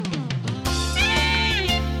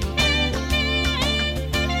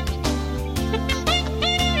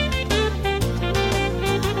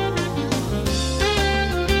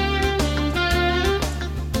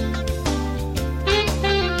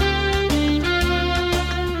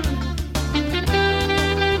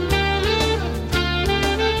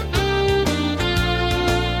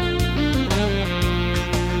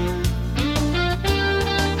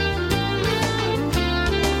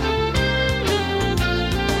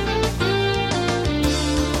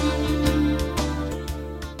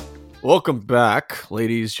Welcome back,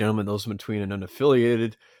 ladies, gentlemen, those in between and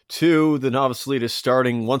unaffiliated, to the Novice Elitist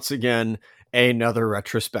starting once again another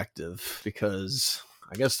retrospective, because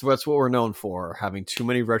I guess that's what we're known for, having too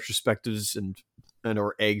many retrospectives and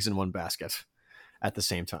or eggs in one basket at the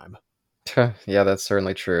same time. Yeah, that's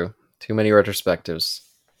certainly true. Too many retrospectives.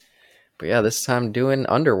 But yeah, this time doing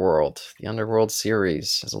Underworld, the Underworld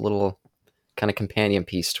series, as a little kind of companion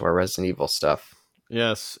piece to our Resident Evil stuff.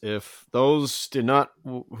 Yes, if those did not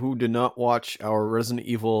who did not watch our Resident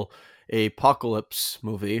Evil Apocalypse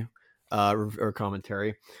movie or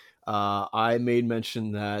commentary, I made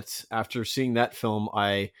mention that after seeing that film,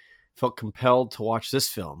 I felt compelled to watch this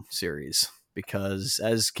film series because,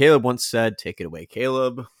 as Caleb once said, "Take it away,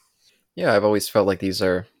 Caleb." Yeah, I've always felt like these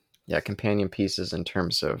are companion pieces in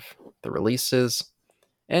terms of the releases,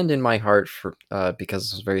 and in my heart for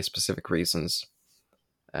because of very specific reasons.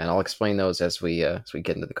 And I'll explain those as we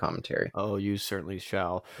get into the commentary. Oh, you certainly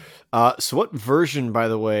shall. So, what version, by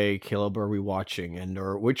the way, Caleb, are we watching, and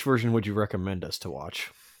or which version would you recommend us to watch?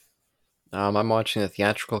 I'm watching the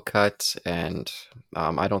theatrical cut, and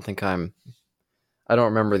I don't think I don't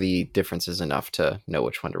remember the differences enough to know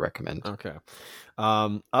which one to recommend. Okay.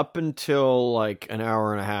 Up until like an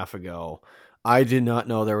hour and a half ago, I did not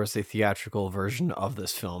know there was a theatrical version of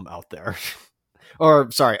this film out there.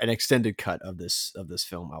 Or sorry, an extended cut of this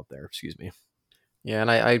film out there, excuse me. Yeah,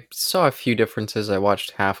 and I saw a few differences. I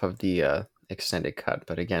watched half of the extended cut,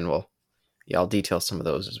 but again, I'll detail some of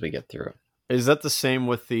those as we get through it. Is that the same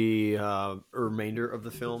with the remainder of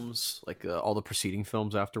the films, like all the preceding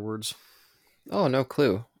films afterwards? Oh, no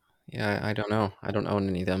clue. Yeah, I don't know. I don't own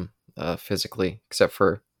any of them physically, except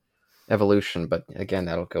for Evolution. But again,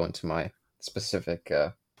 that'll go into my specific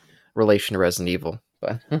relation to Resident Evil.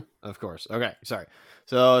 But Of course. Okay, sorry.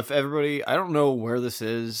 So if everybody, I don't know where this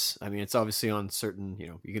is. I mean, it's obviously on certain,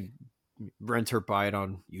 you could rent or buy it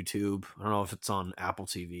on YouTube. I don't know if it's on Apple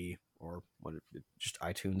TV or just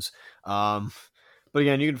iTunes. Um, but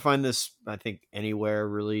again, you can find this, I think, anywhere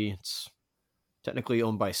really. It's technically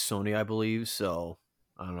owned by Sony, I believe. So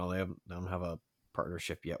I don't know. They don't have a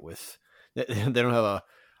partnership yet with. They don't have a.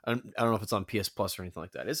 I don't know if it's on PS Plus or anything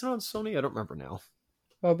like that. Is it on Sony? I don't remember now.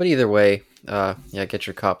 well, but either way, yeah, get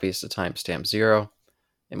your copies to timestamp 0,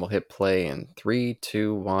 and we'll hit play in 3,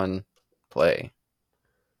 2, 1, play.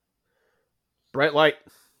 Bright light,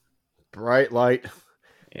 bright light.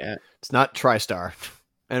 Yeah, It's not TriStar.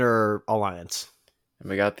 Enter Alliance. and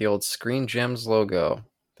we got the old Screen Gems logo.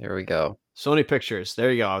 There we go. Sony Pictures.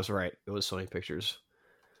 There you go. I was right. It was Sony Pictures.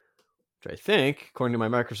 Which I think, according to my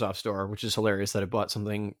Microsoft store, which is hilarious that I bought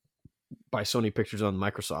something by Sony Pictures on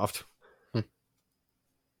Microsoft.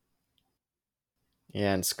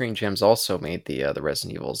 Yeah, and Screen Gems also made the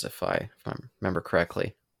Resident Evils, if I remember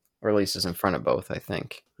correctly, or at least is in front of both, I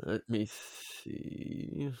think. Let me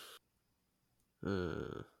see.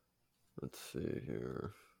 Uh, let's see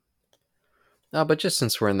here. But just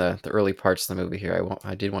since we're in the early parts of the movie here,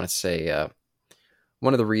 I did want to say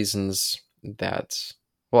one of the reasons that,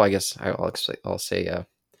 well, I guess I'll say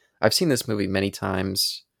I've seen this movie many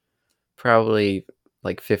times, probably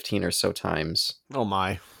like 15 or so times, Oh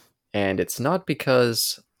my. and it's not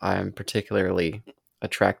because I'm particularly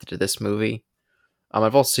attracted to this movie.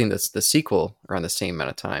 I've also seen the sequel around the same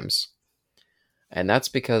amount of times, and that's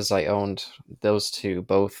because I owned those two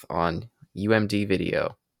both on UMD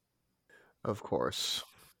video. Of course.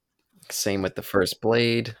 Same with the first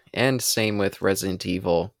Blade, and same with Resident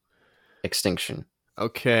Evil Extinction.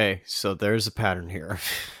 Okay, so there's a pattern here.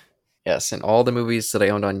 Yes, and all the movies that I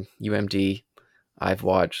owned on UMD, I've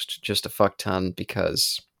watched just a fuck ton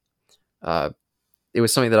because uh, it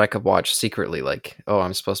was something that I could watch secretly. Like, oh,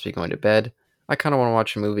 I'm supposed to be going to bed. I kind of want to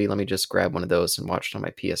watch a movie. Let me just grab one of those and watch it on my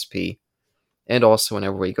PSP. And also,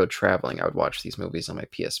 whenever we go traveling, I would watch these movies on my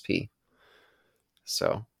PSP.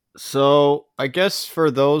 So, So I guess for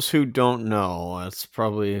those who don't know, let's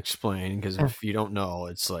probably explain because if you don't know,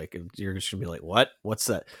 it's like you're just gonna be like, "What? What's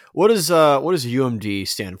that? What does UMD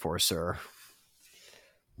stand for, sir?"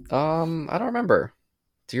 I don't remember.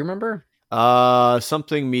 Do you remember?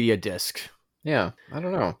 Something media disc. Yeah, I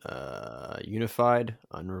don't know. Unified,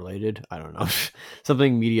 unrelated. I don't know.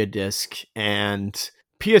 Something media disc, and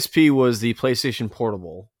PSP was the PlayStation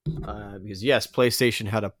Portable. Because yes, PlayStation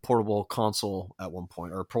had a portable console at one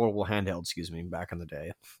point, or portable handheld, excuse me, back in the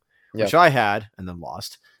day, Yeah. which I had and then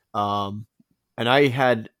lost. And I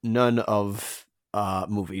had none of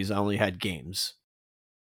movies. I only had games.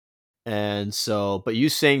 And so, but you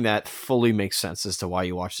saying that fully makes sense as to why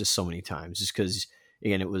you watched this so many times, just because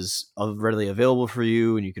again, it was readily available for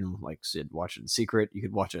you, and you can like said watch it in secret. You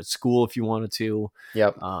could watch it at school if you wanted to.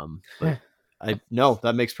 Yep. But I no,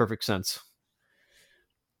 that makes perfect sense.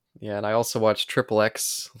 Yeah, and I also watched Triple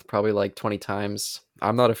X probably like 20 times.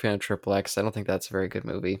 I'm not a fan of Triple X. I don't think that's a very good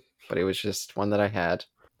movie, but it was just one that I had.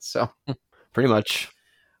 So, Pretty much.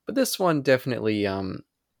 but this one definitely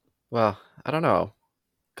well, I don't know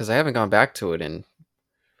because I haven't gone back to it in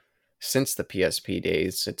since the PSP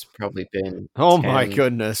days. It's probably been Oh my 10,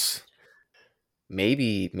 goodness.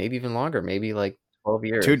 maybe even longer, maybe like 12 Two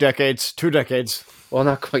years. decades. 2 decades. Well,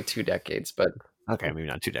 not quite 2 decades, but Okay, maybe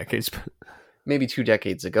not 2 decades, but maybe 2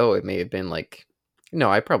 decades ago it may have been like no,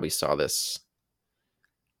 I probably saw this.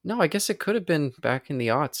 No, I guess it could have been back in the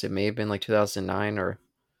aughts. It may have been like 2009 or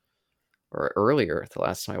earlier the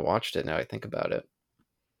last time I watched it. Now I think about it,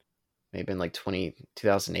 maybe in like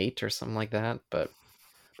 2008 or something like that. But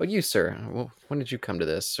you, sir, when did you come to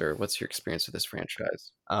this, or what's your experience with this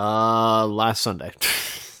franchise? last Sunday.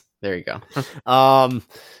 There you go. um,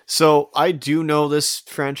 so I do know this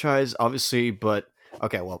franchise, obviously, but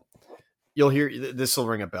okay, well, you'll hear this will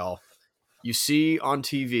ring a bell. You see on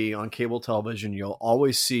TV, on cable television, you'll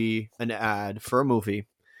always see an ad for a movie,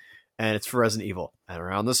 and it's for Resident Evil. And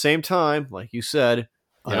around the same time, like you said,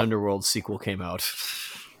 an Yep. Underworld sequel came out.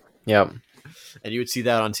 Yep. And you would see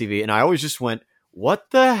that on TV. And I always just went,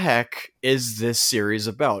 what the heck is this series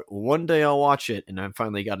about? One day I'll watch it, and I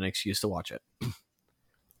finally got an excuse to watch it.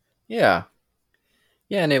 Yeah.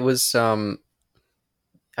 Yeah, and it was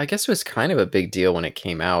I guess it was kind of a big deal when it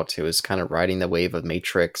came out. It was kind of riding the wave of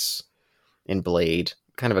Matrix and Blade,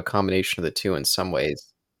 kind of a combination of the two in some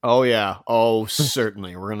ways. Oh, yeah. Oh,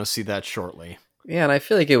 certainly. We're going to see that shortly. Yeah, and I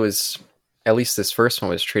feel like it was at least this first one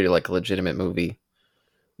was treated like a legitimate movie.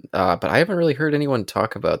 But I haven't really heard anyone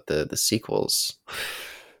talk about the sequels.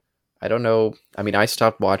 I don't know. I mean, I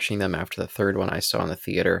stopped watching them after the third one I saw in the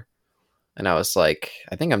theater, and I was like,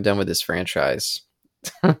 I think I'm done with this franchise.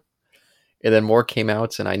 And then more came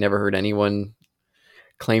out, and I never heard anyone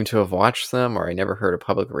claim to have watched them, or I never heard a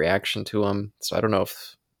public reaction to them. So I don't know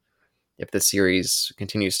if the series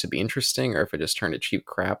continues to be interesting or if it just turned to cheap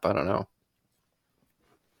crap. I don't know.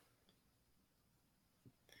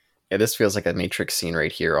 Yeah, this feels like a Matrix scene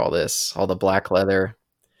right here. All this, all the black leather,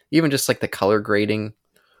 even just like the color grading,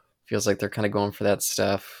 feels like they're kind of going for that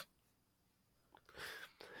stuff.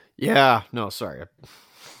 Yeah. No, sorry. I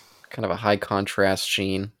Kind of a high contrast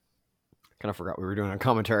sheen. kind of forgot we were doing a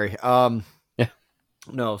commentary. Yeah.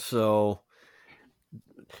 No, so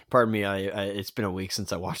pardon me. I it's been a week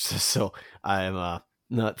since I watched this, so I'm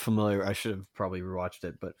not familiar. I should have probably rewatched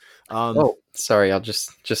it, but Oh, sorry. I'll just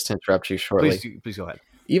interrupt you shortly. please go ahead.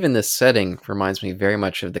 Even this setting reminds me very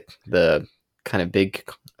much of the kind of big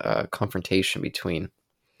confrontation between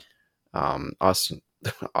Austin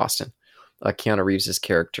Austin Keanu Reeves's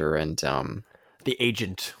character and The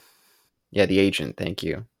agent, yeah, the agent. Thank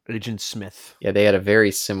you. Agent Smith. Yeah, they had a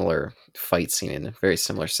very similar fight scene in a very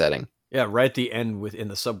similar setting. Yeah, right at the end within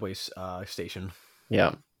the subway station.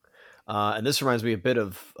 Yeah, And this reminds me a bit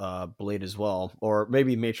of Blade as well, or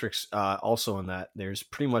maybe Matrix. Also, in that there's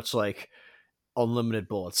pretty much like unlimited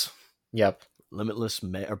bullets, yep, limitless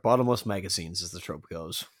or bottomless magazines, as the trope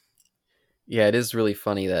goes. yeah. It is really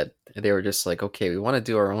funny that they were just like, okay, we want to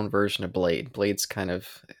do our own version of Blade. Blade's kind of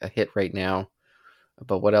a hit right now,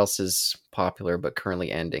 but what else is popular but currently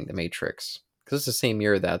ending? The Matrix, because it's the same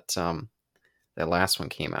year that that last one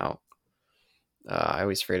came out. I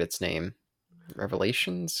always forget its name.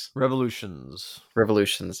 Revelations, Revolutions,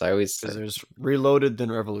 Revolutions. I always because there's Reloaded, then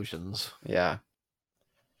Revolutions. yeah.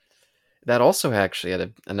 That also actually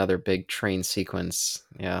had another big train sequence.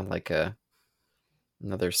 Yeah, like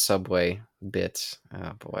another subway bit.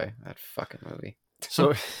 Oh boy, that fucking movie.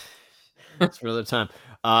 So it's for another time.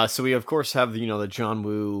 So we of course have the John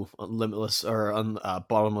Woo limitless or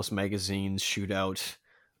bottomless magazines shootout.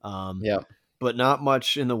 Um, Yeah, but not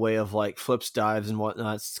much in the way of like flips, dives, and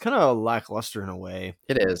whatnot. It's kind of lackluster in a way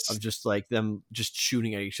it of is. just like them just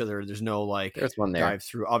shooting at each other. There's no like There's one there. dive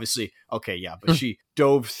through. Obviously, okay, yeah, but she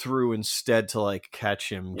dove through instead to like catch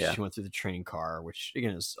him. Yeah, She went through the train car, which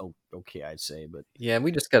again is okay, I'd say, but yeah.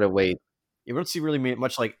 We just gotta wait. you don't see really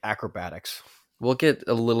much like acrobatics. We'll get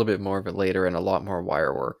a little bit more of it later and a lot more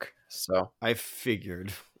wire work. So I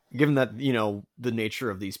figured, given that the nature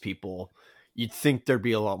of these people, you'd think thered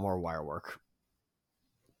be a lot more wire work.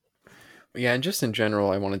 yeah, and just in general,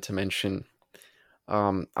 I wanted to mention.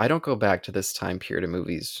 I don't go back to this time period of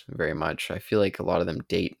movies very much. I feel like a lot of them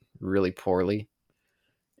date really poorly,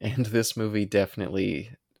 and this movie definitely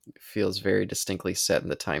feels very distinctly set in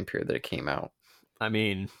the time period that it came out. I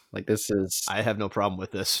mean, Like this is I have no problem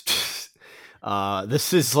with this.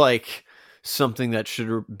 This is like something that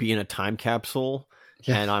should be in a time capsule,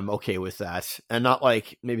 yeah, and I'm okay with that. And not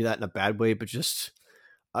like maybe that in a bad way, but just,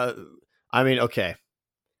 uh, I mean, okay.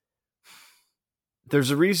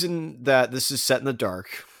 there's a reason that this is set in the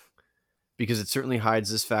dark because it certainly hides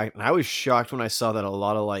this fact. And I was shocked when I saw that a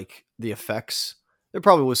lot of like the effects, there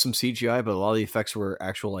probably was some CGI, but a lot of the effects were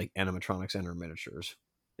actual like animatronics and or miniatures.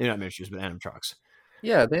 Not miniatures, but animatronics.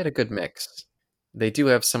 Yeah, they had a good mix. They do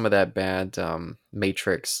have some of that bad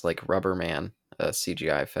Matrix, like Rubber Man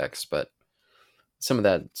CGI effects, but some of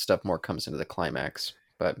that stuff more comes into the climax.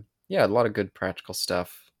 But yeah, a lot of good practical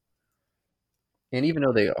stuff. And even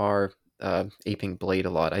though they are aping Blade a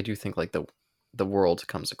lot, I do think like the world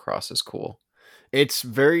comes across as cool. It's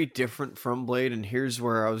very different from Blade, and here's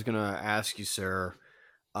where I was gonna ask you, sir.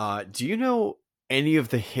 Do you know any of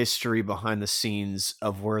the history behind the scenes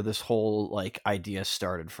of where this whole like idea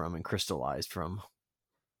started from and crystallized from?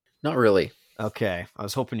 Not really. Okay, I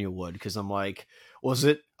was hoping you would because I'm like, was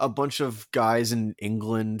it a bunch of guys in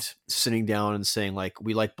England sitting down and saying like,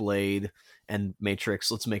 we like Blade and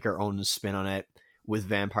Matrix, let's make our own spin on it with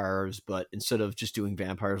vampires, but instead of just doing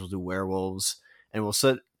vampires, we'll do werewolves, and we'll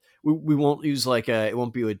set we won't use like a it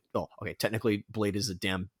won't be a oh okay technically Blade is a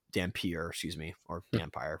dampier excuse me or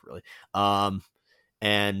vampire really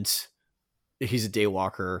and he's a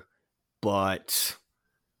daywalker, but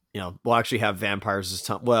we'll actually have vampires this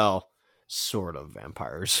time. Well, sort of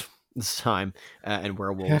vampires this time, and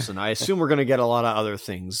werewolves. And I assume we're going to get a lot of other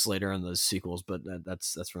things later in the sequels, but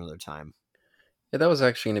that's for another time. Yeah, that was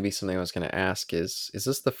actually going to be something I was going to ask. Is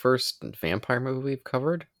this the first vampire movie we've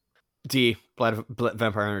covered? D,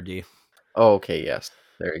 Vampire Hunter D. Oh, okay, yes.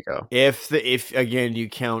 There you go. If again you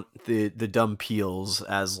count the dumb peels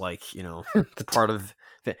as like part of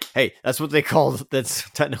hey, that's what they call, that's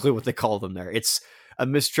technically what they call them there. It's a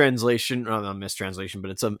mistranslation, not a mistranslation,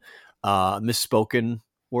 but it's a misspoken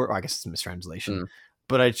word. I guess it's a mistranslation, Mm,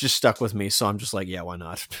 but it just stuck with me, so I'm just like, yeah, why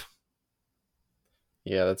not?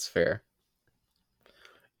 yeah, that's fair.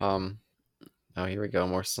 Um, oh, here we go.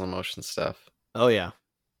 More slow motion stuff. Oh yeah,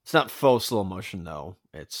 it's not faux slow motion though.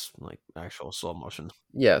 It's like actual slow motion.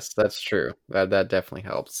 Yes, that's true. That definitely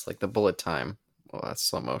helps. Like the bullet time. Well, that's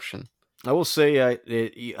slow motion. I will say,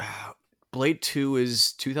 Blade 2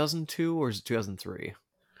 is 2002 or is it 2003?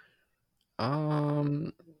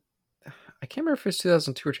 Um, I can't remember if it was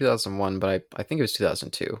 2002 or 2001, but I think it was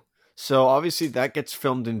 2002. So obviously that gets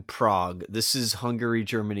filmed in Prague. This is Hungary,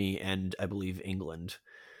 Germany, and I believe England.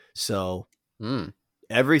 So Hmm.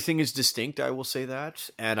 everything is distinct, I will say that.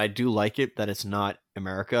 And I do like it that it's not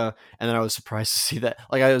America. And then I was surprised to see that.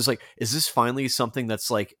 Like I was like, is this finally something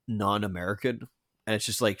that's like non-American? And it's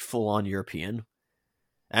just like full on European.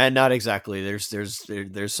 And not exactly.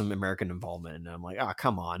 There's some American involvement, and I'm like, ah,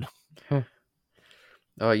 come on.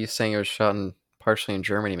 Oh, you saying it was shot partially in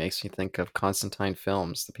Germany makes me think of Constantine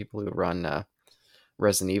Films, the people who run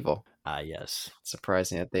Resident Evil. Ah, yes.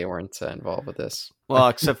 Surprising that they weren't involved with this. Well,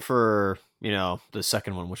 except for the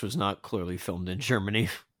second one, which was not clearly filmed in Germany.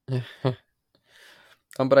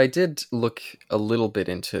 But I did look a little bit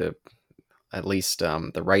into at least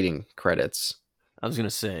the writing credits. I was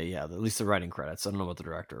gonna say, yeah, at least the writing credits. I don't know about the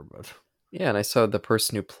director, but Yeah, and I saw the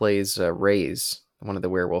person who plays Ray's, one of the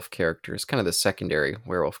werewolf characters, kind of the secondary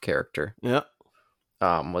werewolf character, yeah.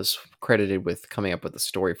 was credited with coming up with the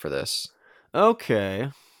story for this.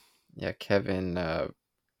 Okay. Yeah, Kevin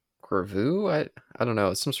Greveux? I don't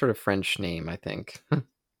know, some sort of French name, I think.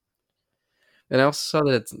 And I also saw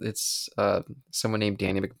that it's someone named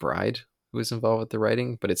Danny McBride who was involved with the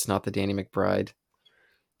writing, but it's not the Danny McBride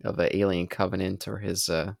of Alien Covenant or his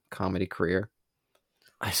comedy career.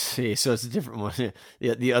 I see. So it's a different one.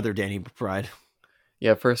 Yeah, the other Danny McBride.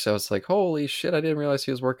 Yeah, at first I was like, holy shit, I didn't realize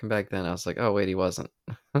he was working back then. I was like, oh, wait, he wasn't.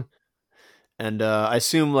 And I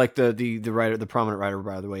assume like the writer, the prominent writer,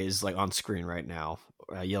 by the way, is like on screen right now,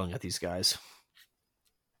 yelling at these guys.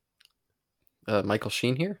 Michael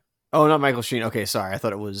Sheen here? Oh, not Michael Sheen. Okay, sorry. I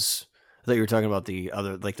thought it was. I thought you were talking about the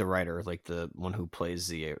other, like the writer, like the one who plays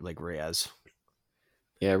the like Reyes.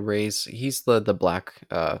 Yeah, he's the black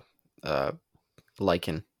uh,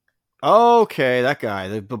 lichen. Okay, that guy,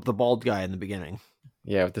 the bald guy in the beginning.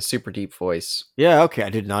 Yeah, with the super deep voice. Yeah, okay. I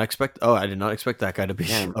did not expect. Oh, I did not expect that guy to be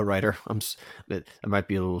Yeah. a writer. That might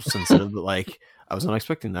be a little sensitive, but like I was not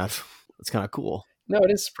expecting that. That's kind of cool. No, it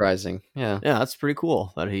is surprising. Yeah. Yeah, that's pretty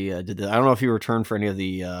cool that he did that. I don't know if he returned for any of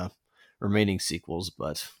the remaining sequels,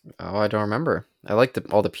 but Oh, I don't remember. I liked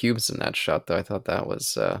all the pubes in that shot, though. I thought that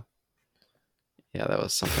was, yeah, that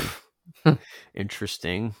was something.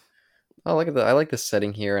 interesting. Oh, look at I like the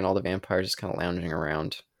setting here and all the vampires just kind of lounging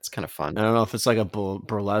around. It's kind of fun. I don't know if it's like a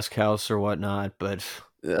burlesque house or whatnot, but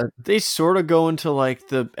Uh, they sort of go into like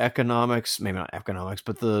the economics, maybe not economics,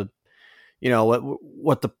 but the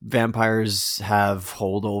what the vampires have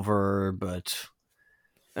hold over. But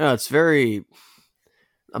it's very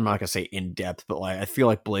I'm not gonna say in depth, but like I feel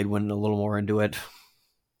like Blade went a little more into it.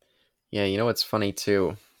 Yeah, you know what's funny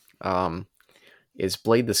too? Um, is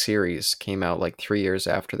Blade the series came out like 3 years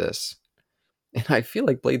after this. And I feel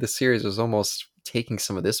like Blade the series was almost taking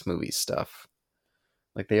some of this movie's stuff.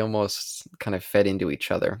 Like they almost kind of fed into each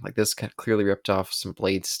other. Like this clearly ripped off some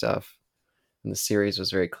Blade stuff, and the series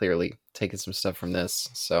was very clearly taking some stuff from this.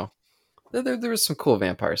 So there was some cool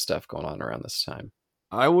vampire stuff going on around this time.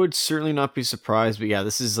 I would certainly not be surprised, but yeah,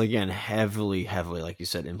 this is again heavily, like you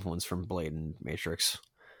said, influenced from Blade and Matrix.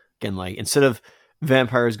 Again, like instead of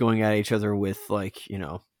vampires going at each other with like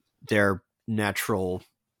their natural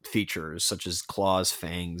features such as claws,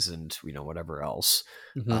 fangs, and whatever else,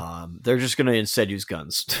 Hmm. they're just gonna instead use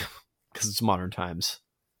guns because it's modern times.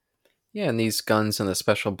 Yeah, and these guns and the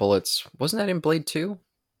special bullets wasn't that in Blade 2?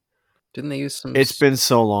 Didn't they use some? It's been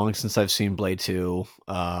so long since I've seen Blade 2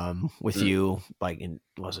 with Mm. you, like in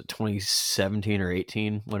was it 2017 or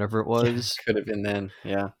 18, whatever it Yeah, was. could have been then.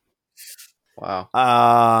 Yeah. Wow.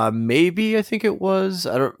 Maybe I think it was.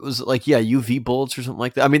 I don't. It was like yeah, UV bullets or something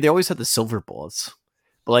like that. I mean, they always had the silver bullets,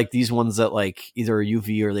 but like these ones that like either are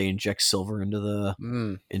UV or they inject silver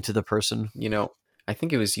Mm. into the person. You know, I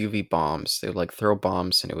think it was UV bombs. They would like throw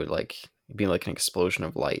bombs, and it would like be like an explosion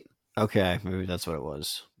of light. Okay, maybe that's what it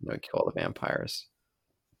was. That would kill all the vampires.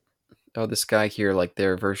 Oh, this guy here, like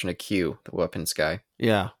their version of Q, the weapons guy.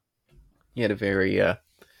 Yeah, He had a very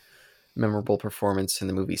memorable performance in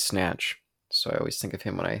the movie Snatch. So I always think of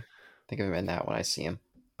him when I think of him in that when I see him.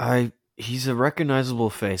 he's a recognizable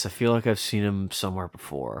face. I feel like I've seen him somewhere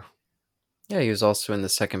before. Yeah, he was also in the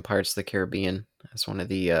second Pirates of the Caribbean as one of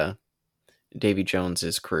the Davy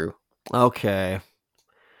Jones's crew. Okay,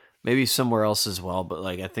 maybe somewhere else as well, but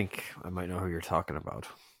like I think I might know who you're talking about.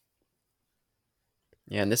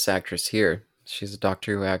 Yeah, and this actress here, she's a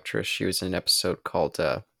Doctor Who actress. She was in an episode called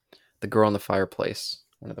 "The Girl in the Fireplace,"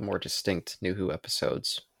 one of the more distinct New Who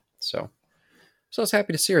episodes. So I was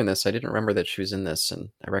happy to see her in this. I didn't remember that she was in this, and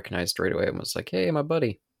I recognized her right away and was like, "Hey, my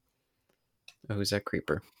buddy." Oh, who's that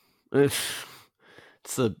creeper?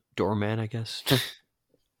 It's the doorman, I guess.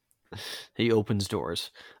 He opens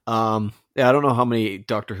doors. Yeah, I don't know how many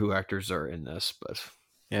Doctor Who actors are in this, but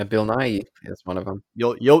Yeah, Bill Nye is one of them.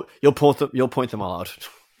 you'll point them all out.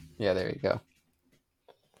 Yeah, there you go.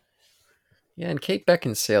 Yeah, and Kate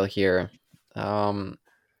Beckinsale here. Um,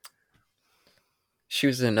 she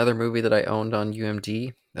was in another movie that I owned on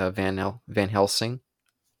UMD, Van Helsing.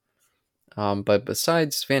 But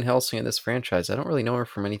besides Van Helsing in this franchise, I don't really know her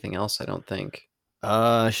from anything else. I don't think.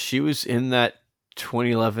 She was in that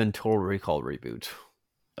 2011 Total Recall reboot,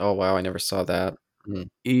 Oh wow, I never saw that. Hmm.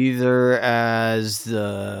 either as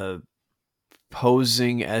the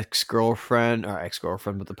posing ex-girlfriend,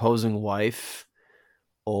 but the posing wife,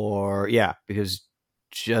 or yeah, because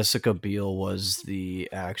Jessica Biel was the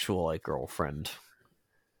actual like girlfriend.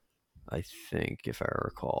 I think, if I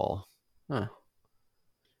recall. Huh.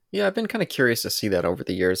 Yeah, I've been kind of curious to see that over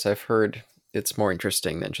the years. I've heard it's more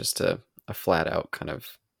interesting than just a flat out kind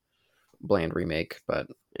of bland remake, but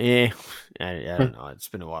Eh, I don't know. It's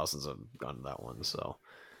been a while since I've gone to that one, so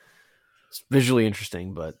it's visually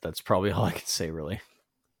interesting, but that's probably all I can say, really.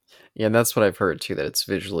 yeah, and that's what I've heard too, that it's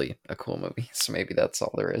visually a cool movie. So maybe that's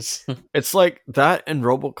all there is. It's like that and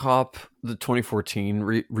RoboCop, the 2014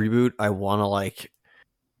 reboot. I want to like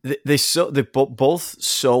both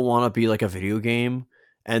so want to be like a video game,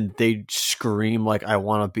 and they scream like I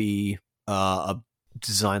want to be a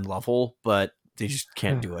design level, but they just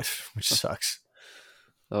can't do it, which sucks.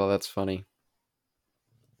 Oh, that's funny.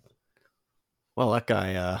 Well, that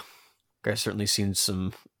guy certainly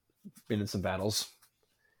been in some battles.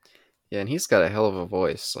 Yeah, and he's got a hell of a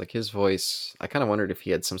voice. Like his voice, I kind of wondered if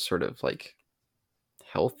he had some sort of like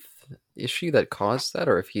health issue that caused that,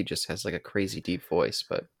 or if he just has like a crazy deep voice.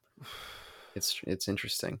 But it's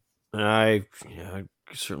interesting. And I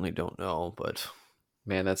certainly don't know, but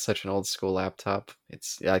Man, that's such an old school laptop.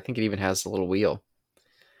 I think it even has the little wheel,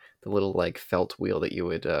 the little like felt wheel that you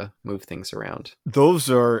would move things around. those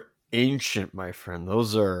are ancient, my friend.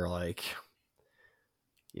 Those are like,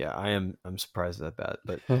 yeah, I'm surprised at that.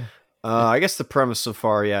 But I guess the premise so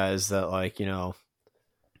far, yeah, is that like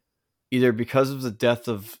either because of the death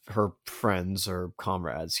of her friends or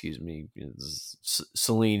comrades, excuse me,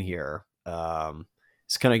 Celine here,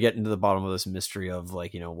 it's kind of getting to the bottom of this mystery of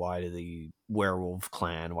like why do the werewolf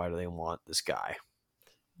clan, why do they want this guy?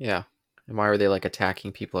 Yeah. And why are they like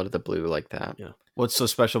attacking people out of the blue like that? Yeah, what's so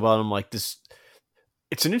special about him? Like this,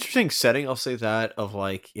 it's an interesting setting. I'll say that of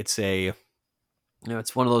like it's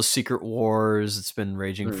one of those secret wars. It's been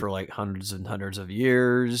raging Hmm. for like hundreds and hundreds of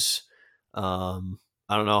years. I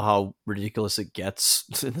don't know how ridiculous it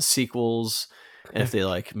gets in the sequels. And if they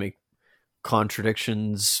like make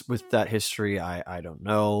contradictions with that history, I don't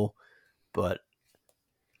know. But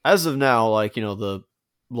as of now, like, the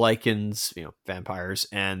lichens, vampires,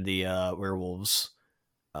 and the werewolves,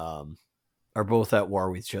 um, are both at war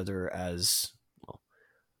with each other. As well,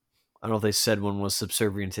 I don't know if they said one was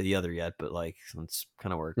subservient to the other yet, but like that's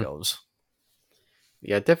kind of where it goes.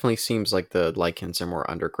 Yeah, it definitely seems like the lichens are more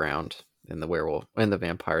underground and the werewolf and the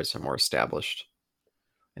vampires are more established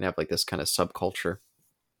and have like this kind of subculture.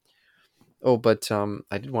 Oh, but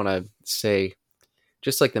I did want to say,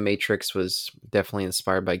 just like the Matrix was definitely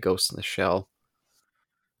inspired by Ghost in the Shell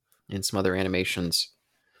and some other animations.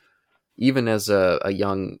 Even as a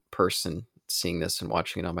young person seeing this and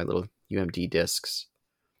watching it on my little UMD discs,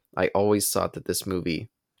 I always thought that this movie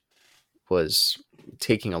was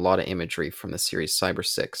taking a lot of imagery from the series Cyber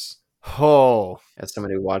Six. Oh, As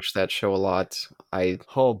someone who watched that show a lot, I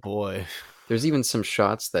oh boy. there's even some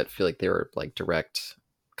shots that feel like they were like direct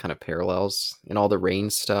kind of parallels in all the rain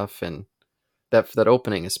stuff, and that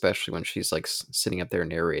opening, especially when she's like sitting up there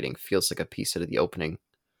narrating, feels like a piece of the opening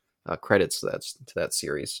credits to that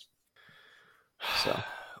series. So,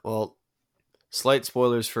 Well, slight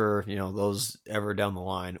spoilers for those ever down the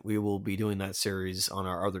line. We will be doing that series on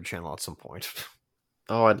our other channel at some point.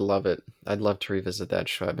 oh, I'd love it. I'd love to revisit that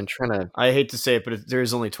show. I've been trying to. I hate to say it, but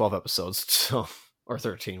there's only 12 episodes, so or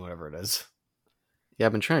 13, whatever it is. Yeah,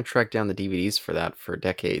 I've been trying to track down the DVDs for that for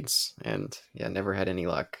decades, and yeah, never had any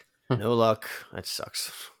luck. No luck. That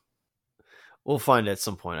sucks. We'll find it at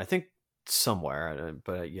some point. I think somewhere,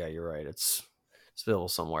 but yeah, you're right. It's available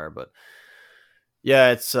somewhere, but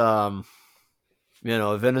yeah, it's a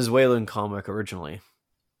Venezuelan comic originally,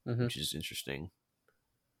 Mm-hmm. which is interesting.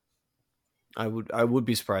 I would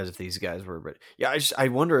be surprised if these guys were, but yeah, I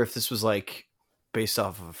wonder if this was like based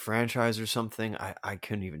off of a franchise or something. I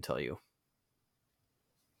couldn't even tell you.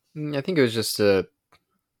 I think it was just a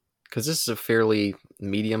because this is a fairly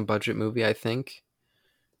medium budget movie, I think,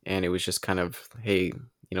 and it was just kind of, hey,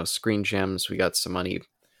 Screen Gems, we got some money,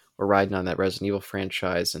 we're riding on that Resident Evil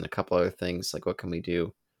franchise and a couple other things. Like, what can we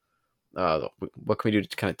do? What can we do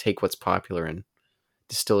to kind of take what's popular and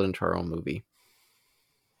distill it into our own movie?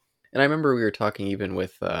 And I remember we were talking even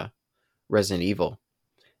with Resident Evil.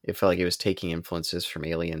 It felt like it was taking influences from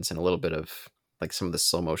Aliens and a little bit of like some of the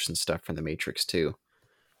slow motion stuff from the Matrix too.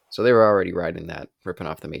 So they were already riding that, ripping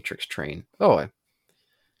off the Matrix train. Oh,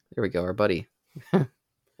 there we go, our buddy.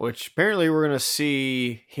 Which apparently we're gonna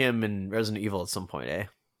see him in Resident Evil at some point, eh?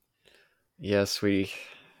 Yes, we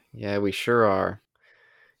sure are.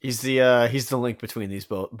 He's the link between these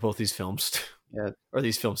both these films, Yeah, or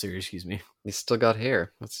these film series, excuse me. he's still got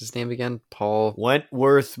hair. What's his name again? Paul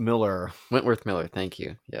Wentworth Miller. Wentworth Miller. Thank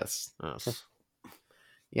you. Yes. Yes.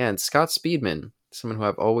 Yeah, and Scott Speedman, someone who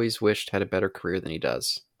I've always wished had a better career than he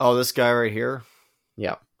does. Oh, this guy right here.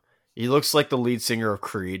 Yeah. He looks like the lead singer of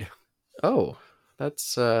Creed. Oh,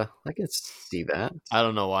 that's I can see that. I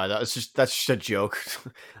don't know why. That's just a joke.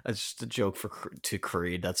 That's just a joke to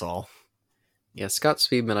Creed. That's all. Yeah, Scott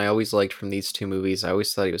Speedman I always liked from these two movies. I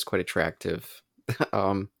always thought he was quite attractive.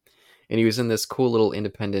 And he was in this cool little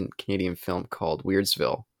independent Canadian film called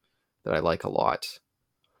Weirdsville that I like a lot,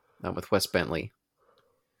 with Wes Bentley.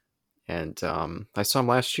 And I saw him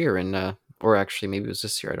last year in, or actually maybe it was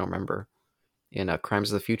this year, I don't remember, in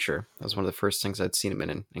Crimes of the Future. That was one of the first things I'd seen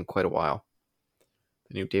him in quite a while.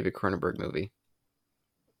 The new David Cronenberg movie.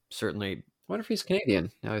 Certainly, I wonder if he's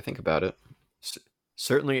Canadian, now that I think about it.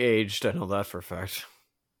 certainly aged. I know that for a fact.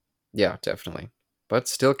 Yeah, definitely. But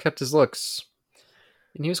still kept his looks.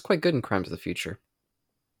 And he was quite good in Crimes of the Future.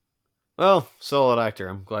 Well, solid actor.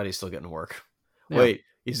 I'm glad he's still getting work. Yeah. Wait,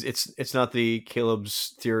 it's not the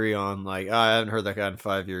Caleb's theory on like, I haven't heard that guy in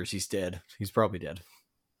 5 years. He's dead. He's probably dead.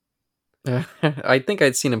 I think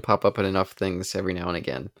I'd seen him pop up in enough things every now and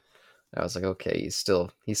again. I was like, okay, he's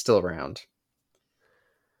still around.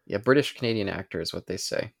 Yeah, British Canadian actor is what they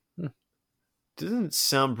say. Doesn't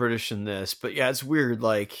sound British in this, but yeah, it's weird.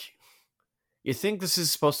 Like, you think this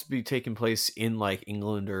is supposed to be taking place in like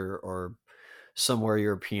England or somewhere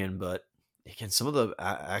European, but again, some of the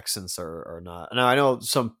accents are not. Now I know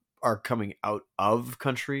some are coming out of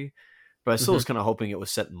country, but I still was kind of hoping it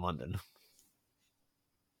was set in London,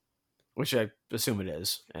 which I assume it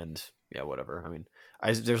is. And yeah, whatever. I mean,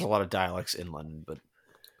 there's a lot of dialects in London, but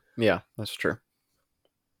Yeah, that's true.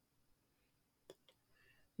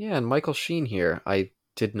 Yeah, and Michael Sheen here. I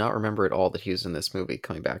did not remember at all that he was in this movie,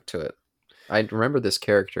 coming back to it. I remember this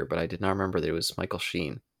character, but I did not remember that it was Michael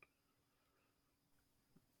Sheen.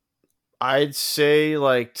 I'd say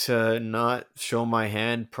like to not show my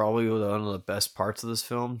hand probably one of the best parts of this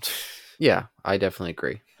film. Yeah, I definitely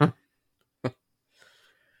agree.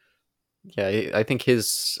 Yeah, I think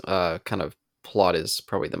his kind of plot is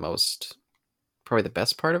probably the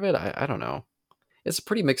best part of it. I don't know. It's a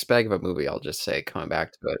pretty mixed bag of a movie, I'll just say, coming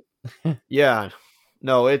back to it. Yeah,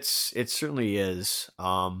 no, it certainly is.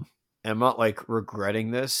 And I'm not like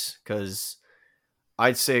regretting this because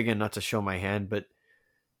I'd say again not to show my hand, but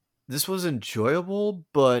this was enjoyable.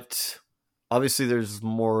 But obviously, there's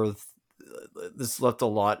more. This left a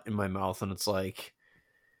lot in my mouth, and it's like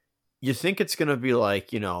you think it's gonna be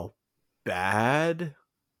like bad,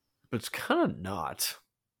 but it's kind of not.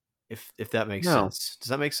 If that makes No. sense. Does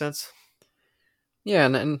that make sense? Yeah,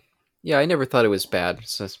 and yeah, I never thought it was bad.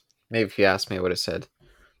 So maybe if you asked me, I would have said,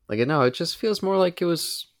 like, no, it just feels more like it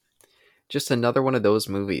was just another one of those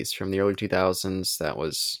movies from the early 2000s that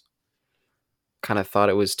was kind of thought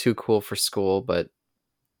it was too cool for school, but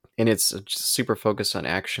and it's just super focused on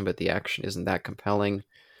action, but the action isn't that compelling.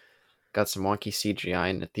 Got some wonky CGI,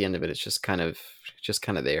 and at the end of it, it's just kind of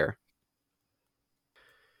there.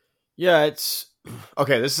 Yeah, it's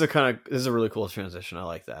okay. This is a really cool transition. I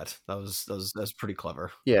like that. That's pretty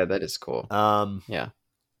clever. Yeah, that is cool. Um, Yeah,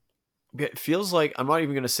 it feels like I'm not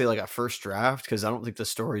even gonna say like a first draft because I don't think the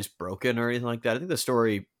story's broken or anything like that. I think the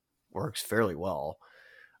story works fairly well.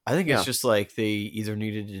 I think it's yeah, just like they either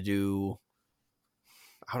needed to do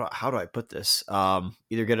how do I put this? Either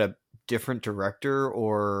get a different director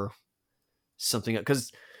or something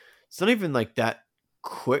because it's not even like that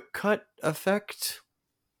quick cut effect.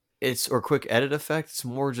 It's or quick edit effect. It's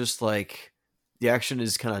more just like the action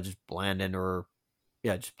is kind of just bland and or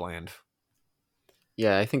yeah, just bland.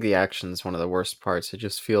 yeah. I think the action's one of the worst parts. It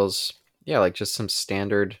just feels, yeah, like just some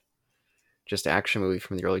standard, just action movie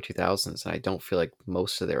from the early 2000s. And I don't feel like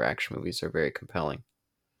most of their action movies are very compelling.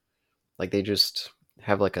 Like they just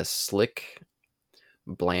have like a slick,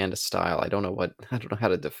 bland style. I don't know how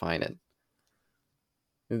to define it.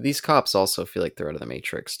 These cops also feel like they're out of the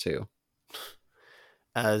Matrix too.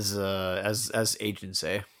 As agents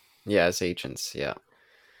say. Yeah, as agents. Yeah,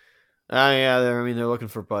 Yeah, I mean they're looking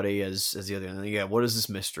for Buddy as the other. And yeah, what is this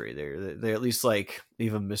mystery? They at least like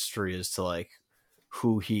leave a mystery as to like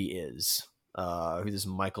who he is, who this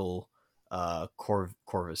Michael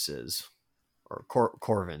Corvus is, or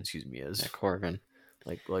Corvin, excuse me, yeah, is. Corvin.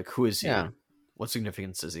 Like who is he? Yeah, What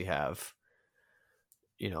significance does he have?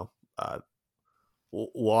 You know, uh,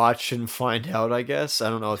 watch and find out. I guess I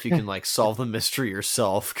don't know if you can like solve the mystery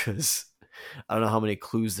yourself because I don't know how many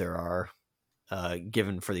clues there are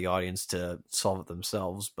given for the audience to solve it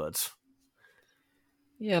themselves. But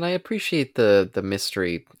yeah, and I appreciate the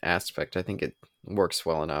mystery aspect. I think it works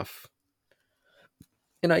well enough,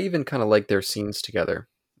 and I even kind of like their scenes together.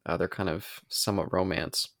 They're kind of somewhat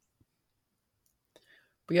romance.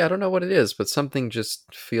 But yeah, I don't know what it is, but something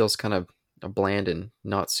just feels kind of bland and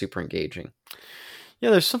not super engaging. yeah,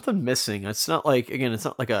 there's something missing. It's not like again, it's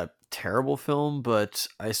not like a terrible film, but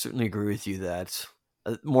I certainly agree with you that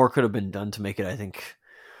more could have been done to make it. I think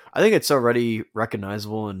it's already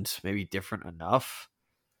recognizable and maybe different enough.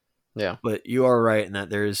 Yeah. But you are right in that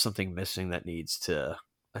there is something missing that needs to,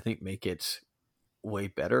 I think, make it way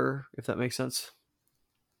better. If that makes sense.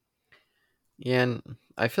 Yeah, and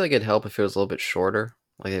I feel like it'd help if it was a little bit shorter.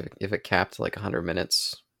 Like if it capped like 100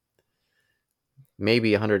 minutes,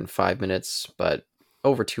 maybe 105 minutes, but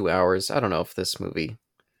over 2 hours. I don't know if this movie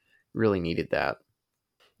really needed that.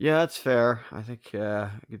 Yeah, that's fair. I think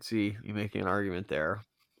I could see you making an argument there.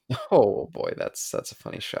 Oh boy, that's a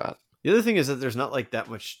funny shot. The other thing is that there's not like that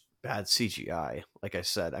much bad CGI. Like I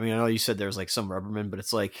said, I mean, I know you said there's like some Rubberman, but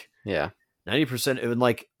it's like Yeah. 90%. Even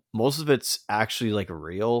like most of it's actually like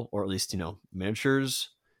real, or at least miniatures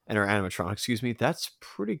and or animatronics. Excuse me. That's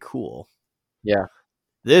pretty cool. Yeah.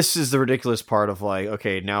 This is the ridiculous part of like,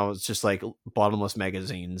 okay, now it's just like bottomless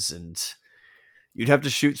magazines, and you'd have to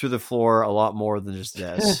shoot through the floor a lot more than just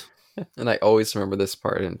this. And I always remember this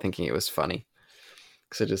part and thinking it was funny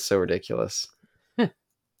because it is so ridiculous.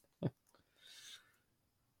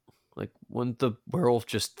 Like, wouldn't the werewolf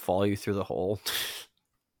just follow you through the hole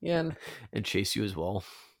Yeah, and and chase you as well?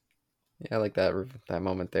 yeah, I like that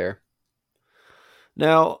moment there.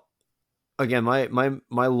 Now, again,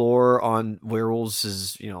 my lore on werewolves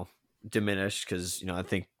is diminished because I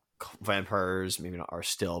think vampires maybe not are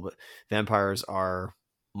still, but vampires are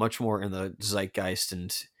much more in the zeitgeist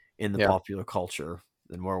and in the Yeah. popular culture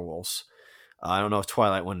than werewolves. I don't know if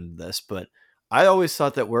Twilight went into this, but I always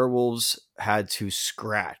thought that werewolves had to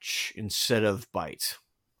scratch instead of bite,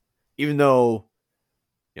 even though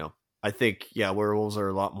I think werewolves are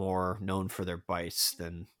a lot more known for their bites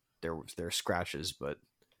than their scratches, but.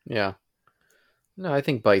 Yeah. No, I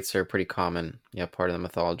think bites are pretty common. Yeah, part of the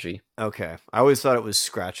mythology. Okay. I always thought it was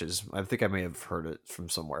scratches. I think I may have heard it from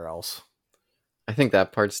somewhere else. I think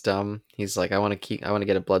that part's dumb. He's like, I want to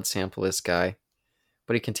get a blood sample of this guy,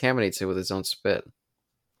 but he contaminates it with his own spit.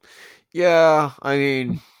 Yeah, I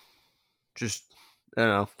mean, just I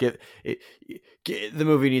don't know. The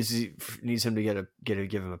movie needs him to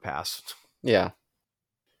give him a pass. Yeah,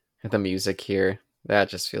 the music here, that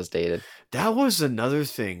just feels dated. That was another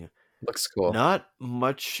thing. Looks cool. Not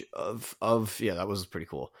much of yeah, that was pretty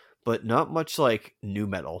cool, but not much like new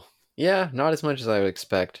metal. Yeah, not as much as I would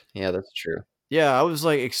expect. Yeah, that's true. Yeah, I was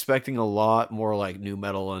like expecting a lot more like new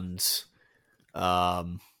metal and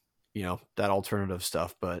um, that alternative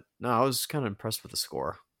stuff, but no, I was kind of impressed with the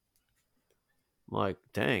score. I'm like,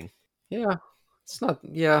 dang. Yeah, it's not.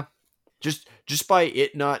 Yeah, Just by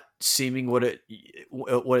it not seeming what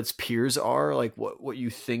its peers are, like what you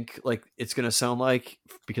think like it's going to sound like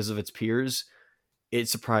because of its peers, it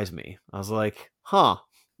surprised me. I was like, huh,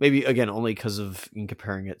 maybe again only because of in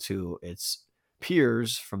comparing it to its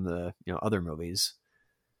peers from the other movies.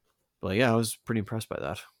 But yeah, I was pretty impressed by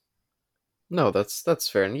that. no, that's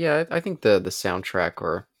fair. And yeah, I think the soundtrack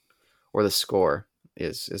or the score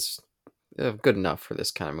is good enough for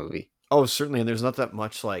this kind of movie. Oh, certainly, and there's not that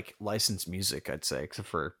much like licensed music, I'd say, except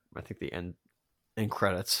for I think the end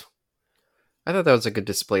credits. I thought that was a good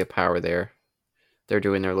display of power there. They're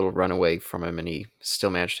doing their little runaway from him, and he still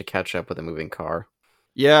managed to catch up with a moving car.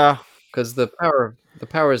 Yeah, Because the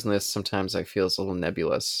powers in this sometimes I feel is a little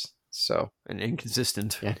nebulous. So and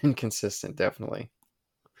inconsistent. yeah, inconsistent, definitely.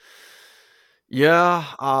 Yeah,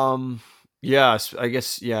 yeah, I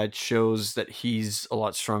guess yeah, it shows that he's a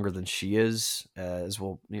lot stronger than she is, as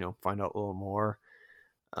we'll find out a little more.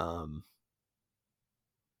 Um,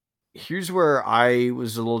 Here's where I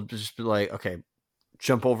was a little just like, okay,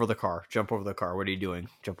 jump over the car, jump over the car. What are you doing?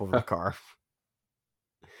 Jump over the car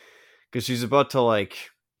because she's about to like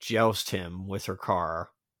joust him with her car,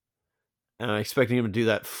 and I'm expecting him to do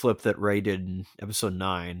that flip that Ray did in episode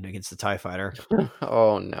 9 against the Tie Fighter,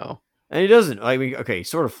 Oh no. and he doesn't. I mean, okay, he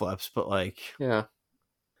sort of flips, but like Yeah,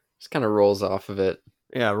 just kind of rolls off of it.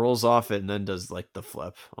 yeah, rolls off it and then does like the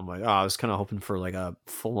flip. I'm like, oh, I was kind of hoping for like a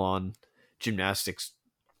full on gymnastics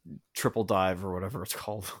triple dive or whatever it's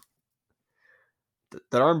called.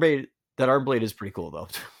 That arm blade, that arm blade is pretty cool though.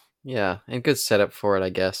 Yeah, and good setup for it, I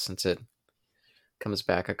guess, since it comes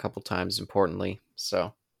back a couple times importantly.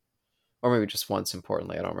 So, or maybe just once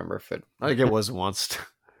importantly. I don't remember if it. I think it was once.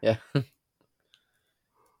 Yeah.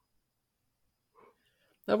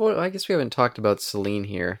 Well, I guess we haven't talked about Celine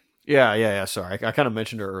here. Yeah. Sorry, I kind of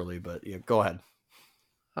mentioned her early, but yeah, go ahead.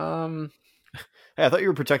 Um, Hey, I thought you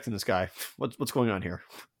were protecting this guy. What's going on here?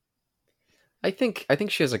 I think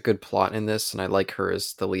she has a good plot in this, and I like her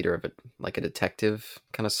as the leader of it, like a detective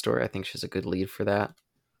kind of story. I think she's a good lead for that.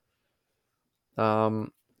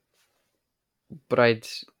 Um, but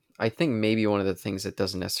I think maybe one of the things that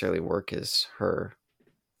doesn't necessarily work is her.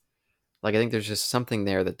 Like I think there's just something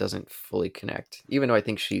there that doesn't fully connect. Even though I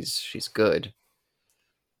think she's good,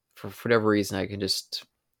 for whatever reason,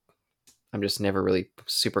 I'm just never really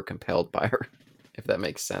super compelled by her, if that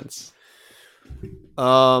makes sense.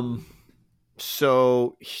 Um,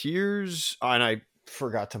 so here's, and I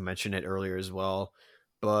forgot to mention it earlier as well,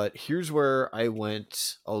 but here's where I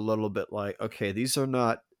went a little bit like, okay, these are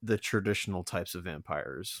not the traditional types of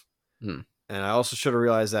vampires. Hmm. And I also should have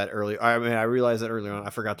realized that earlier. I mean, I realized that earlier on. I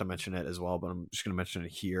forgot to mention it as well, but I'm just going to mention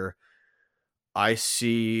it here. I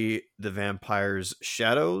see the vampires'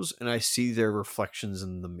 shadows and I see their reflections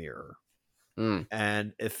in the mirror. Hmm.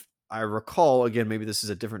 And if I recall, again, maybe this is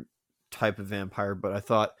a different type of vampire, but I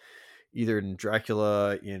thought either in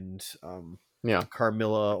Dracula, in Yeah.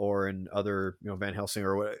 Carmilla, or in other, Van Helsing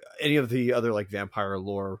or any of the other like vampire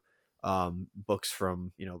lore books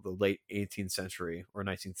from the late 18th century or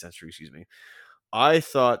 19th century, excuse me. I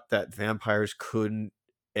thought that vampires couldn't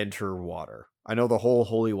enter water. I know the whole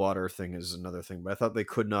holy water thing is another thing, but I thought they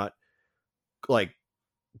could not like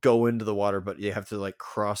go into the water, but you have to like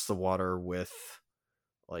cross the water with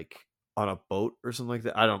like on a boat or something like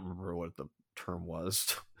that. I don't remember what the term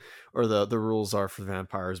was or the rules are for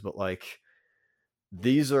vampires, but like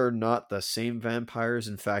these are not the same vampires.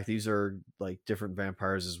 In fact, these are like different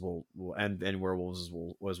vampires as we'll and werewolves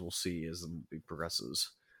as we'll see as the movie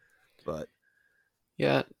progresses. But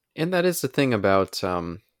Yeah, and that is the thing about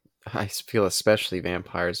I feel especially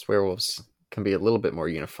vampires, werewolves can be a little bit more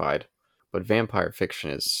unified, but vampire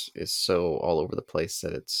fiction is so all over the place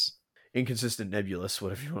that it's inconsistent, nebulous,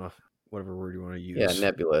 whatever word you want to yeah, use.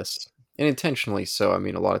 nebulous. And intentionally so. I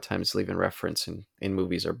mean, a lot of times leaving reference in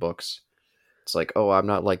movies or books. It's like, oh, I'm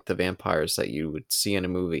not like the vampires that you would see in a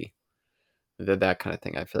movie. That kind of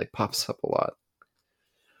thing I feel like pops up a lot.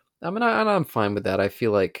 I mean, I'm fine with that. I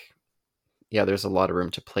feel like yeah, there's a lot of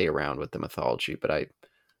room to play around with the mythology, but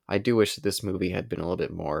I do wish that this movie had been a little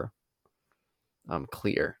bit more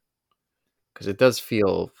clear, because it does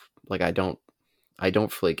feel like I don't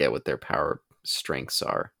fully get what their power strengths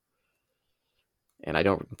are, and I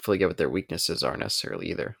don't fully get what their weaknesses are necessarily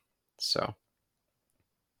either. So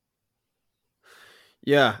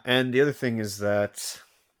Yeah, and the other thing is that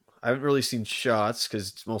I haven't really seen shots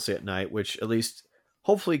because it's mostly at night, which at least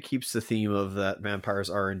hopefully keeps the theme of that vampires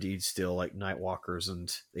are indeed still like night walkers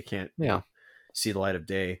and they can't, yeah, see the light of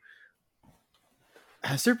day.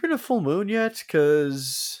 Has there been a full moon yet?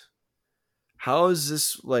 Because how is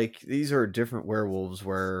this like? These are different werewolves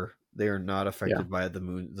where they are not yeah, affected by the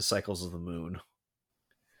moon, the cycles of the moon.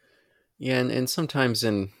 yeah, and sometimes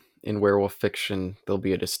in werewolf fiction there'll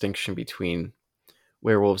be a distinction between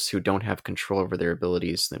werewolves who don't have control over their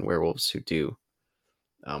abilities than werewolves who do,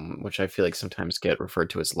 which I feel like sometimes get referred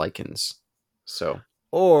to as lichens. So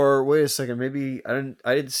Or wait a second, maybe I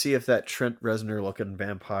didn't see if that Trent Reznor looking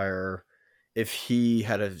vampire, if he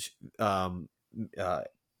had a uh,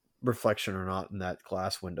 reflection or not in that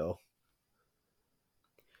glass window.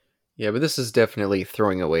 yeah, but this is definitely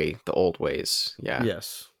throwing away the old ways. Yeah,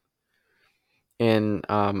 Yes. and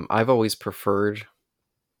I've always preferred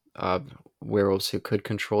uh, werewolves who could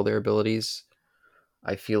control their abilities.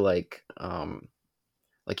 I feel like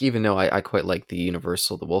even though I quite like the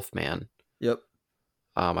Universal, the Wolfman, Yep.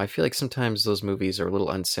 I feel like sometimes those movies are a little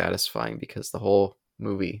unsatisfying because the whole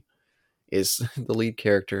movie is the lead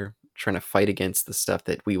character trying to fight against the stuff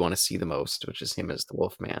that we want to see the most, which is him as the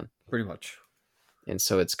Wolfman. Pretty much. And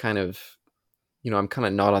so it's kind of, I'm kind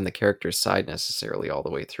of not on the character's side necessarily all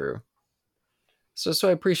the way through. So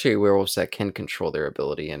I appreciate werewolves that can control their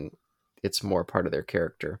ability and it's more part of their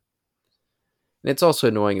character. And it's also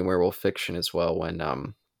annoying in werewolf fiction as well when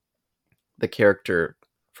the character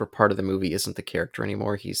for part of the movie isn't the character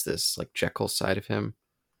anymore. He's this like Jekyll side of him,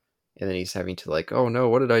 and then he's having to like, oh no,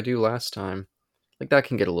 what did I do last time? Like that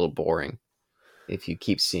can get a little boring if you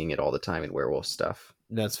keep seeing it all the time in werewolf stuff.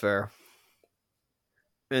 That's fair.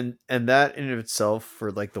 And that in of itself for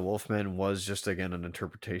like the Wolfman was just again an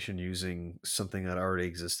interpretation using something that already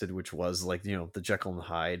existed, which was like the Jekyll and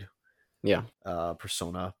Hyde Yeah,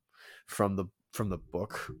 persona from the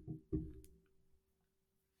book,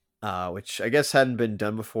 which I guess hadn't been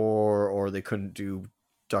done before, or they couldn't do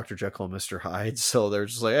Dr. Jekyll and Mr. Hyde, so they're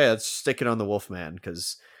just like, hey, let's stick it on the Wolfman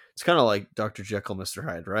because it's kind of like Dr. Jekyll, Mr.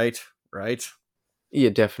 Hyde, right? Right?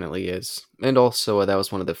 it definitely is. And also, that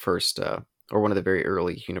was one of the first, or one of the very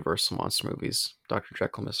early Universal monster movies, Dr.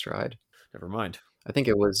 Jekyll, Mr. Hyde. Never mind. I think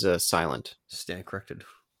it was silent. Stand corrected.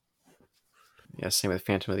 Yeah, same with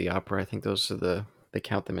Phantom of the Opera. I think those are they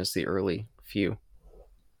count them as the early few.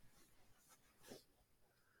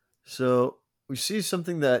 So we see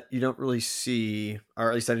something that you don't really see, or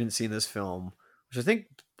at least I didn't see in this film, which I think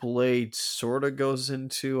Blade sort of goes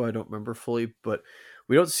into. I don't remember fully, but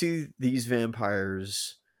we don't see these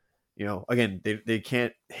vampires. Again, they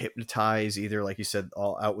can't hypnotize either, like you said,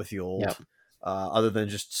 all out with the Yeah. old, other than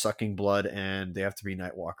just sucking blood, and they have to be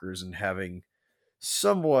night walkers and having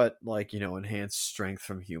somewhat like enhanced strength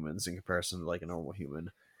from humans in comparison to like a normal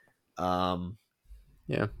human. Um,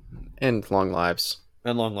 Yeah. And long lives.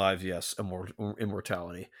 and long lives, yes,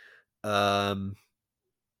 immortality. Um,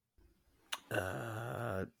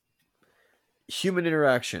 uh, Human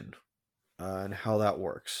interaction and how that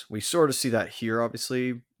works. We sort of see that here,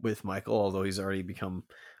 obviously, with Michael, although he's already become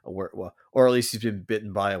a well, or at least he's been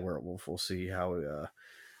bitten by a werewolf. We'll see how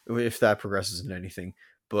if that progresses into anything.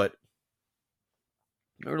 But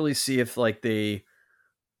I don't really see if like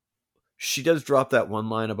she does drop that one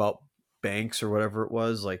line about banks or whatever it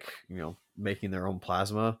was, like making their own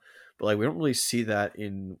plasma. But like we don't really see that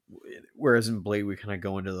in. Whereas in Blade, we kind of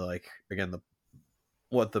go into the like again the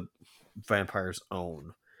what the vampires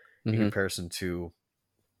own in Hmm. comparison to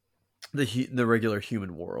the regular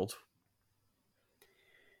human world.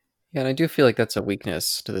 Yeah, and I do feel like that's a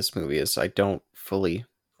weakness to this movie is I don't fully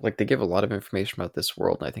like they give a lot of information about this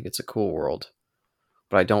world and I think it's a cool world,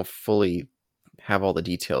 but I don't fully have all the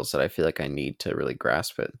details that I feel like I need to really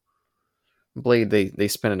grasp it. Blade, they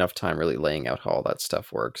spend enough time really laying out how all that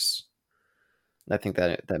stuff works. I think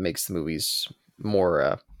that makes the movies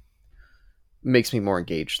more makes me more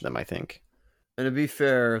engaged in them, I think. And to be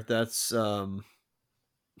fair, that's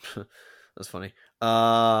that's funny.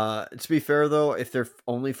 To be fair though, if they're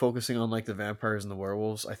only focusing on like the vampires and the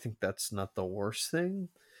werewolves, I think that's not the worst thing.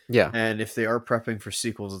 Yeah. And if they are prepping for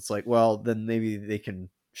sequels, it's like, well, then maybe they can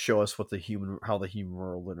show us how the human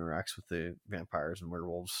world interacts with the vampires and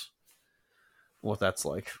werewolves, what that's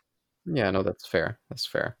like. Yeah, no, that's fair. That's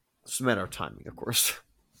fair. It's a matter of timing, of course.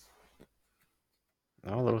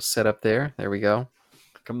 Oh, a little setup there. There we go.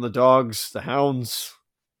 Come the dogs, the hounds.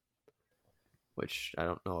 Which I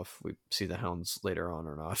don't know if we see the hounds later on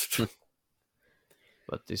or not.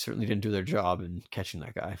 But they certainly didn't do their job in catching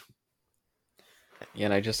that guy. Yeah,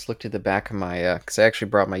 and I just looked at the back of my, because I actually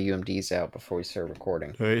brought my UMDs out before we started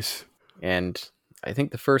recording. Nice. And I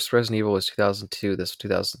think the first Resident Evil was 2002, this was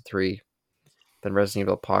 2003. Then Resident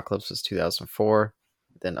Evil Apocalypse was 2004.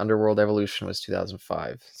 Then Underworld Evolution was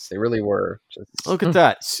 2005. So they really were just. Look at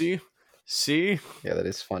that. See? Yeah, that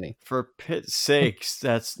is funny. For pit's sakes,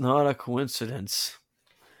 that's not a coincidence.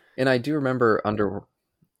 And I do remember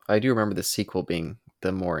the sequel being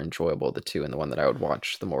the more enjoyable of the two and the one that I would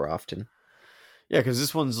watch the more often. Yeah, because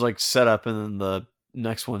this one's like set up and then the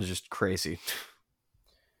next one's just crazy.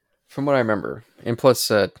 From what I remember. And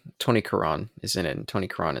plus Tony Karan is in it, and Tony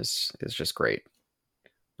Karan is just great.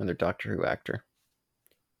 Another Doctor Who actor.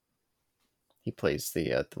 He plays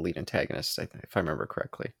the lead antagonist, if I remember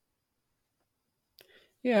correctly.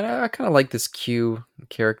 Yeah, and I kind of like this Q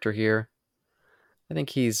character here. I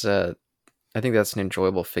think I think that's an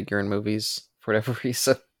enjoyable figure in movies for whatever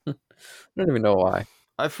reason. I don't even know why.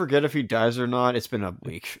 I forget if he dies or not. It's been a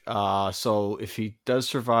week. So if he does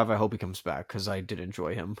survive, I hope he comes back because I did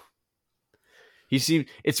enjoy him.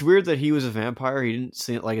 It's weird that he was a vampire. He didn't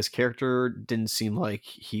seem like his character didn't seem like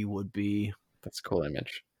he would be That's a cool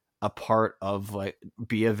image. a part of like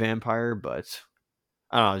be a vampire, but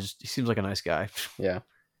I don't know. He seems like a nice guy. Yeah.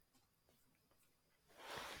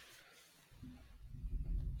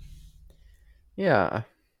 Yeah.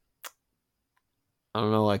 I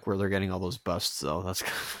don't know like where they're getting all those busts though. That's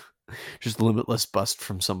just limitless bust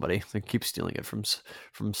from somebody. They keep stealing it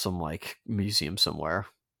from some like museum somewhere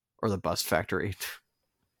or the bust factory.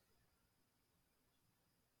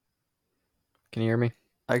 Can you hear me?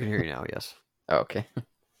 I can hear you now. Yes, Oh, okay.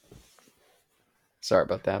 Sorry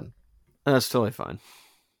about that. that's totally fine.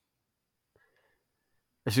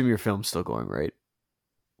 I assume your film's still going, right?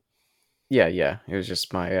 Yeah, yeah. It was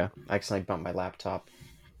just my I accidentally bumped my laptop.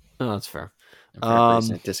 Oh, that's fair. And for whatever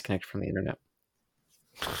reason, it disconnected from the internet.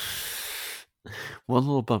 One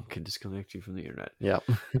little bump can disconnect you from the internet. Yeah.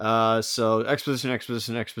 So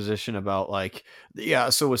exposition about like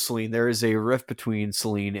so with Celine, there is a rift between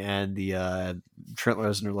Celine and the Trent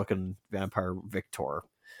Reznor looking vampire Victor.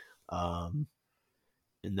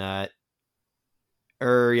 In that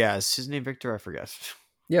is his name Victor? I forget.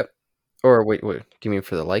 Yep. Or wait, do you mean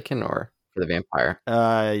for the lichen or for the vampire?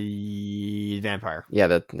 Vampire. Yeah,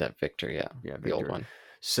 that Victor, yeah. Yeah, the old Victor. one.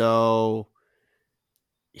 So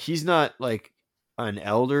he's not like an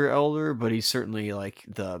elder, but he's certainly like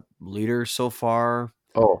the leader so far.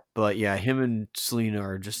 Oh, But yeah, him and Selena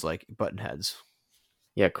are just like button heads.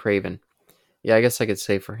 yeah, Craven. Yeah, I guess I could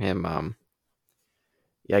say for him,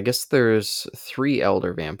 yeah, I guess there's 3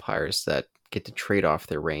 elder vampires that get to trade off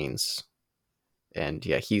their reigns. And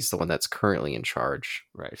yeah, he's the one that's currently in charge.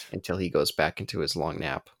 Right. Until he goes back into his long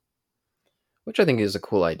nap. Which I think is a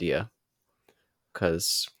cool idea.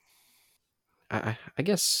 Because I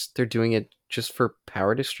guess they're doing it just for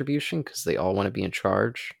power distribution because they all want to be in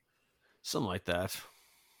charge. Something like that.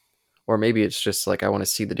 Or maybe it's just like I want to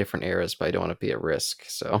see the different eras, but I don't want to be at risk.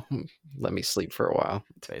 So let me sleep for a while.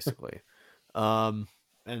 Basically.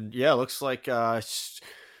 And yeah, looks like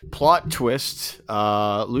plot twist.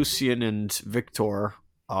 Lucian and Victor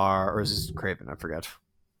are, or is this Craven? I forget.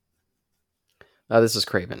 This is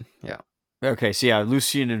Craven. Yeah. Okay, so yeah,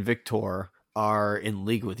 Lucian and Victor are in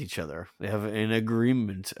league with each other. They have an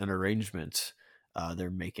agreement, an arrangement they're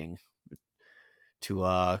making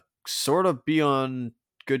to sort of be on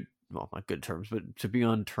not good terms, but to be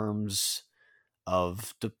on terms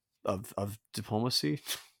of of diplomacy.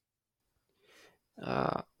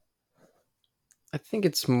 I think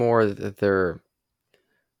it's more that they're.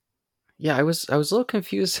 Yeah, I was a little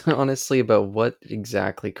confused honestly about what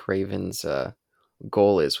exactly Craven's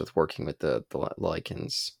goal is with working with the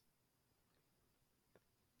Lycans.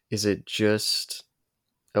 Is it just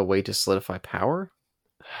a way to solidify power?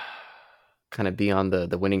 Kind of be on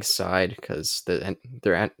the winning side because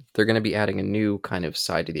they're going to be adding a new kind of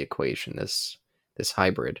side to the equation. This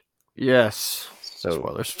hybrid. Yes. So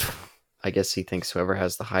spoilers. I guess he thinks whoever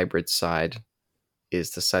has the hybrid side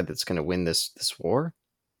is the side that's going to win this war.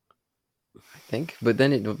 I think, but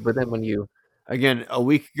then when you again a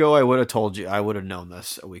week ago, I would have told you. I would have known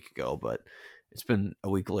this a week ago, but it's been a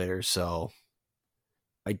week later, so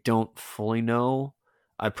I don't fully know.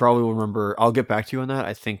 I probably will remember. I'll get back to you on that.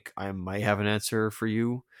 I think I might have an answer for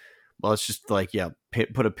you. Well, it's just like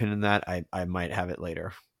put a pin in that. I might have it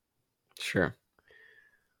later. Sure.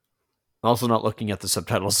 I'm also not looking at the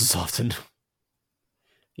subtitles as often.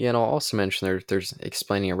 Yeah, and I'll also mention there's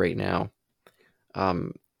explaining it right now.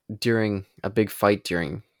 um, during a big fight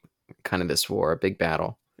during kind of this war, a big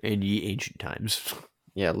battle. In ye ancient times.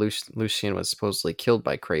 Yeah, Lucian was supposedly killed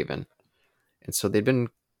by Craven, and so they've been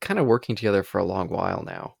kind of working together for a long while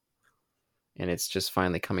now, and it's just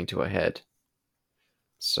finally coming to a head.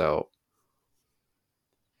 So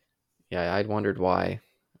yeah, I'd wondered why.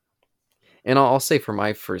 And I'll say for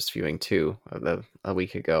my first viewing too, a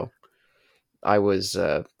week ago, I was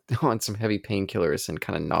on some heavy painkillers and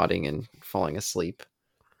kind of nodding and falling asleep.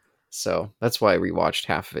 So that's why I rewatched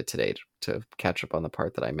half of it today to catch up on the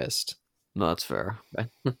part that I missed. No, that's fair. But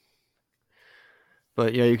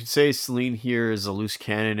But yeah, you could say Celine here is a loose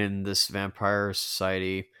cannon in this vampire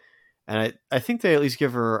society. And I think they at least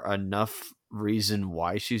give her enough reason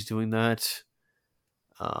why she's doing that.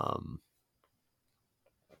 Um,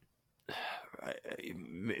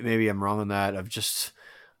 Maybe I'm wrong on that. Of just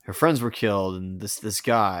her friends were killed, and this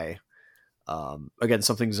guy. Again,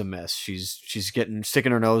 something's amiss. She's getting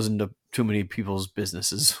sticking her nose into too many people's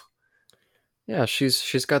businesses. yeah,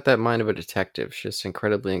 she's got that mind of a detective. She's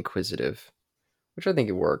incredibly inquisitive, which I think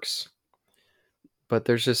it works. But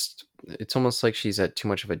there's just it's almost like she's at too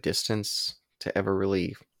much of a distance to ever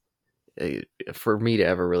really uh, for me to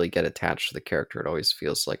ever really get attached to the character. It always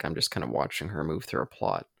feels like I'm just kind of watching her move through a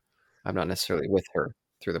plot. I'm not necessarily with her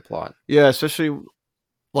through the plot. Yeah, especially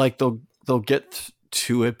like they'll get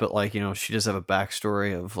to it, but like she does have a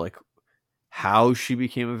backstory of like how she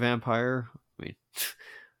became a vampire. I mean,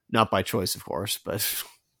 not by choice, of course, but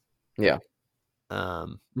Yeah.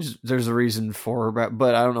 there's a reason for her.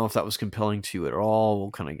 But I don't know if that was compelling to you at all.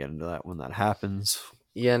 We'll kind of get into that when that happens.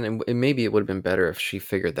 Yeah, and maybe it would have been better if she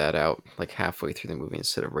figured that out like halfway through the movie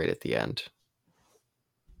instead of right at the end,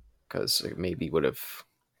 because it maybe would have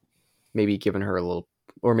maybe given her a little,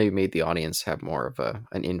 or maybe made the audience have more of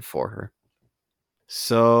an in for her.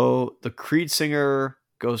 So the Creed singer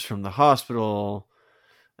goes from the hospital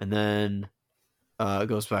and then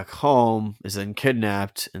goes back home, is then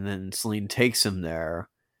kidnapped, and then Celine takes him there.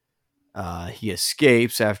 He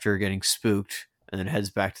escapes after getting spooked and then heads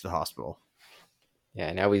back to the hospital.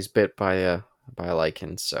 Yeah, now he's bit by a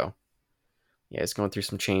lichen, so yeah, he's going through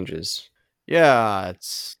some changes. Yeah,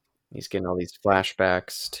 it's He's getting all these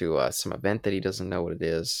flashbacks to some event that he doesn't know what it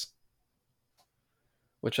is,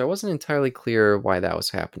 which I wasn't entirely clear why that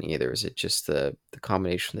was happening either. Is it just the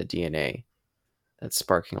combination of the DNA that's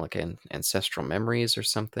sparking like ancestral memories or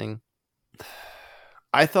something?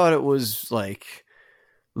 I thought it was like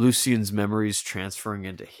Lucian's memories transferring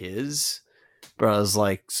into his. But I was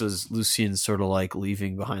like, so is Lucian sort of like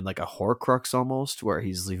leaving behind like a Horcrux almost, where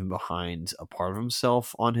he's leaving behind a part of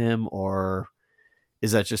himself on him, or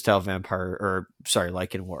is that just how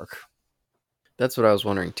lichen work? That's what I was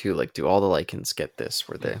wondering too. Like, do all the lichens get this?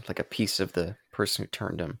 Where they like a piece of the person who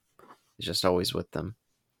turned him is just always with them?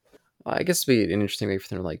 I guess it'd be an interesting way for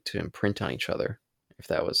them like to imprint on each other if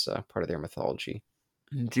that was part of their mythology.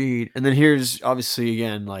 Indeed. And then here's obviously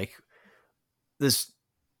again like this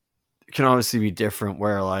can obviously be different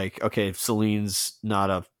where like okay, if Celine's not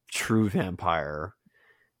a true vampire,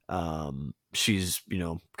 she's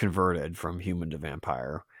converted from human to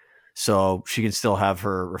vampire, so she can still have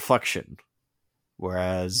her reflection.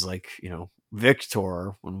 Whereas like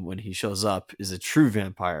Victor, when he shows up, is a true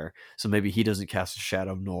vampire, so maybe he doesn't cast a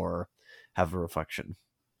shadow nor have a reflection.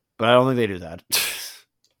 But I don't think they do that.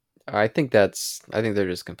 I think they're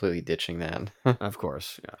just completely ditching that, Of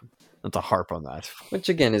course, yeah, not to harp on that. which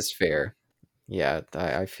again is fair. Yeah,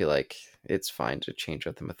 I feel like it's fine to change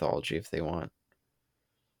up the mythology if they want.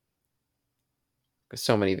 Because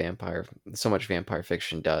so much vampire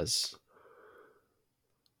fiction does.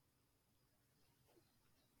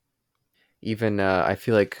 Even I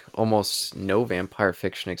feel like almost no vampire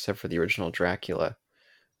fiction except for the original Dracula,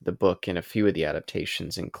 the book, and a few of the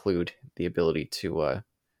adaptations include the ability to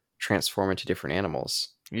transform into different animals.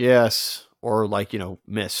 Yes, or like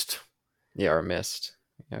mist. Yeah, or a mist,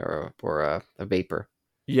 or a vapor.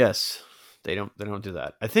 Yes, they don't do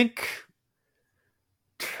that. I think.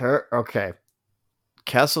 Okay,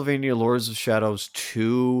 Castlevania Lords of Shadows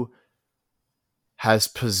 2 has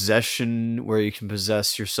possession where you can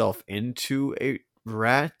possess yourself into a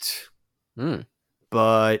rat, Hmm.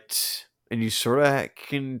 but and you sort of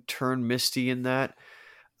can turn Misty in that.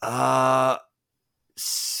 Uh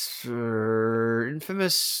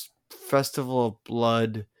Infamous Festival of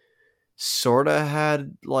Blood sort of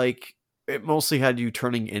had like it mostly had you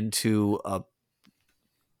turning into a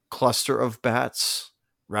cluster of bats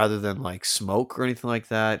rather than like smoke or anything like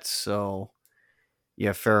that. So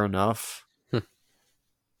yeah, fair enough.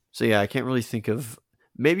 So yeah, I can't really think of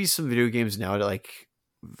maybe some video games now that like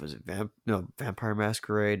was it Vampire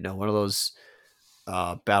Masquerade? No, one of those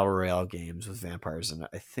battle royale games with vampires in it.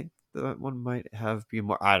 I think that one might have be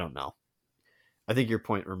more. I don't know. I think your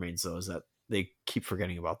point remains though is that they keep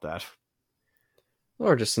forgetting about that.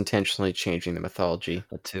 Or just intentionally changing the mythology.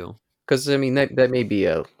 That too. Because I mean that may be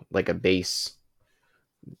a like a base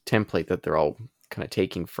template that they're all kind of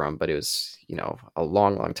taking from, but it was a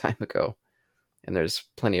long time ago, and there's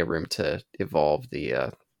plenty of room to evolve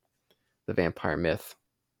the vampire myth.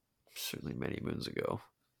 Certainly many moons ago.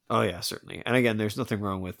 Oh yeah, certainly. And again, there's nothing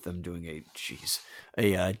wrong with them doing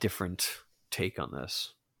a different take on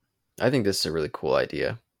this. I think this is a really cool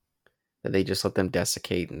idea that they just let them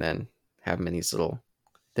desiccate and then have them in these little,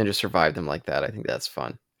 then just survive them like that. I think that's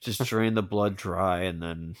fun. Just drain the blood dry and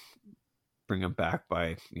then bring them back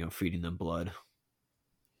by feeding them blood.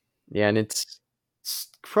 Yeah, and It's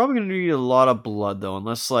probably going to need a lot of blood though,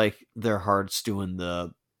 unless like their heart's doing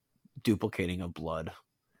the duplicating of blood.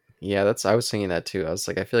 yeah, that's I was thinking that too. I was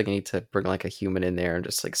like, I feel like I need to bring like a human in there and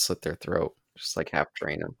just like slit their throat, just like half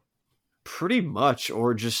drain them. Pretty much,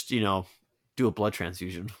 or just do a blood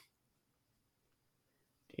transfusion.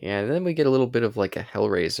 Yeah, and then we get a little bit of like a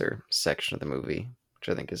Hellraiser section of the movie, which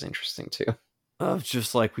I think is interesting too.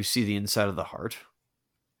 Just like we see the inside of the heart.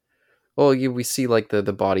 Well, we see like the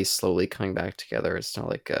body slowly coming back together. It's not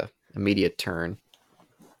like a immediate turn.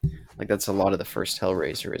 Like that's a lot of the first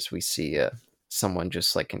Hellraiser is we see someone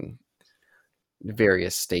just like in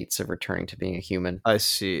various states of returning to being a human. I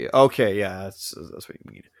see. Okay, yeah, that's what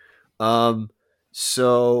you mean. Um,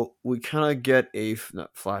 so we kind of get a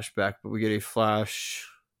not flashback, but we get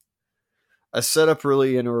a setup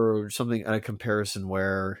really in or something a comparison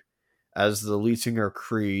where, as the lead singer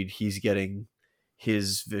Creed, he's getting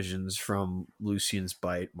his visions from Lucian's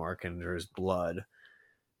bite mark under his blood,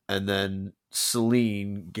 and then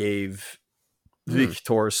Celine gave Hmm.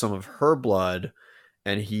 Victor some of her blood,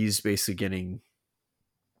 and he's basically getting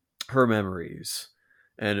her memories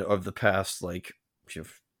and of the past like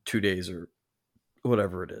 2 days or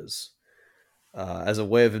whatever it is, as a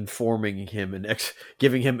way of informing him and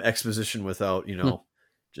giving him exposition without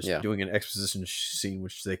just Yeah. doing an exposition scene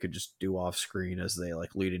which they could just do off screen as they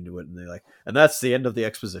like lead into it, and they like, and that's the end of the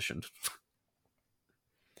exposition.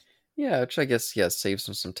 Yeah, which I guess saves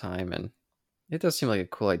them some time, and it does seem like a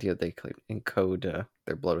cool idea that they could encode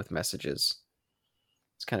their blood with messages.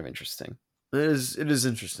 It's kind of interesting. It is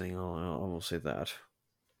interesting. I will say that.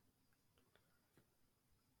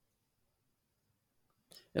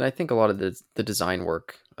 And I think a lot of the design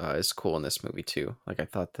work is cool in this movie too. Like I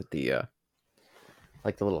thought that the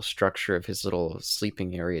like the little structure of his little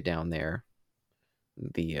sleeping area down there,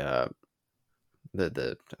 the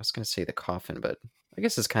the I was gonna say the coffin, but I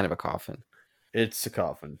guess it's kind of a coffin. It's a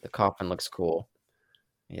coffin. The coffin looks cool.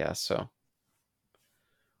 Yeah, so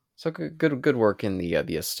good work in the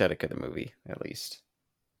aesthetic of the movie at least.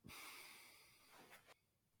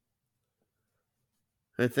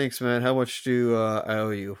 Hey, thanks, man. How much do I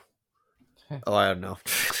owe you? Oh, I don't know.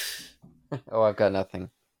 Oh, I've got nothing.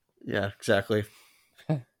 Yeah, exactly.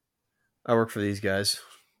 I work for these guys,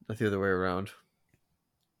 not the other way around.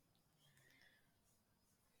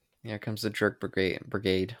 Here comes the jerk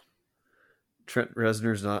brigade. Trent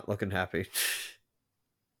Reznor's not looking happy.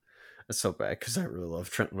 That's so bad because I really love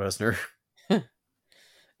Trent Reznor. And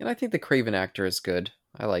I think the Craven actor is good.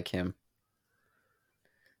 I like him.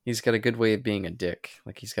 He's got a good way of being a dick.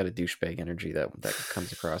 Like he's got a douchebag energy that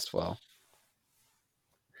comes across well.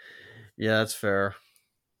 Yeah, that's fair.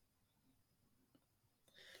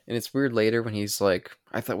 And it's weird later when he's like,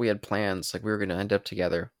 I thought we had plans, like we were gonna end up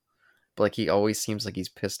together. But like he always seems like he's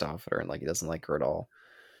pissed off at her and like he doesn't like her at all.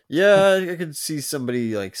 Yeah, I could see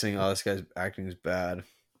somebody like saying, "Oh, this guy's acting is bad."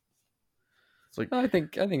 It's like I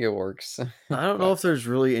think it works. I don't know But if there's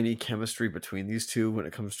really any chemistry between these two when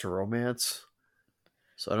it comes to romance.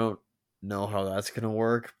 So I don't know how that's gonna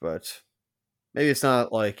work, but maybe it's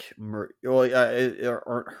not like well, yeah,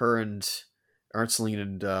 aren't her and aren't Celine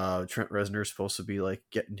and Trent Reznor supposed to be like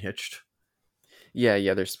getting hitched?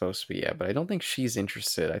 yeah, they're supposed to be, yeah. But I don't think she's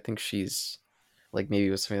interested. I think she's like maybe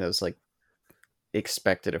it was something that was like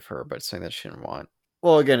expected of her, but something that she didn't want.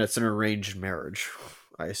 Well, again, it's an arranged marriage,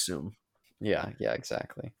 I assume, Yeah,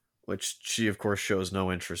 exactly. which she, of course, shows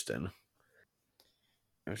no interest in.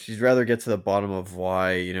 She'd rather get to the bottom of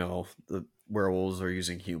why the werewolves are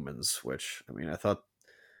using humans. Which I mean, I thought,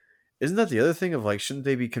 isn't that the other thing of like, shouldn't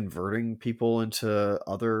they be converting people into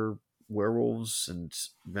other werewolves and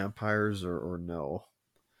vampires, or no?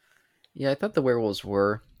 Yeah, I thought the werewolves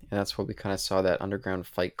were, and that's where we kind of saw that underground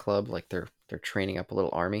fight club, like they're training up a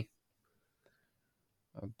little army.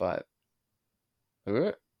 But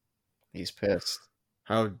uh, he's pissed.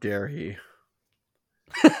 How dare he?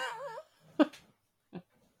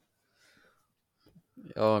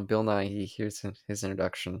 Oh, and Bill Nye, here's his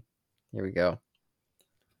introduction. Here we go.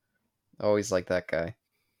 Always like that guy.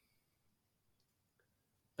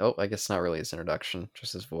 Oh, I guess not really his introduction,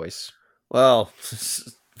 just his voice. Well,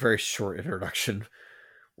 very short introduction.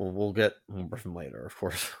 We'll get more from later, of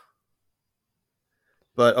course.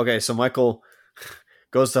 But okay, so Michael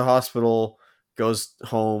goes to hospital, goes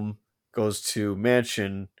home, goes to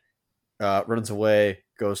mansion, runs away,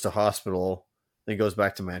 goes to hospital, then goes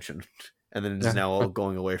back to mansion, and then is now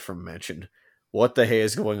going away from mansion. What the hey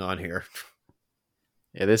is going on here?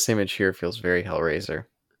 Yeah, this image here feels very Hellraiser.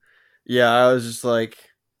 Yeah, I was just like,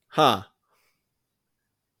 huh,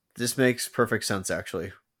 this makes perfect sense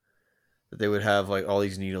actually. That they would have like all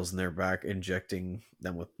these needles in their back, injecting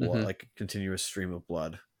them with blood, Hmm. like a continuous stream of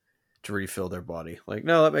blood to refill their body. Like,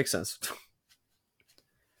 no, that makes sense.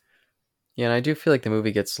 Yeah, and I do feel like the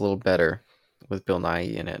movie gets a little better with Bill Nye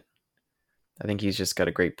in it. I think he's just got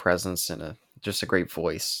a great presence and just a great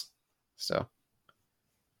voice. So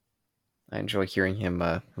I enjoy hearing him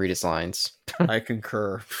read his lines. I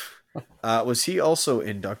concur. Was he also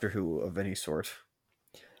in Doctor Who of any sort?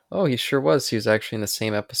 Oh, he sure was. He was actually in the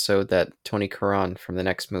same episode that Tony Curran from the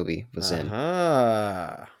next movie was in.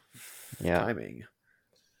 Aha. Yeah, Timing.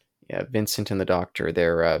 yeah. Vincent and the Doctor,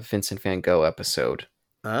 their Vincent Van Gogh episode.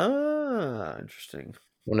 Ah, interesting.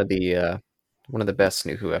 One of the uh, one of the best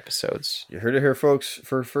New Who episodes. You heard it here, folks.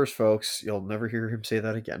 For first, folks, you'll never hear him say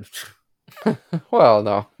that again. Well,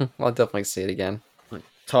 no, I'll definitely say it again. Like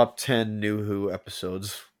top 10 New Who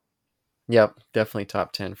episodes. Yep, definitely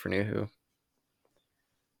top 10 for New Who.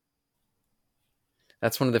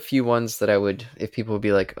 That's one of the few ones that I would, if people would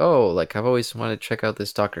be like, oh, like I've always wanted to check out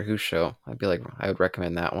this Doctor Who show, I'd be like, I would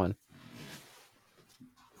recommend that one.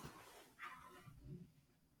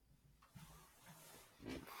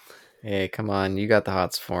 Hey, come on, you got the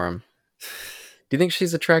hots for him. Do you think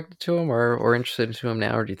she's attracted to him or interested to him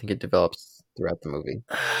now, or do you think it develops throughout the movie?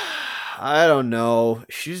 I don't know.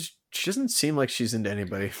 She doesn't seem like she's into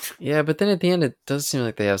anybody. Yeah, but then at the end, it does seem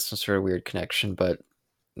like they have some sort of weird connection, but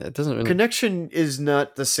it doesn't really. Connection is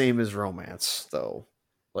not the same as romance, though.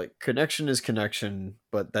 Like connection is connection,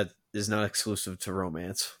 but that is not exclusive to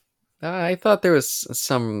romance. I thought there was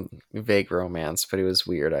some vague romance, but it was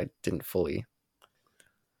weird. I didn't fully.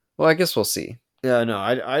 Well, I guess we'll see. Yeah, no,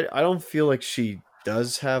 I don't feel like she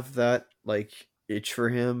does have that like itch for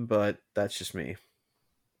him, but that's just me.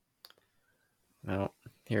 Well,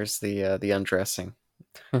 here's the undressing,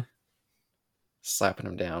 slapping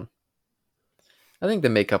him down. I think the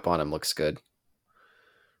makeup on him looks good.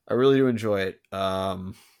 I really do enjoy it.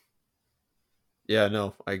 Yeah,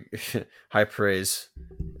 no, I high praise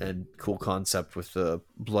and cool concept with the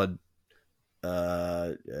blood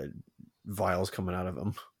vials coming out of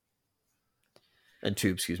him and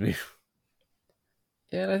tubes, excuse me.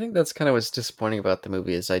 Yeah, and I think that's kind of what's disappointing about the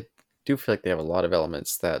movie is I do feel like they have a lot of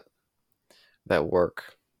elements that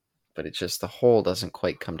work, but it just the whole doesn't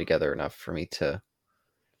quite come together enough for me to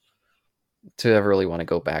ever really want to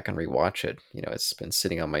go back and rewatch it. You know, it's been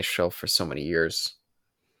sitting on my shelf for so many years,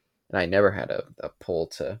 and I never had a pull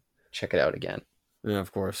to check it out again. Yeah,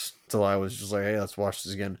 of course. Until I was just like, hey, let's watch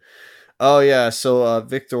this again. Oh yeah, so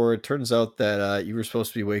Victor, it turns out that you were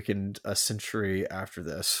supposed to be awakened a century after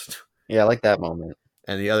this, Yeah, I like that moment.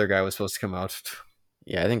 and the other guy was supposed to come out.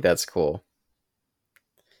 Yeah, I think that's cool.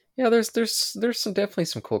 Yeah, there's some definitely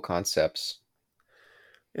some cool concepts.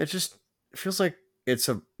 It just feels like it's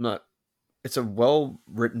a not it's a well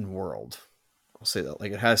written world. I'll say that.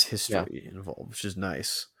 Like it has Yeah, history involved, which is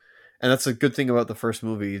nice. And that's a good thing about the first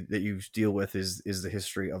movie that you deal with is the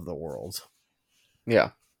history of the world.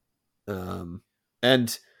 yeah. Um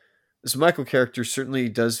and this Michael character certainly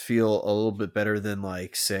does feel a little bit better than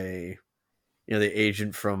like say, the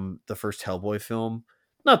agent from the first Hellboy film.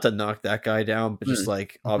 Not to knock that guy down, but just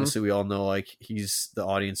like Mm-hmm. obviously we all know like he's the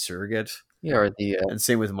audience surrogate. Yeah, or the And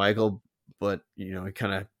same with Michael, but he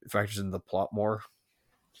kind of factors in the plot more.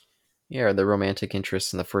 yeah, or the romantic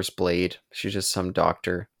interest in the first Blade. She's just some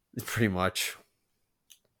doctor. Pretty much.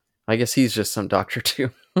 I guess he's just some doctor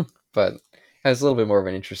too, but has a little bit more of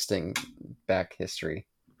an interesting back history.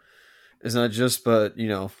 It's not just, but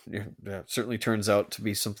it certainly turns out to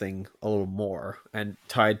be something a little more and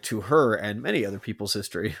tied to her and many other people's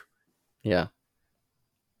history. Yeah.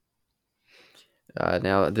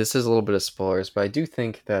 Now this is a little bit of spoilers, but I do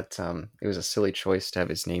think that it was a silly choice to have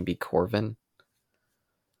his name be Corvin.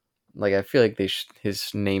 Like I feel like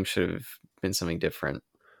his name should have been something different.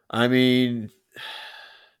 I mean,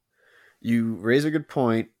 you raise a good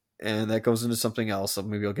point, and that goes into something else. So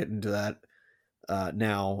maybe I'll get into that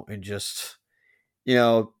now, and just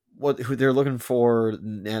who they're looking for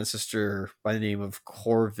an ancestor by the name of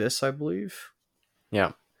Corvus, I believe.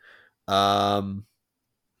 Yeah. Um,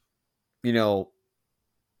 you know,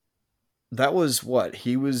 that was what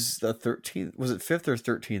he was the 13th. Was it 5th or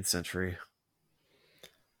 13th century?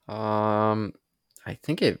 Um, I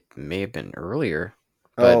think it may have been earlier,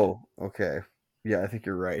 but Oh, okay. Yeah, I think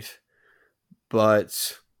you're right.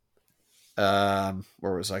 But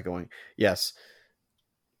where was I going? Yes.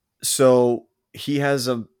 So he has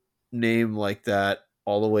a name like that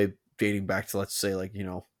all the way dating back to, let's say, like,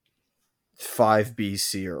 5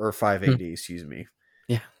 BC, or 5 hmm, AD, excuse me.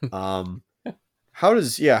 yeah, Um how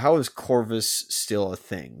is Corvus still a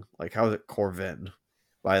thing? Like, how is it Corvin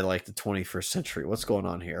by like the 21st century? What's going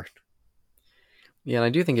on here? yeah. And I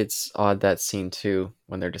do think it's odd that scene too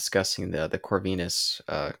when they're discussing the Corvinus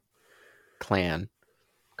clan,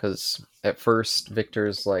 because at first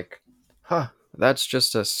Victor's like, "Huh, that's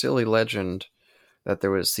just a silly legend." That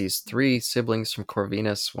there was these three siblings from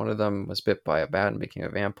Corvinus. One of them was bit by a bat and became a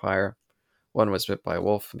vampire. One was bit by a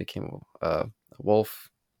wolf and became a wolf,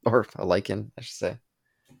 or a lichen, I should say.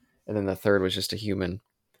 And then the third was just a human.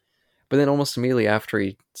 But then almost immediately after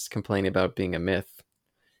he's complaining about being a myth,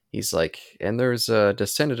 he's like, and there's a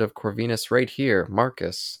descendant of Corvinus right here,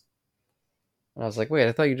 Marcus. And I was like, wait,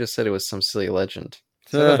 I thought you just said it was some silly legend.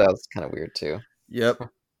 So I thought that was kind of weird too. Yep.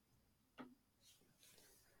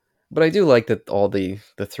 But I do like that all the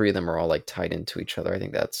three of them are all like tied into each other. I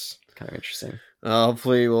think that's kind of interesting.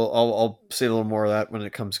 Hopefully, I'll say a little more of that when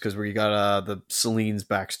it comes, because we got the Celine's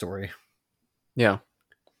backstory, Yeah.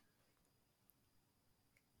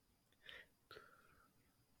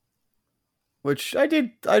 which I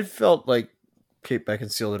did. I felt like Kate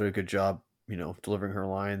Beckinsale did a good job, delivering her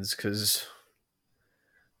lines, because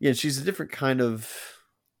yeah, she's a different kind of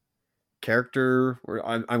character.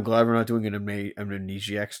 I'm glad we're not doing an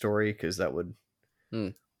amnesiac story, because that would, Hmm.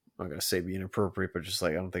 I'm not gonna say be inappropriate, but just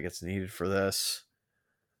like I don't think it's needed for this.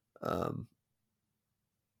 Um,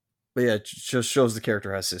 but yeah, it just shows the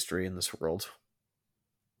character has history in this world.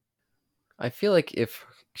 I feel like if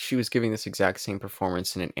she was giving this exact same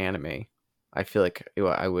performance in an anime, I feel like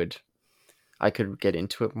I could get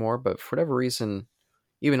into it more. But for whatever reason,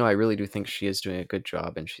 even though I really do think she is doing a good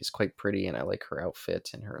job and she's quite pretty and I like her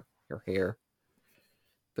outfit and her hair,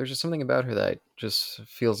 there's just something about her that just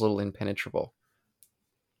feels a little impenetrable.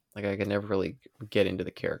 Like I could never really get into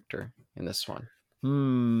the character in this one.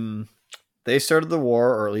 Hmm. They started the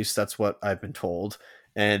war, or at least that's what I've been told,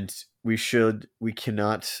 and we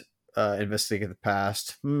cannot investigate the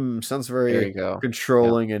past. Sounds There very you go. Yeah,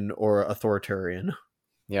 controlling and or authoritarian.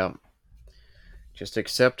 yeah. Just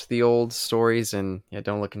accept the old stories and yeah,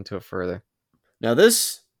 don't look into it further. Now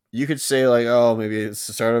this, you could say like, oh, maybe it's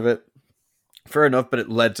the start of it. Fair enough, but it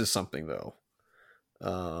led to something though,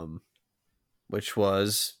 um, which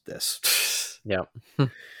was this. Yeah.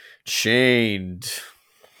 Chained.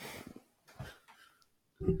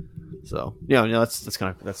 So yeah, that's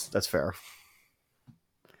kind of that's fair.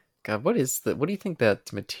 God, what do you think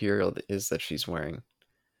that material is that she's wearing?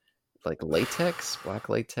 Like latex, black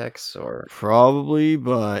latex, or Probably,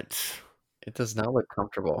 but it does not look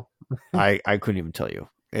comfortable. I couldn't even tell you.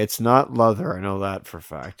 It's not leather. I know that for a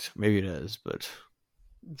fact. Maybe it is, but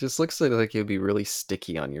It just looks like it would be really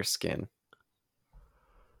sticky on your skin.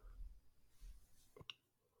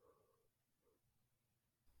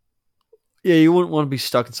 yeah, you wouldn't want to be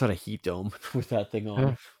stuck inside a heat dome with that thing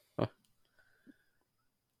on.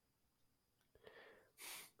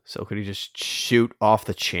 So could he just shoot off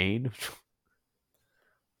the chain,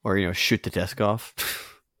 or shoot the desk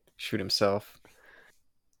off? Shoot himself.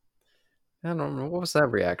 I don't know. What was that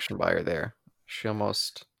reaction by her there? She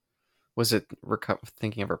almost was it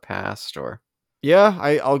thinking of her past or Yeah,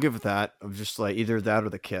 I'll give it that. Of just like either that or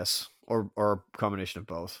the kiss, or a combination of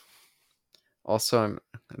both. also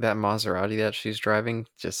that Maserati that she's driving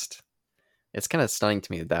just it's kind of stunning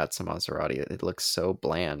to me that that's a Maserati. It looks so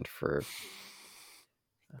bland for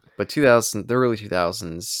but 2000 the early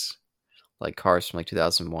 2000s like cars from like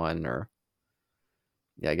 2001 or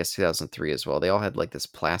yeah, I guess 2003 as well. They all had like this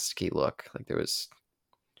plasticky look. Like there was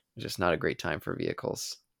just not a great time for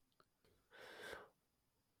vehicles.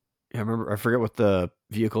 Yeah, I remember. I forget what the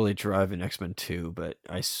vehicle they drive in X-Men 2, but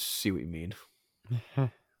I see what you mean.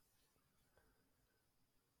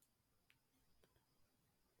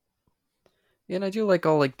 Yeah, and I do like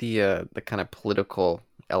all like the kind of political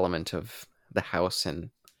element of the house and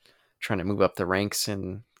trying to move up the ranks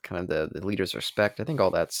and kind of the leader's respect. I think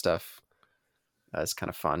all that stuff is kind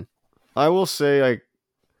of fun. I will say I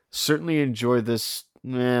certainly enjoy this.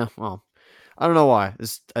 Well, I don't know why.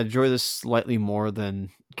 I enjoy this slightly more than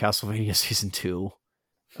Castlevania Season 2.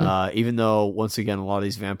 Even though, once again, a lot of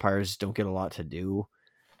these vampires don't get a lot to do.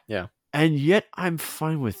 Yeah. And yet, I'm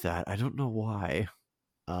fine with that. I don't know why.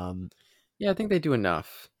 Um, Yeah, I think they do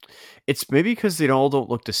enough. it's maybe because they all don't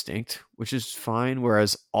look distinct, which is fine.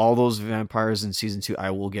 Whereas all those vampires in season 2,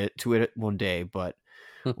 I will get to it one day. But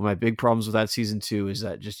one of my big problems with that season 2 is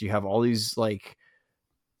that just you have all these like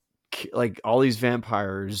all these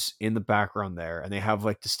vampires in the background there, and they have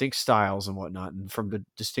like distinct styles and whatnot, and from the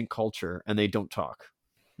distinct culture, and they don't talk.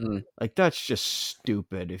 Hmm. Like that's just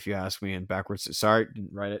stupid, if you ask me. And backwards, sorry,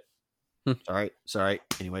 didn't write it. Sorry.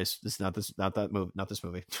 Anyways, not that movie, not this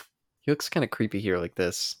movie. He looks kind of creepy here, like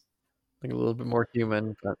this, like a little bit more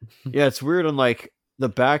human. But Yeah, it's weird. On like the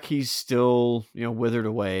back, he's still withered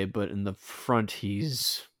away, but in the front,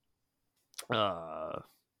 he's what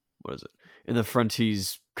is it? In the front,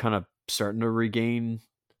 he's kind of starting to regain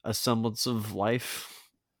a semblance of life.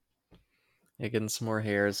 yeah, getting some more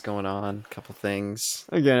hairs going on, a couple things.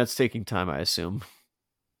 Again, it's taking time, I assume.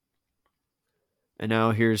 And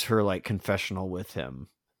now here's her like confessional with him,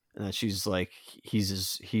 and that she's like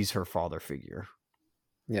he's her father figure.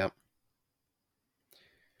 Yeah,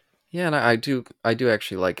 yeah, and I do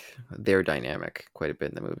actually like their dynamic quite a bit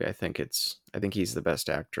in the movie. I think he's the best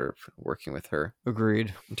actor working with her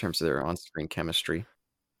Agreed. in terms of their on-screen chemistry.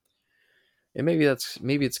 And maybe it's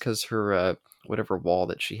because her whatever wall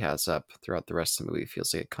that she has up throughout the rest of the movie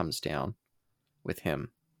feels like it comes down with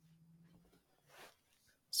him.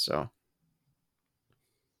 So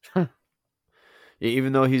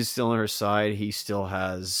Even though he's still on her side, he still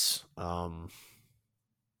has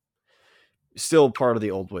still part of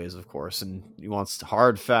the old ways, of course, and he wants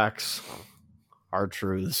hard facts, hard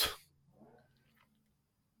truths.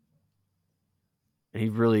 And he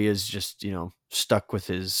really is just, stuck with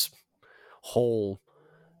his whole,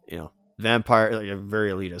 vampire, like,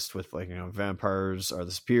 very elitist with like, vampires are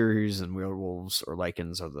the superiors and werewolves or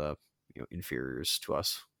lichens are the inferiors to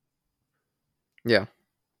us. yeah,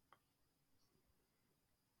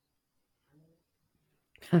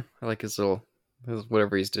 I like his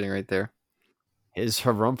whatever he's doing right there. His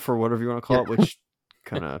harumph or whatever you want to Yeah, call it, which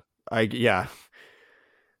kind of yeah.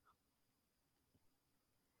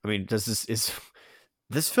 I mean, does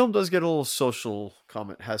this film does get a little social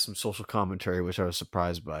comment, has some social commentary, which I was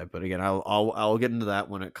surprised by. But again, I'll get into that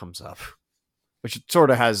when it comes up, which it sort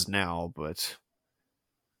of has now, but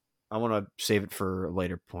I want to save it for a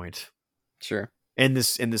later point. sure. In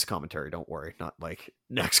this commentary, don't worry, not like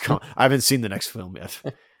I haven't seen the next film yet.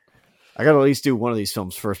 I gotta at least do one of these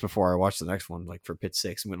films first before I watch the next one. Like for Pit's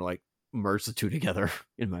sakes, I'm gonna like merge the two together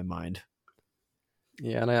in my mind.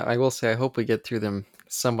 Yeah, and I will say I hope we get through them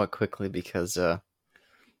somewhat quickly because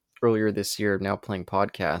earlier this year, now playing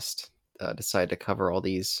podcast, decided to cover all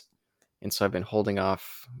these, and so I've been holding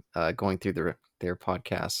off going through their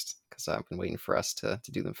podcast because I've been waiting for us to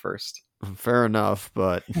do them first. Fair enough,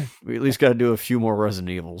 but we at least got to do a few more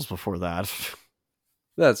Resident Evils before that.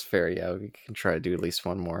 That's fair. Yeah, we can try to do at least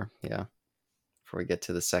one more. Yeah, before we get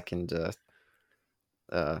to the second,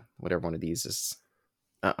 whatever one of these is,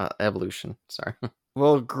 evolution. Sorry.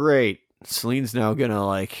 Well, great. Celine's now gonna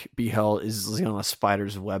like be held is on a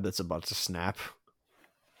spider's web that's about to snap.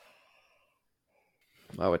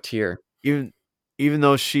 Oh, a tear. Even even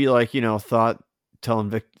though she like thought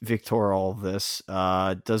telling Victor all of this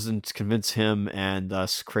doesn't convince him, and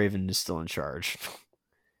thus Craven is still in charge.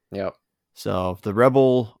 Yep. So the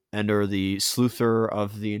rebel or the sleuther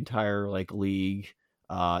of the entire like league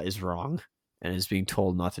is wrong and is being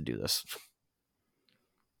told not to do this.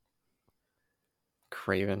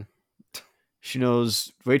 Craven. She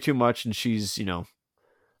knows way too much, and she's a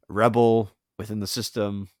rebel within the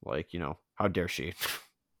system. Like how dare she?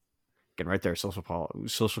 Getting right there, social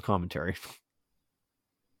commentary,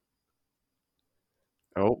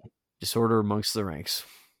 Oh, disorder amongst the ranks.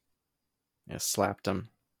 yeah, slapped him.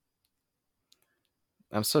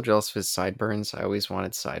 I'm so jealous of his sideburns. I always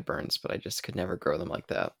wanted sideburns, but I just could never grow them like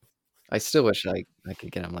that. I still wish I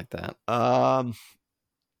could get them like that. Um,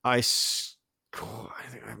 I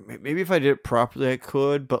think maybe if I did it properly, I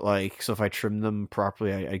could. But like, so if I trimmed them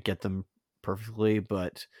properly, I'd get them perfectly.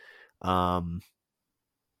 But um,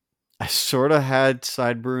 I sort of had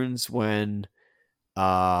sideburns when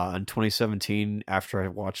in 2017 after I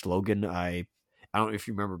watched Logan. I don't know if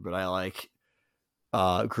you remember, but I like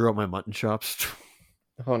grew up my mutton chops.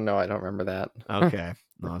 Oh no, I don't remember that. Okay,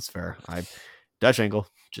 no, that's fair. I Dutch angle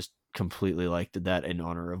just completely like did that in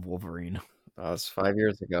honor of Wolverine, That was 5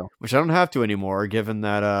 years ago. which I don't have to anymore, given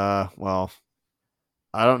that well,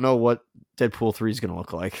 I don't know what Deadpool 3 is gonna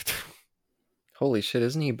look like. Holy shit,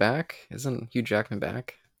 isn't he back? Isn't Hugh Jackman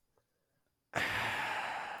back?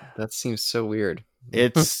 That seems so weird.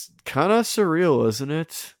 It's kind of surreal, isn't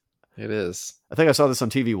it? It is. I think I saw this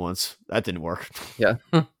on TV once. That didn't work. Yeah.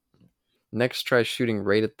 Next, try shooting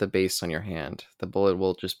right at the base on your hand. The bullet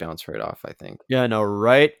will just bounce right off, I think. Yeah, no,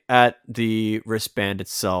 right at the wristband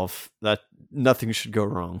itself. That nothing should go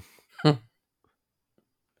wrong.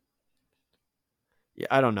 Yeah,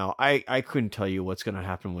 I don't know. I couldn't tell you what's gonna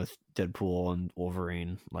happen with Deadpool and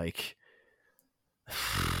Wolverine. Like,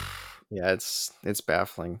 Yeah, it's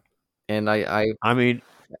baffling. And I I mean,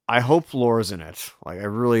 I hope Laura's in it. Like, I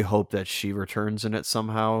really hope that she returns in it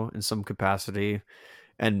somehow in some capacity,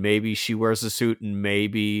 and maybe she wears a suit, and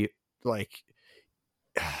maybe like,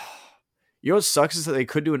 you know what sucks is that they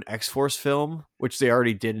could do an X Force film, which they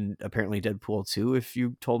already did in apparently Deadpool 2, if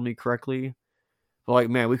you told me correctly. But like,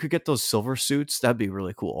 man, we could get those silver suits. That'd be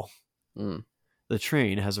really cool. mm. The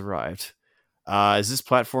train has arrived. Is this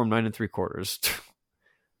platform 9 3/4?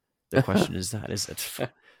 The question is that, is it?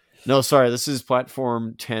 No, sorry, this is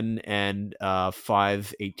platform 10 and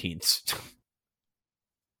 5/18.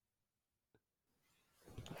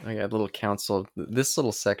 I got a little council. This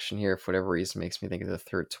little section here, for whatever reason, makes me think of the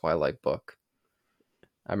third Twilight book.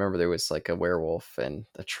 I remember there was like a werewolf and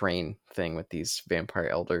a train thing with these vampire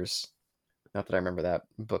elders. Not that I remember that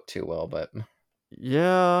book too well, but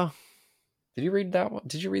Yeah. did you read that one?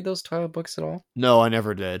 Did you read those Twilight books at all? No, I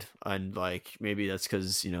never did. And like, maybe that's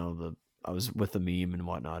because, the I was with the meme and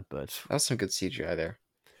whatnot, but That was some good CGI there.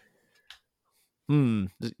 hmm.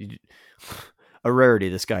 A rarity,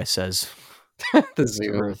 this guy says. The It's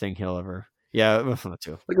a rare zoom. thing he'll ever. Yeah, that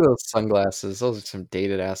too. Look at those sunglasses. Those are some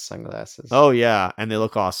dated ass sunglasses. Oh yeah, and they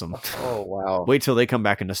look awesome. Oh wow. Wait till they come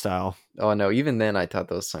back into style. Oh no, even then I thought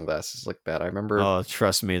those sunglasses looked bad. Oh,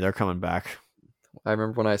 trust me, they're coming back. I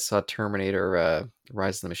remember when I saw Terminator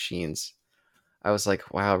Rise of the Machines. I was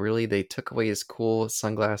like, wow, really? They took away his cool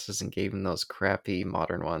sunglasses and gave him those crappy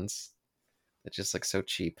modern ones. That just look so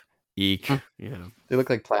cheap. Eek. Hmm. Yeah, They look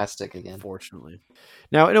like plastic again. fortunately.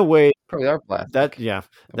 Now, in a way, Probably are that plastic. yeah,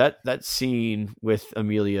 Oh, that scene with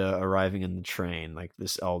Amelia arriving in the train, like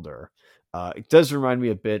this elder, it does remind me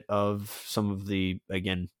a bit of some of the,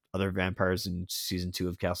 again, other vampires in season 2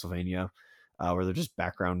 of Castlevania, where they're just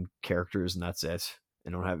background characters and that's it.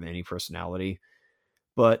 They don't have any personality.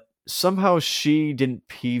 But somehow she didn't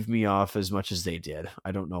peeve me off as much as they did.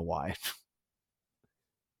 I don't know why.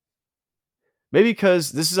 Maybe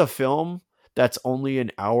because this is a film that's only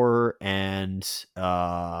an hour and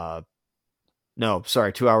no,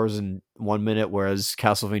 sorry, 2 hours and 1 minute, whereas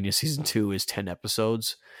Castlevania season 2 is 10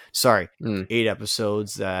 episodes. Sorry, mm. 8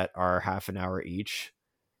 episodes that are half an hour each.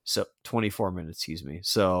 So 24 minutes, excuse me.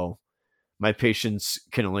 So my patience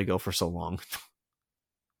can only go for so long.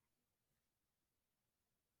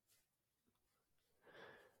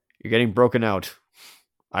 You're getting broken out.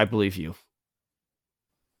 I believe you.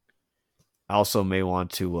 I also may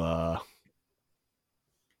want to I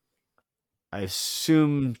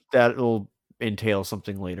assume that it'll entail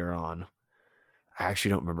something later on. I actually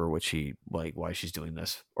don't remember what she, like, why she's doing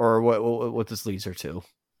this or what this leads her to.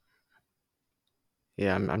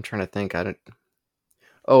 Yeah, I'm trying to think. I don't.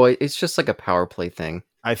 Oh, it's just like a power play thing.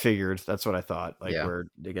 I figured that's what I thought. Like, Yeah, where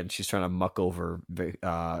again she's trying to muck over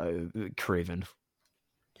Craven.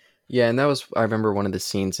 yeah, and that was I remember one of the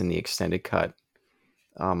scenes in the extended cut.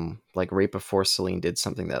 Like right before Celine did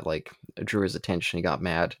something that like drew his attention, he got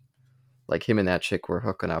mad. Like him and that chick were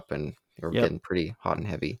hooking up and they were Yep. getting pretty hot and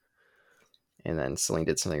heavy. And then Celine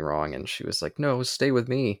did something wrong, and she was like, "No, stay with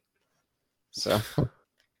me." So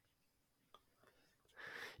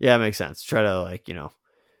Yeah, it makes sense. Try to, like,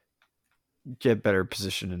 get better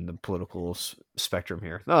position in the political spectrum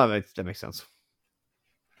here. No, that makes sense.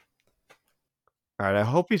 All right, I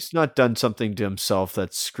hope he's not done something to himself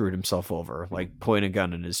that screwed himself over, like point a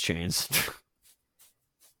gun in his chains.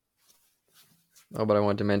 oh, but I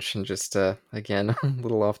wanted to mention just again a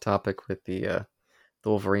little off topic with the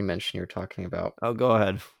Wolverine mention you were talking about. Oh, go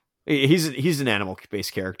ahead. He's an animal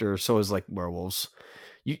based character. So is like werewolves.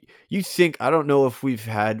 You you think, I don't know if we've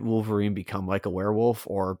had Wolverine become like a werewolf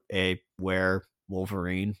or a were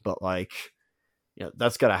Wolverine, but like,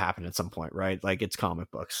 that's got to happen at some point, right? Like, it's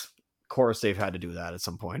comic books. Of course, they've had to do that at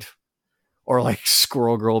some point. Or like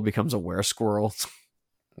Squirrel Girl becomes a were squirrel,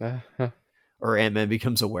 Oh, or Ant Man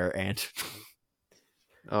becomes a were ant.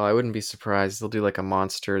 I wouldn't be surprised. They'll do like a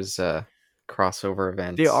monsters crossover They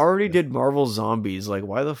event. already did Marvel Zombies. Like,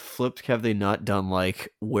 why the flip have they not done like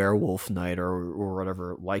Werewolf Night or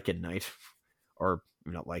whatever, Lycan Night, or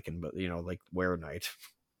not Lycan, but like Were Night,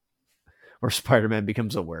 or Spider Man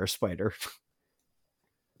becomes a were spider.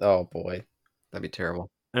 Oh boy, that'd be terrible.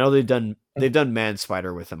 I know they've done Man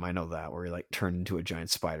Spider with him. I know that, where he like turned into a giant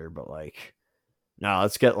spider, but like, no,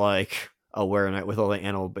 let's get like a Were Night with all the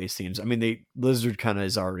animal based themes. I mean, the Lizard kind of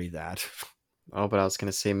is already that. Oh, but I was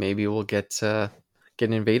gonna say maybe we'll get Get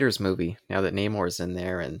an Invaders movie now that Namor's in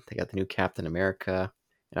there, and they got the new Captain America.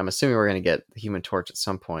 And I'm assuming we're going to get the Human Torch at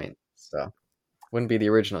some point. So wouldn't be the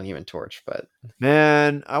original Human Torch, but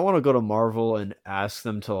Man, I want to go to Marvel and ask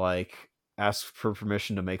them to ask for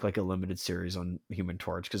permission to make like a limited series on Human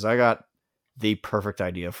Torch because I got the perfect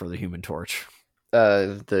idea for the Human Torch.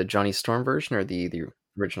 the Johnny Storm version or the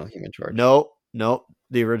original Human Torch? Nope, nope,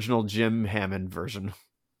 the original Jim Hammond version.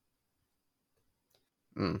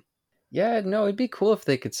 Mm. Yeah, no, it'd be cool if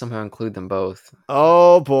they could somehow include them both.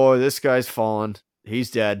 Oh boy, this guy's fallen.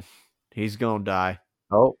 He's dead. He's gonna die.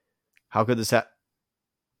 Oh, How could this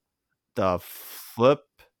the flip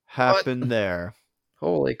what? happen there?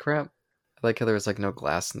 Holy crap. I like how there was like no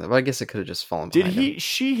glass in there. Well, I guess it could have just fallen Did behind him.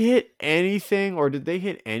 she hit anything or did they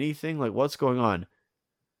hit anything? Like what's going on?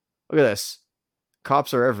 Look at this.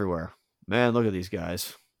 Cops are everywhere. Man, look at these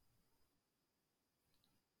guys.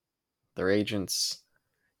 They're agents.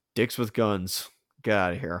 Dicks with guns. Get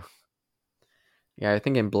out of here. Yeah, I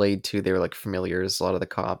think in Blade 2 they were like familiars, a lot of the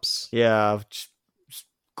cops. Yeah, just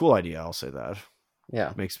cool idea, I'll say that.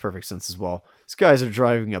 Yeah. Makes perfect sense as well. These guys are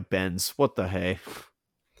driving a Benz. What the hey?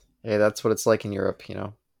 Hey, that's what it's like in Europe, you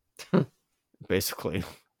know. Basically.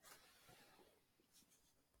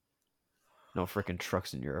 No freaking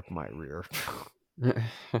trucks in Europe, my rear.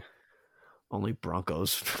 Only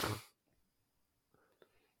Broncos.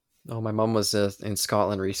 Oh, my mom was in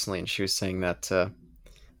Scotland recently, and she was saying that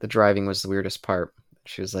the driving was the weirdest part.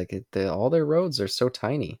 She was like, all their roads are so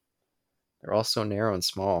tiny. They're all so narrow and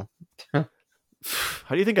small. How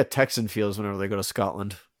do you think a Texan feels whenever they go to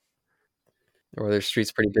Scotland? Or their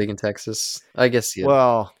streets pretty big in Texas. I guess, yeah.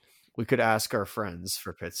 Well, we could ask our friends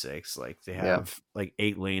for pit's sakes. Like they Yeah. have like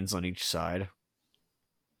 8 lanes on each side.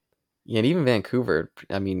 Yeah, and even Vancouver,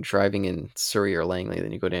 I mean, driving in Surrey or Langley,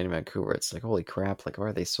 then you go down to Vancouver, it's like, holy crap, like, why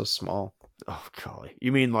are they so small? Oh golly.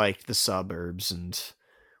 You mean like the suburbs and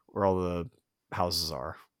where all the houses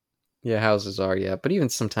are? Yeah, houses are, yeah. But even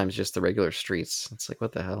sometimes just the regular streets. It's like,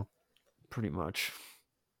 what the hell? Pretty much.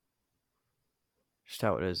 Just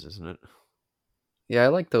how it is, isn't it? Yeah, I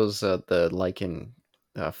like those, the lichen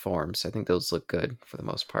forms. I think those look good for the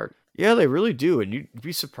most part. Yeah, they really do, and you'd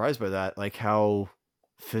be surprised by that, like how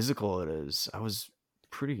physical it is. I was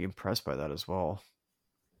pretty impressed by that as well.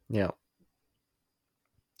 Yeah.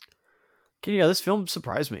 Okay, yeah, this film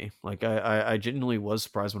surprised me. Like I genuinely was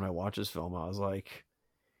surprised when I watched this film. I was like,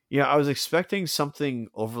 yeah, I was expecting something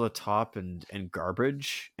over the top and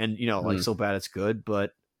garbage, and like Mm. so bad it's good,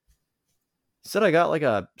 but instead I got like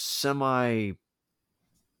a semi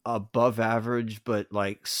above average, but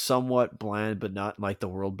like somewhat bland, but not like the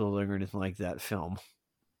world building or anything like that film.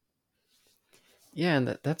 Yeah,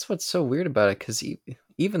 and that's what's so weird about it, because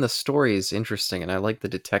even the story is interesting, and I like the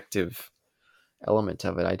detective element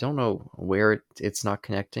of it. I don't know where it's not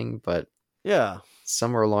connecting, but Yeah,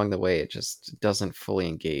 somewhere along the way, it just doesn't fully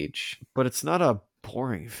engage. but it's not a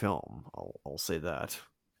boring film. I'll say that.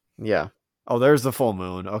 Yeah. Oh, there's the full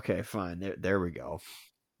moon. Okay, fine. There we go.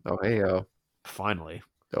 Oh, hey, oh. Finally,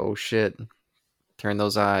 Oh, shit. Turn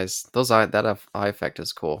those eyes. That eye effect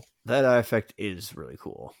is cool. that eye effect is really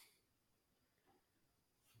cool.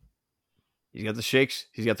 He's got the shakes.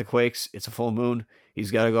 He's got the quakes. It's a full moon.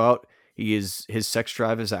 He's got to go out. His sex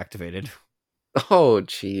drive is activated. Oh,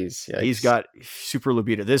 jeez. He's Yikes. got super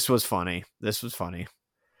libido. This was funny. This was funny.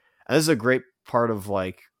 And this is a great part of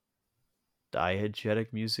like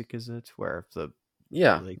diegetic music, is it? Where the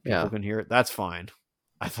Yeah, like people yeah. can hear it. That's fine.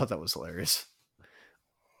 I thought that was hilarious.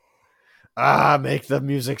 Ah, make the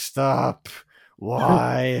music stop.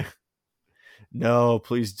 Why? No,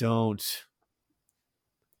 please don't.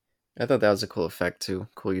 I thought that was a cool effect, too.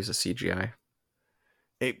 Cool use of CGI.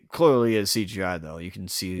 It clearly is CGI though. You can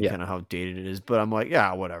see Yeah. kind of how dated it is, but I'm like,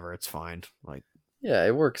 yeah, whatever, it's fine. Like Yeah,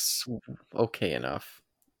 it works okay enough.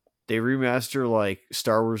 they remaster like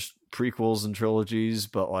Star Wars prequels and trilogies,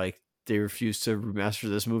 but like they refuse to remaster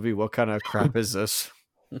this movie. What kind of crap is this?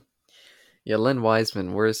 Yeah, Len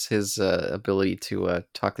Wiseman, where's his ability to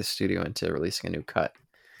talk the studio into releasing a new cut?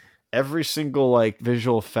 Every single like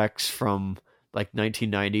visual effects from like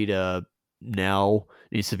 1990 to now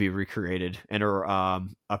needs to be recreated and or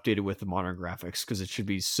updated with the modern graphics because it should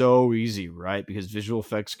be so easy, right? Because visual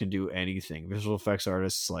effects can do anything. Visual effects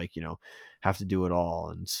artists like have to do it all,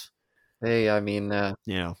 and Hey, I mean,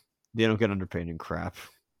 you know they don't get underpaid and crap.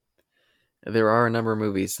 there are a number of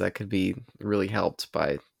movies that could be really helped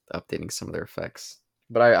by updating some of their effects.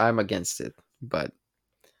 But I'm against it. But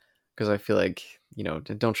because I feel like,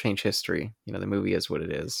 don't change history. The movie is what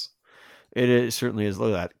it is. Certainly is.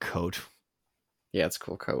 Look at that coat. Yeah, it's a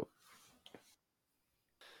cool coat.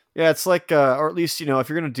 Yeah, it's like, or at least if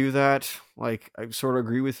you're gonna do that, like I sort of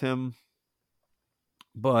agree with him.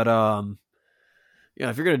 But yeah,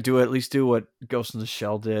 if you're gonna do it, at least do what Ghost in the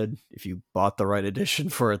Shell did. If you bought the right edition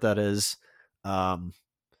for it, that is. Um,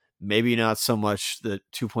 Maybe not so much the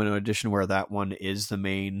 2.0 edition where that one is the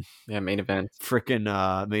main Yeah, main event. freaking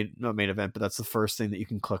main not main event, but that's the first thing that you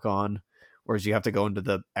can click on. Whereas you have to go into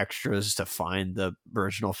the extras to find the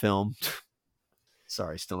original film.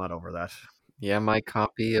 Sorry, still not over that. Yeah, my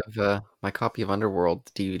copy of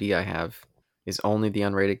Underworld, the DVD I have, is only the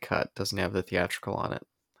unrated cut. Doesn't have the theatrical on it.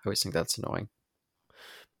 I always think that's annoying.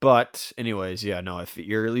 But anyways, yeah, no, if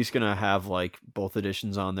you're at least gonna have like both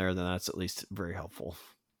editions on there, then that's at least very helpful.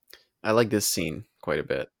 I like this scene quite a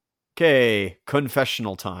bit. Okay,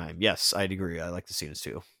 confessional time. Yes, I'd agree. I like the scenes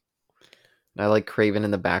too. And I like Craven in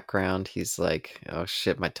the background. He's like, "Oh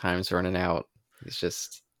shit, my time's running out." He's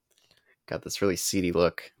just got this really seedy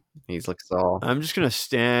look. He looks all, I'm just gonna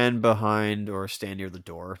stand behind or stand near the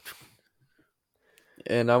door.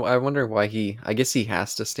 and I wonder why he. I guess he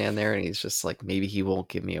has to stand there, and he's just like, maybe he won't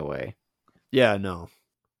give me away. Yeah, no.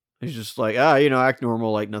 He's just like, act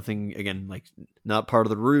normal, like nothing again, like not part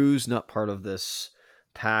of the ruse, not part of this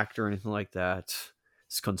pact or anything like that.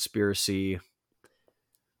 It's conspiracy.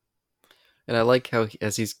 And I like how,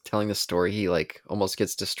 as he's telling the story, he like almost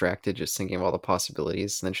gets distracted just thinking of all the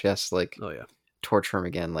possibilities, and then she has to like Oh yeah. torture him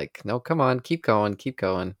again. Like, no, come on, keep going, keep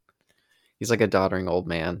going. He's like a doddering old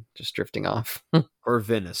man, just drifting off.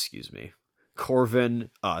 Corvin, excuse me.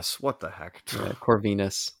 Corvin us. What the heck? Yeah,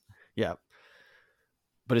 Corvinus. Yeah.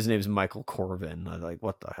 But his name's Michael Corvin. I was like,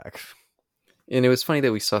 what the heck? And it was funny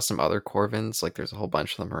that we saw some other Corvins. Like, there's a whole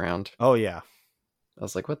bunch of them around. Oh yeah. I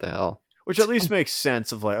was like, what the hell? Which at least makes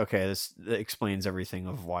sense of like, okay, this explains everything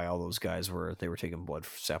of why all those guys they were taking blood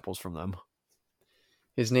samples from them.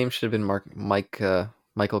 His name should have been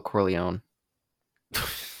Michael Corleone.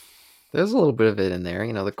 There's a little bit of it in there,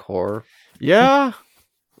 the core. Yeah.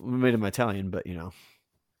 We made him Italian, but not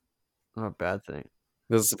a bad thing.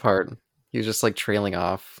 This is the part. He was just like trailing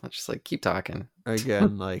off. Just like, keep talking.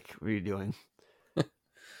 Again, like, what are you doing?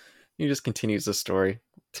 He just continues the story.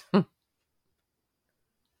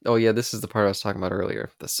 Oh yeah, this is the part I was talking about earlier.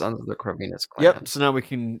 The sons of the Corvinus clan. Yep.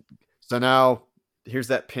 So now here's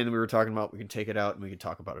that pin we were talking about. We can take it out and we can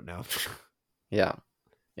talk about it now. Yeah.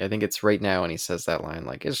 I think it's right now when he says that line,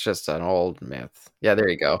 like, it's just an old myth. Yeah, there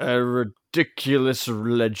you go. A ridiculous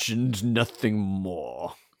legend, nothing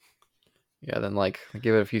more. Yeah, then like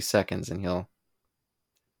give it a few seconds and he'll.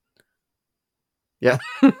 Yeah,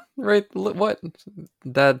 right. What?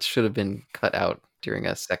 That should have been cut out during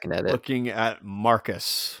a second edit. Looking at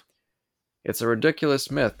Marcus. It's a ridiculous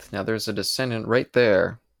myth. Now there's a descendant right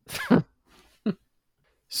there.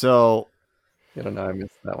 So I don't know. I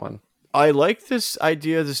missed that one. I like this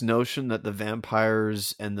idea, this notion that the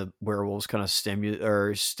vampires and the werewolves kind of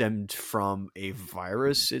stemmed from a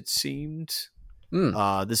virus. It seemed.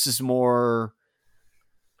 This is more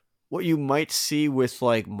what you might see with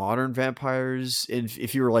like modern vampires.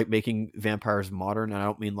 If you were like making vampires modern, and I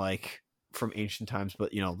don't mean like from ancient times,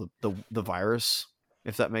 but the virus,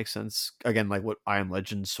 if that makes sense. Again, like what I Am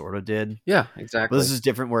Legend sort of did. Yeah, But exactly. this is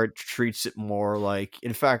different, where it treats it more like,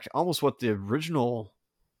 in fact, almost what the original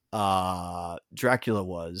Dracula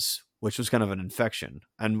was, which was kind of an infection,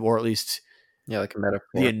 or at least Yeah, like a metaphor.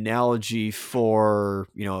 the analogy for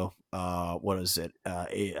what is it?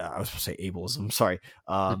 I was supposed to say ableism. Sorry,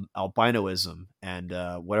 albinoism, and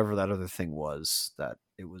whatever that other thing was that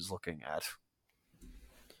it was looking at.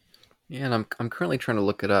 Yeah, and I'm currently trying to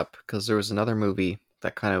look it up because there was another movie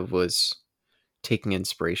that kind of was taking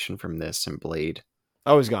inspiration from this in Blade.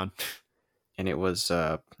 Oh, he's gone. And it was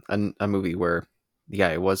a movie where, yeah,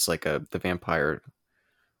 it was like the vampire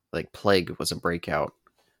like plague was a breakout,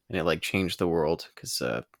 and it like changed the world because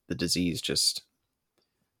the disease just.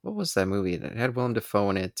 What was that movie? It had Willem Dafoe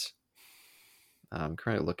in it. I'm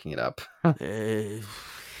currently looking it up. Came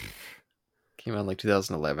out in like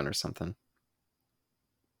 2011 or something.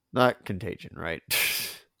 Not Contagion, right?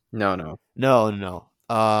 No. No.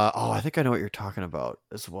 I think I know what you're talking about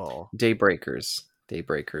as well. Daybreakers.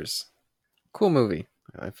 Cool movie,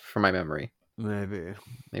 from my memory. Maybe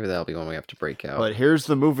that'll be one we have to break out. But here's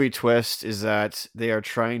the movie twist: is that they are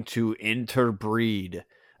trying to interbreed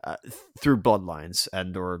through bloodlines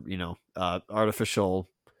or artificial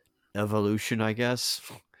evolution, I guess.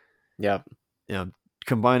 Yeah.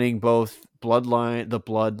 Combining both the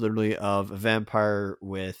blood literally of a vampire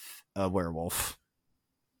with a werewolf,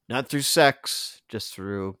 not through sex, just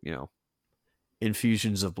through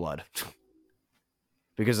infusions of blood.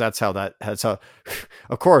 Because that's how.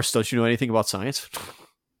 Of course, don't you know anything about science?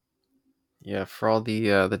 Yeah, for all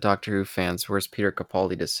the Doctor Who fans, where's Peter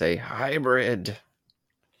Capaldi to say hybrid?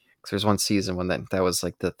 Because there's one season when that was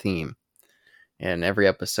like the theme, And every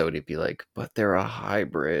episode he'd be like, "But they're a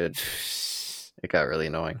hybrid." It got really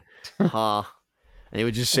annoying. Huh. And he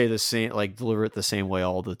would just say the same, like deliver it the same way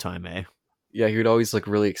all the time, eh? Yeah, he would always look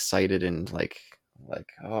really excited and like,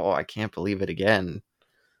 "Oh, I can't believe it again.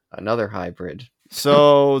 Another hybrid."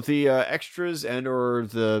 So the extras and or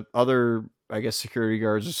the other, I guess, security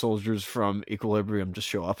guards or soldiers from Equilibrium just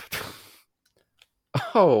show up.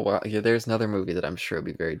 Oh, wow. Yeah, there's another movie that I'm sure will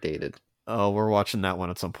be very dated. Oh, we're watching that one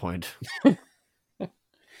at some point.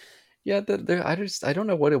 Yeah, I don't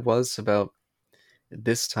know what it was about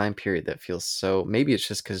this time period that feels so. Maybe it's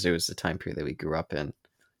just because it was the time period that we grew up in,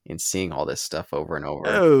 and seeing all this stuff over and over.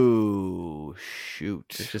 Oh, It shoot.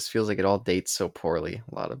 just feels like it all dates so poorly.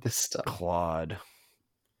 A lot of this stuff. Claude.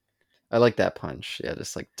 I like that punch. Yeah,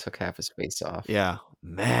 just like took half his face off. Yeah.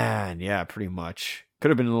 Man, yeah, pretty much. Could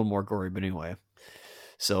have been a little more gory, but anyway.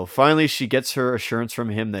 So finally, she gets her assurance from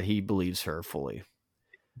him that he believes her fully.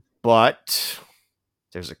 But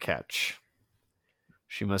there's a catch.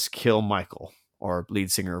 She must kill Michael, or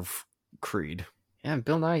lead singer of Creed. Yeah, and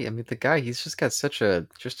Bill Nye. I mean, the guy. He's just got such a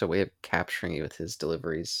way of capturing you with his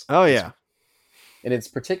deliveries. Oh, yeah. And it's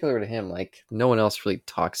particular to him. Like no one else really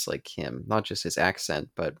talks like him. Not just his accent,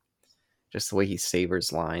 but just the way he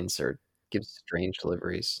savors lines or gives strange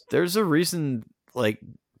deliveries. There's a reason, like,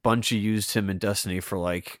 Bungie used him in Destiny for,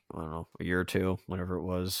 like, I don't know, a year or two, whenever it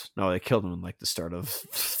was. No, they killed him in, like, the start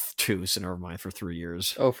of 2, so never mind, for 3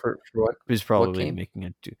 years. Oh, for what? He's What probably game? making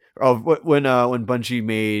it. Oh, when Bungie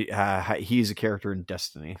made he's a character in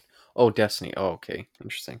Destiny. Oh, Destiny. Oh, okay.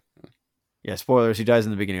 Interesting. Yeah, spoilers. He dies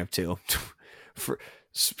in the beginning of 2. For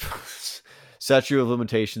statute of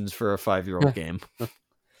limitations for a 5-year-old game.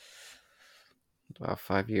 Wow,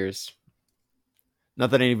 5 years. Not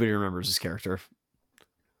that anybody remembers his character.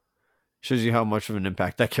 Shows you how much of an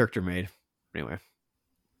impact that character made. Anyway,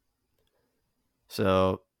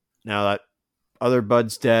 so now that other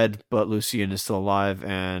Bud's dead, but Lucian is still alive,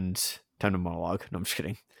 and time to monologue. No, I'm just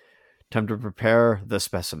kidding. Time to prepare the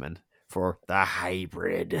specimen for the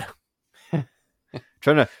hybrid.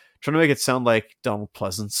 trying to make it sound like Donald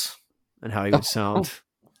Pleasance and how he would sound.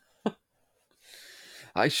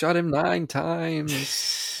 I shot him 9 times.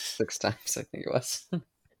 6 times, I think it was.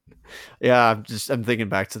 Yeah, I'm thinking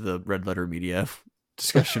back to the Red Letter Media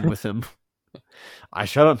discussion with him. I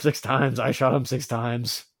shot him 6 times. I shot him 6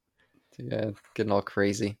 times. Yeah, getting all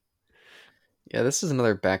crazy. Yeah, this is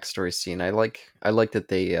another backstory scene. I like that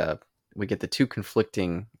they we get the two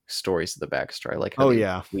conflicting stories of the backstory. I like how Oh they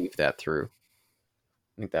yeah, weave that through.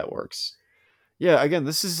 I think that works. yeah. Again,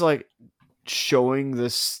 this is like showing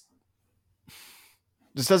this.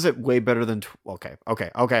 This does it way better than. Okay.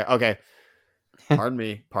 Pardon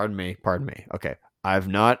me. Okay, I've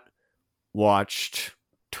not watched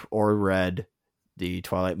or read the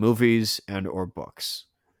Twilight movies and or books.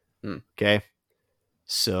 Hmm. Okay,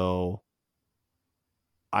 so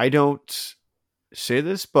I don't say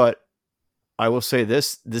this, but I will say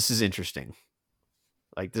this: this is interesting.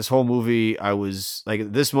 Like this whole movie, I was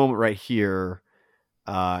like this moment right here,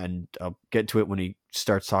 and I'll get to it when he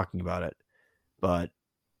starts talking about it. But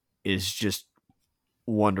is just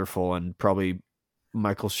wonderful and probably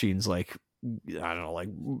Michael Sheen's like I don't know, like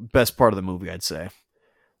best part of the movie, I'd say.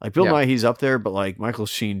 Like Bill Yeah. Nye, he's up there, but like Michael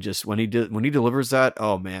Sheen, just when he delivers that,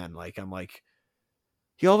 oh man, like I'm like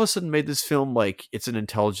he all of a sudden made this film like it's an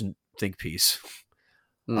intelligent think piece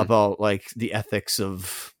Hmm. about like the ethics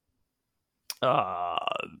of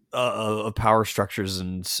power structures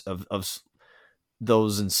and of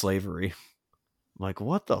those in slavery. I'm like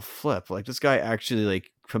what the flip? Like this guy actually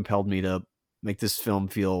like compelled me to make this film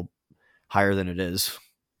feel higher than it is.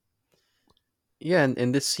 Yeah,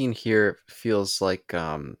 and this scene here feels like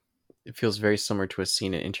it feels very similar to a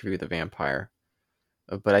scene in Interview with the Vampire.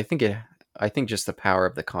 But I think just the power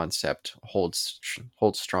of the concept holds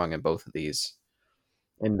strong in both of these.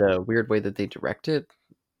 And the weird way that they direct it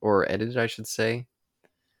or edited, I should say.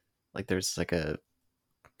 Like there's like a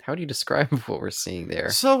how do you describe what we're seeing there?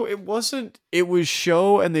 So it wasn't. It was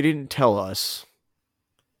show, and they didn't tell us.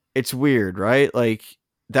 It's weird, right? Like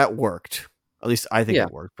that worked. At least I think Yeah,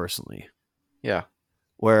 it worked personally. yeah.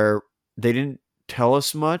 Where they didn't tell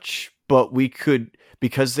us much, but we could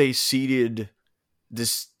because they seeded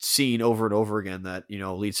this scene over and over again that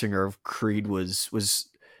lead singer of Creed was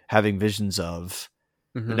having visions of,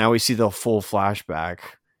 and Hmm. now we see the full flashback.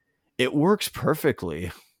 It works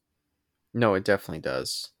perfectly. No, it definitely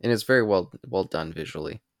does, and it's very well done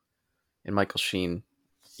visually. And Michael Sheen,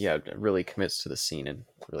 yeah, really commits to the scene and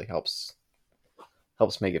really helps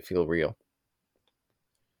make it feel real.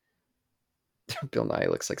 Bill Nye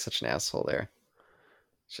looks like such an asshole there.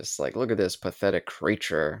 It's just like, look at this pathetic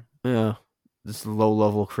creature. Yeah, this low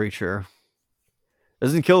level creature.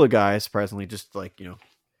 Doesn't kill the guy, surprisingly. Just like Yeah,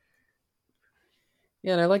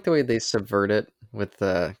 and I like the way they subvert it with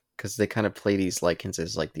the because they kind of play these lycans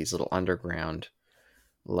as like these little underground,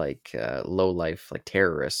 like low life, like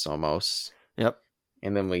terrorists almost. yep.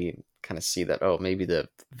 And then we kind of see that, oh, maybe the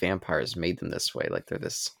vampires made them this way, like they're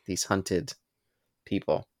these hunted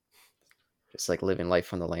people, just like living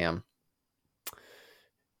life on the lam.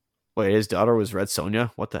 Wait, his daughter was Red Sonja.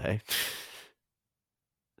 What the heck?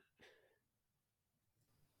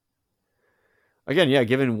 Again, yeah,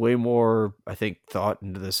 giving way more, I think, thought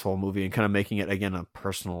into this whole movie and kind of making it again a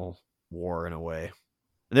personal war in a way.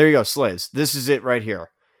 And there you go, slaves. This is it right here.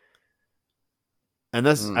 And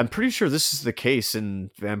that's Mm, I'm pretty sure this is the case in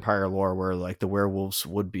vampire lore where like the werewolves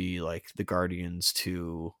would be like the guardians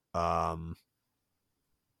to the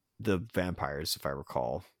vampires, if I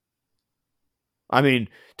recall. I mean,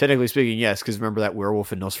 technically speaking, yes, because remember that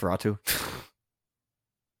werewolf in Nosferatu?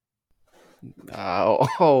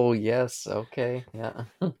 oh, yes, okay, yeah,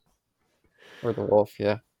 or the wolf,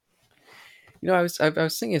 yeah. I was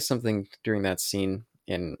thinking of something during that scene,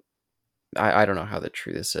 and I don't know how the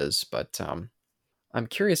true this is, but I'm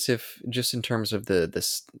curious if just in terms of the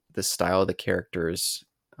style of the characters,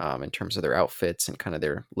 in terms of their outfits and kind of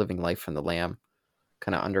their living life on the lam,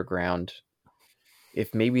 kind of underground,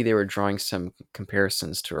 if maybe they were drawing some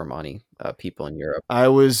comparisons to Romani people in Europe. I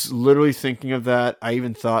was literally thinking of that. I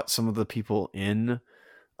even thought some of the people in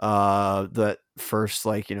that first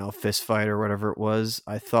like fist fight or whatever it was,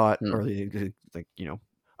 I thought, Hmm. or the like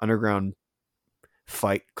underground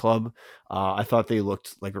fight club, I thought they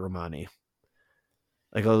looked like Romani.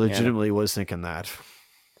 Like I Yeah, and, legitimately was thinking that.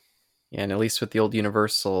 yeah, and at least with the old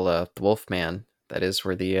Universal, the Wolfman, that is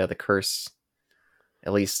where the curse.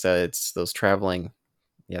 At least it's those traveling.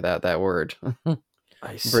 Yeah, that word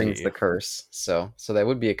I brings see. the curse. So that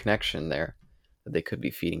would be a connection there that they could be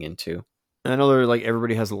feeding into. I know they're like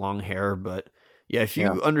everybody has long hair, but yeah, if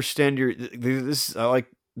Yeah. you understand this, I like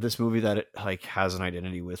this movie that it like has an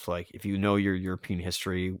identity with like if you know your European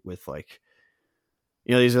history with like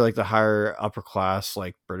these are like the higher upper class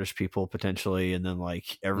like British people potentially, and then like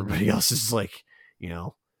Hmm. everybody else is like you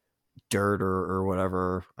know dirt or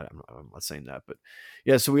whatever. I'm not saying that, but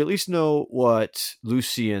yeah. So we at least know what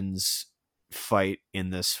Lucian's fight in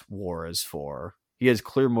this war is for. He has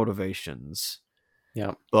clear motivations,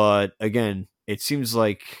 Yeah. but again, it seems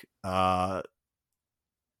like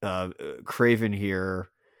Craven here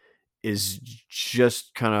is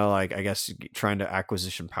just kind of like I guess trying to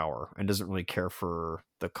acquisition power and doesn't really care for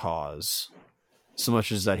the cause so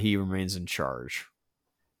much as that he remains in charge.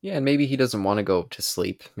 Yeah, and maybe he doesn't want to go to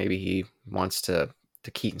sleep. Maybe he wants to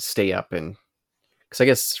keep stay up, and because I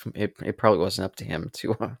guess it probably wasn't up to him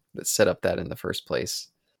to set up that in the first place.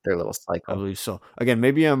 Their little I cycle. believe so. Again,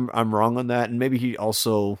 maybe I'm wrong on that, and maybe he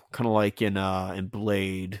also kind of like in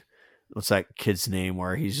Blade, what's that kid's name?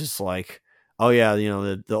 Where he's just like, oh yeah,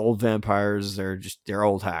 the old vampires, they're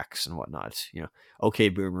old hacks and whatnot. Okay,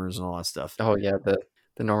 boomers and all that stuff. Oh yeah,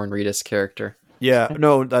 the Norman Reedus character. Yeah,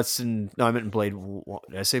 no, no, I meant in Blade.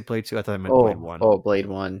 Did I say Blade 2? I thought I meant Blade Oh 1. oh, Blade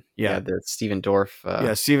One. Yeah, Yeah, the Steven Dorff.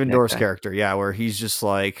 yeah, Steven That Dorff's guy. character. Yeah, where he's just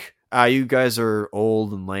like, you guys are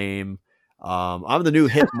old and lame. I'm the new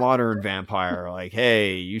hip modern vampire. Like,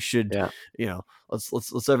 hey, you should, Yeah.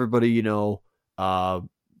 let's everybody, uh,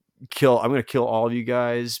 kill. I'm gonna kill all of you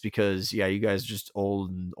guys because yeah, you guys are just old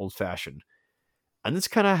and old fashioned. And this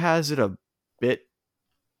kind of has it a bit,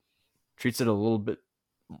 treats it a little bit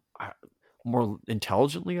uh, more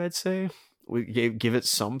intelligently, I'd say. We give it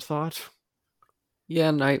some thought. Yeah,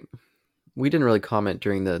 and we didn't really comment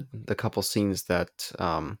during the couple scenes that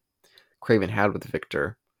Craven had with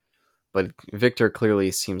Victor, but Victor clearly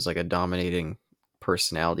seems like a dominating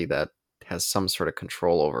personality that has some sort of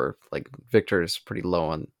control over. Like Victor is pretty low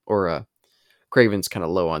on, or Craven's kind of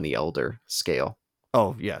low on the elder scale.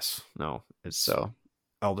 Oh yes, no, it's So,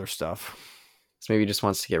 elder stuff. so maybe he just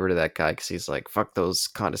wants to get rid of that guy because he's like, fuck those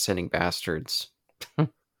condescending bastards.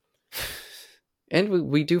 And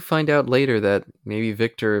we do find out later that maybe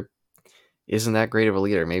Victor isn't that great of a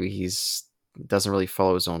leader. Maybe he's doesn't really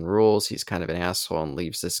follow his own rules. He's kind of an asshole and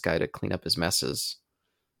leaves this guy to clean up his messes.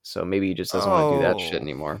 So maybe he just doesn't want to do that shit Oh,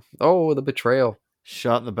 anymore. Oh, the betrayal.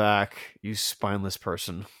 shot in the back, you spineless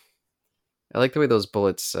person. I like the way those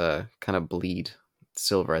bullets kind of bleed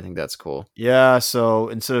silver. I think that's cool. Yeah, so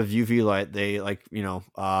instead of UV light, they like,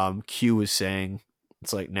 Q was saying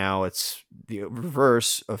it's like now it's the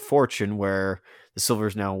reverse of fortune where the silver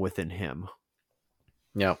is now within him.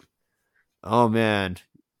 Yeah. Oh man,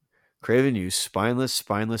 Craven, you spineless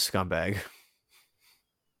scumbag.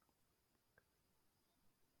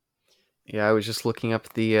 Yeah, I was just looking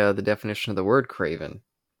up the definition of the word craven,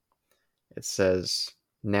 It says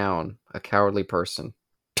noun, a cowardly person.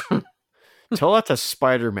 Tell that to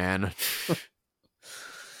Spider-Man.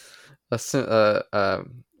 A,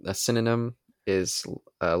 a synonym is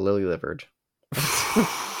lily livered. Is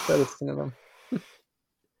that a synonym?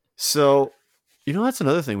 So, that's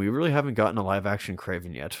another thing. We really haven't gotten a live action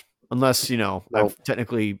Craven yet. Unless, I've Nope.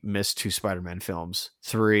 technically missed 2 Spider-Man films,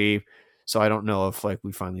 3. So I don't know if like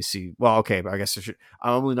we finally see. Well, okay, but I guess I'm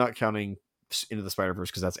only not counting Into the Spider-Verse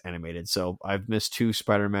because that's animated. So I've missed 2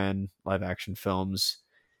 Spider-Man live action films.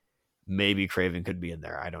 Maybe Craven could be in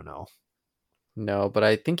there. I don't know. No, but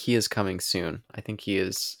I think he is coming soon. I think he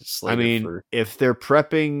is I slated mean, for. if they're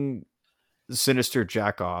prepping Sinister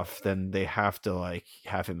Jack off, then they have to like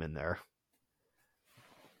have him in there.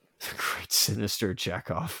 Great Sinister Jack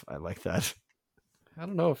off. I like that. I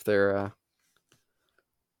don't know if they're.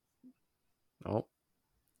 Oh,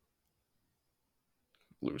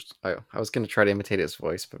 loose. I was going to try to imitate his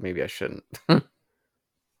voice, but maybe I shouldn't. It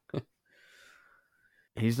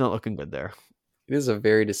He's not looking good there. is a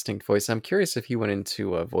very distinct voice. I'm curious if he went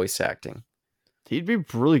into voice acting. He'd be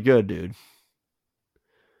really good, dude.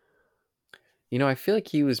 I feel like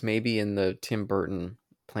he was maybe in the Tim Burton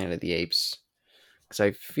Planet of the Apes because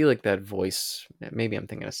I feel like that voice. Maybe I'm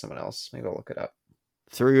thinking of someone else. Maybe I'll look it up.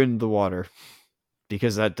 Throw you into the water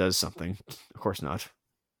because that does something. Of course not.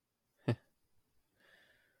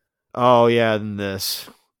 Oh yeah, then this.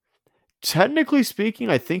 Technically speaking,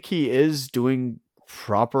 I think he is doing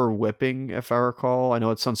proper whipping, if I recall. I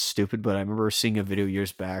know it sounds stupid, but I remember seeing a video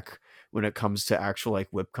years back when it comes to actual like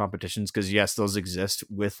whip competitions, because yes, those exist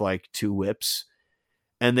with like 2 whips.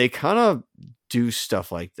 And they kind of do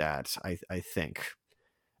stuff like that, I think.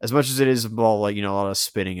 As much as it is all like, a lot of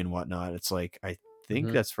spinning and whatnot, it's like I think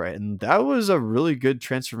Hmm. that's right. And that was a really good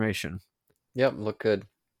transformation. Yep, look good.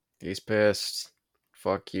 He's pissed.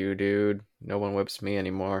 Fuck you, dude. No one whips me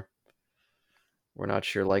anymore. We're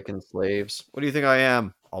not your lichen slaves. What do you think I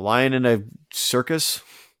am? A lion in a circus?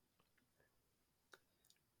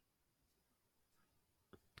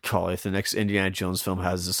 Call if the next Indiana Jones film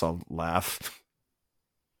has this, I'll laugh.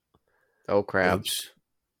 Oh crap. Oops.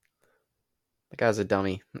 The guy's a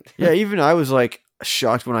dummy. Yeah, even I was like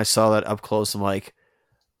shocked when I saw that up close. I'm like,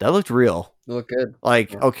 that looked real. Look good.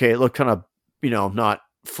 Like, Yeah. okay, it looked kind of, not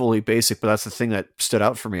fully basic, but that's the thing that stood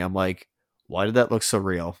out for me. I'm like, why did that look so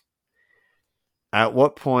real? At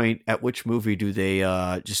what point, at which movie do they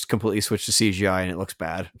just completely switch to CGI and it looks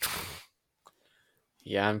bad?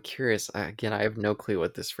 Yeah, I'm curious. Again, I have no clue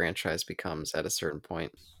what this franchise becomes at a certain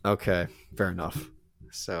point. Okay, fair enough.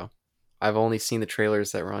 So, I've only seen the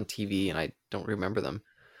trailers that were on TV and I don't remember them.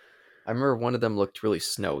 I remember one of them looked really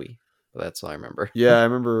snowy, but that's all I remember. Yeah, I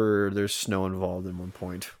remember there's snow involved in one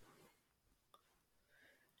point.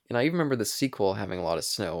 And I even remember the sequel having a lot of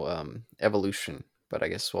snow, Evolution, but I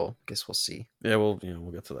guess we'll see. Yeah, we'll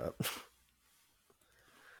get to that.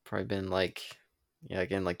 Probably been like, yeah,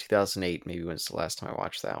 again, like 2008 maybe was the last time I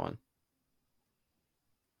watched that one.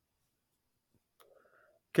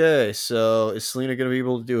 Okay, so is Selena going to be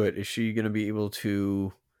able to do it? Is she going to be able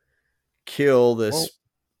to kill Well, this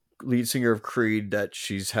lead singer of Creed that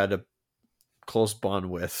she's had a close bond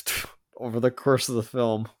with over the course of the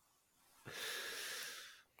film?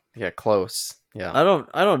 yeah, close. Yeah. I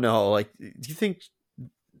don't know. Like, do you think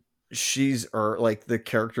she's or like the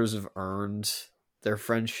characters have earned their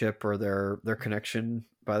friendship or their connection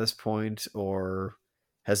by this point, or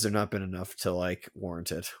has there not been enough to like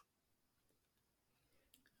warrant it?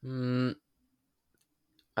 Mm,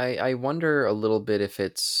 I wonder a little bit if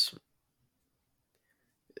it's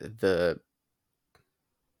the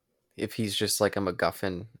if he's just like a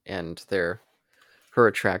MacGuffin and her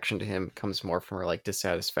attraction to him comes more from her like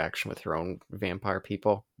dissatisfaction with her own vampire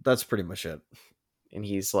people, That's pretty much it. and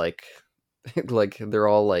he's like like they're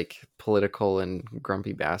all like political and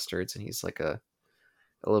grumpy bastards, and he's like a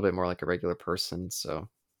little bit more like a regular person, so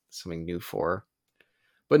something new for her.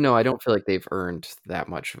 But no, I don't feel like they've earned that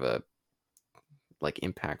much of a like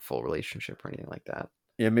impactful relationship or anything like that.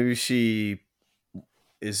 Yeah, maybe she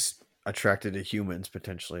is attracted to humans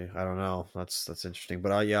potentially. I don't know. That's interesting.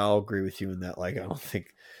 But yeah, I'll agree with you in that. Like, I don't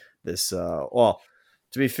think this. Well,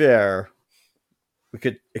 to be fair, we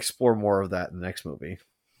could explore more of that in the next movie.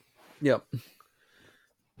 Yep.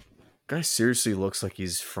 Guy seriously looks like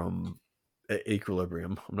he's from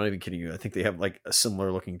Equilibrium. I'm not even kidding you. I think they have like a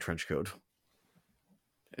similar looking trench coat.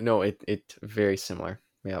 No, it very similar.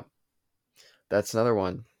 Yep. That's another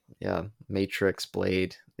one. Yeah, Matrix,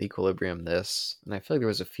 Blade, Equilibrium, this, and I feel like there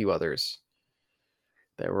was a few others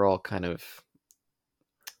that were all kind of.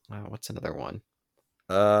 What's another one?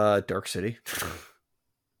 Dark City.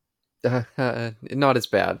 Not as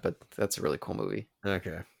bad, but that's a really cool movie.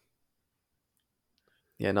 Okay.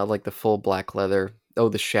 Yeah, not like the full black leather. Oh,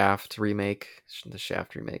 the Shaft remake. The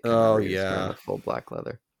Shaft remake. I Oh remember he was wearing yeah. the full black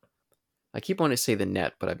leather. I keep wanting to say the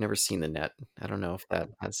Net, but I've never seen the Net. I don't know if that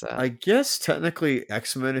has that. I guess technically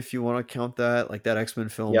X-Men, if you want to count that, like that X-Men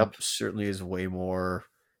film Yep. certainly is way more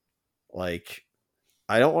like,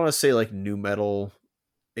 I don't want to say like new metal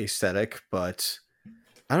aesthetic, but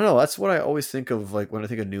I don't know. That's what I always think of like when I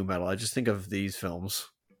think of new metal. I just think of these films.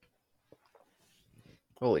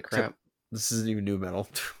 Holy Except crap. this isn't even new metal.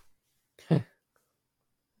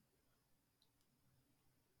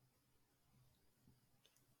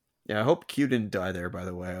 Yeah, I hope Q didn't die there. By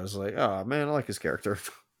the way, I was like, oh man, I like his character,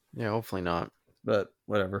 Yeah, hopefully not. but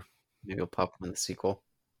whatever. Maybe he'll pop up in the sequel.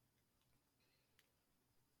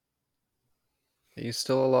 Are you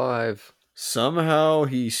still alive? Somehow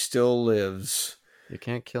he still lives. You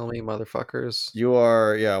can't kill me, motherfuckers. You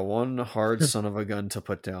are, yeah, one hard son of a gun to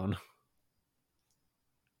put down.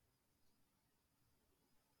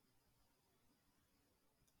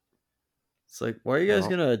 It's like, why are you guys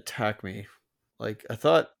Well, gonna attack me? Like, I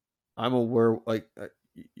thought I'm aware. Like,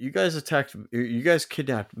 you guys attacked. You guys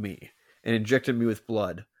kidnapped me and injected me with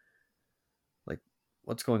blood. Like,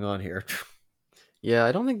 what's going on here? yeah,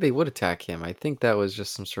 I don't think they would attack him. I think that was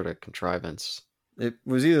just some sort of contrivance. It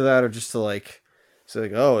was either that or just to like say,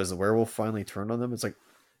 like, oh, is the werewolf finally turned on them? It's like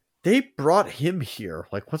they brought him here.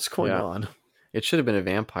 Like, what's going Yeah. on? It should have been a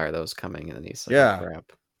vampire that was coming, and then he's like, oh Yeah,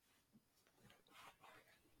 crap.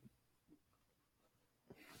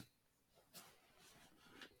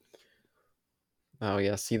 Oh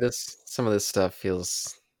yeah, see this some of this stuff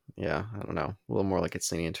feels yeah, I don't know, a little more like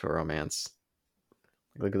it's leaning into a romance.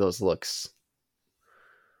 Look at those looks.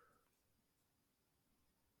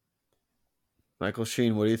 Michael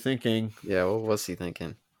Sheen, what are you thinking? Yeah, what was he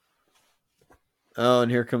thinking? Oh,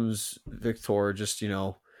 and here comes Victor, just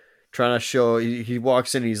trying to show. He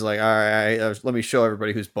walks in, he's like, all right, let me show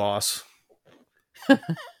everybody who's boss.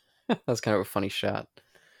 That's kind of a funny shot.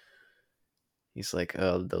 He's like,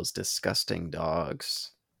 oh, those disgusting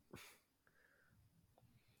dogs.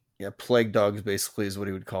 Yeah, plague dogs basically is what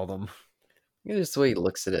he would call them. Yeah, just the way he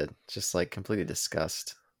looks at it, just like completely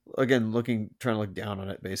disgust. Again, trying to look down on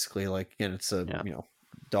it, basically. Like, again, it's a Yeah.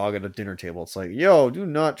 dog at a dinner table. It's like, yo, do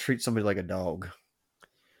not treat somebody like a dog.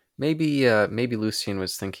 Maybe Lucian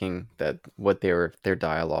was thinking that what their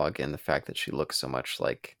dialogue and the fact that she looks so much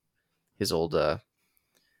like his old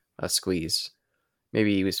squeeze.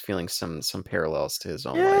 Maybe he was feeling some parallels to his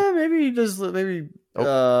own life. Yeah, maybe he does. Maybe,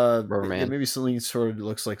 Oh, Rubber yeah, Man. maybe Celine sort of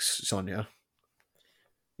looks like Sonya.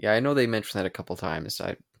 Yeah, I know they mentioned that a couple times.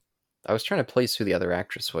 I was trying to place who the other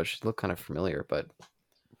actress was. She looked kind of familiar, but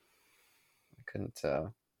I couldn't.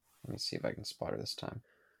 Let me see if I can spot her this time.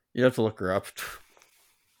 You have to look her up.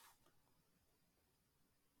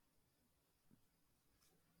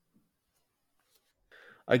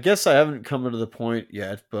 I guess I haven't come to the point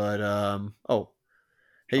yet, but oh,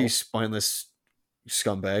 hey, you Oh, spineless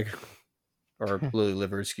scumbag, or lily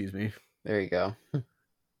liver, excuse me. there you go.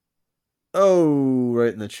 Oh,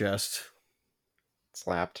 right in the chest.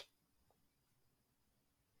 Slapped.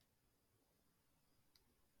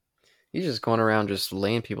 He's just going around just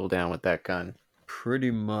laying people down with that gun.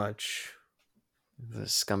 Pretty much. The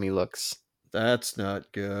scummy looks. That's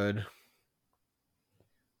not good.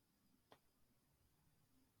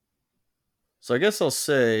 So I guess I'll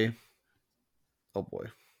say, oh boy.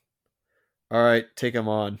 All right, take him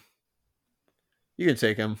on. You can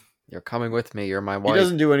take him. You're coming with me. You're my He wife.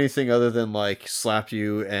 doesn't do anything other than like slap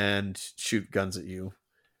you and shoot guns at you.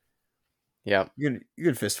 Yeah. You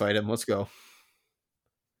can fist fight him. Let's go.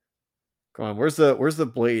 Come on. Where's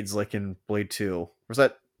the blades like in Blade 2? Where's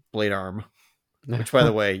that blade arm? Which by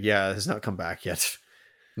the way, yeah, has not come back yet.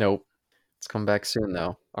 Nope. It's come back soon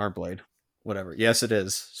though. Arm blade. Whatever. Yes, it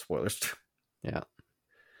is. Spoilers. Yeah.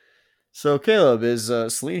 So Caleb, is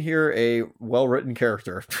Celine here a well-written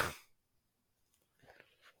character?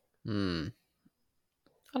 Hmm.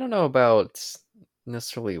 I don't know about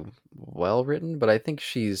necessarily well written, but I think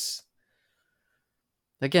she's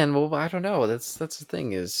again. Well, I don't know. That's the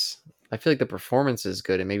thing is, I feel like the performance is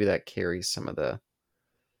good, and maybe that carries some of the.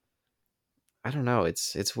 I don't know.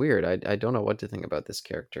 It's weird. I don't know what to think about this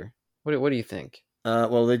character. What do you think?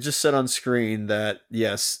 Well, they just said on screen that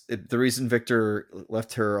yes, the reason Victor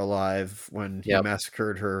left her alive when he Yep.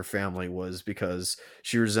 massacred her family was because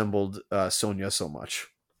she resembled Sonia so much,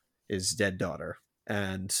 his dead daughter,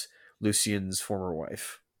 and Lucien's former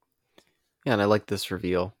wife. Yeah, and I like this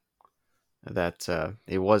reveal that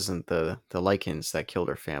it wasn't the Lycans that killed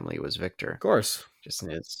her family. It was Of Victor, course, just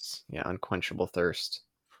in his unquenchable thirst.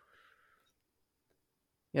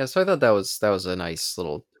 Yeah, so I thought that was a nice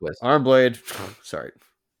little twist. Armblade. Sorry.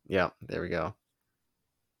 Yeah, there we go.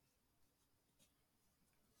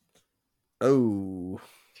 Oh,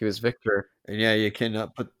 If he was Victor, and yeah, you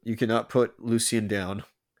cannot put Lucian down.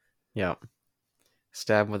 yeah,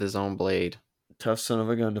 stab him with his own blade. Tough son of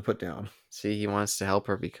a gun to put down. See, he wants to help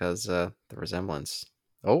her because the resemblance.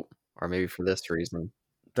 Oh, or maybe for this reason.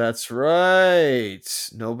 That's right.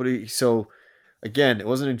 Nobody. So again, it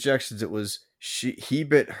wasn't injections. It was he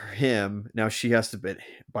bit him. Now she has to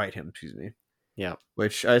bite him. Excuse me. Yeah.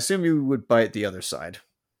 Which I assume you would bite the other side.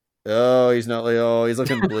 Oh, he's not like, oh, he's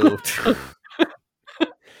looking blue.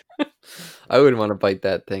 I wouldn't want to bite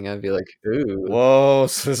that thing. I'd be like, ooh. Whoa,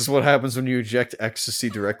 so this is what happens when you inject ecstasy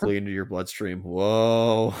directly into your bloodstream.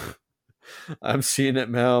 Whoa. I'm seeing it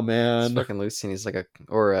now, It's man. fucking Lucian. He's like a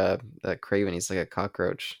Craven. He's like a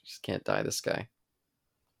cockroach. Just can't die, this guy.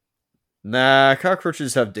 Nah,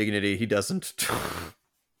 cockroaches have dignity. He doesn't.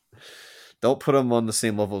 Don't put them on the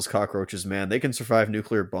same level as cockroaches, man. They can survive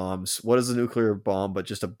nuclear bombs. What is a nuclear bomb but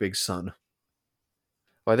just a big sun?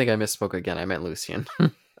 Well, I think I misspoke again. I meant Lucian.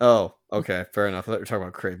 Oh, okay, fair enough. I thought you were talking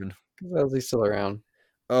about Craven. How's he still around?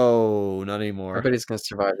 Oh, not I anymore. bet he's gonna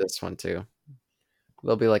survive this one too.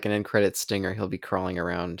 There'll be like an end credit stinger. He'll be crawling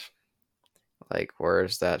around. Like,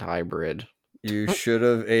 where's that hybrid? You should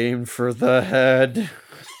have aimed for the head.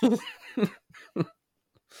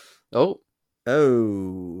 Oh,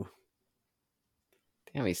 Oh.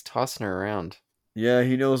 damn, he's tossing her around. Yeah,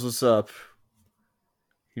 he knows what's up.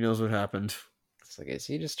 He knows what happened. It's like, is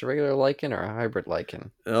he just a regular lichen or a hybrid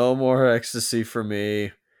lichen? No more ecstasy for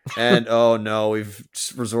me. And oh no, we've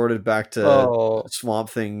resorted back to Oh, Swamp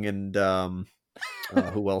Thing and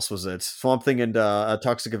who else was it? Swamp Thing and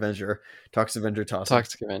Toxic Avenger. Toxic Avenger tossing.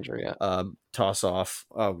 Toxic Avenger, yeah. Toss off.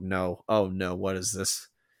 Oh no. Oh no, what is this?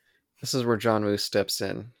 This is where John Woo steps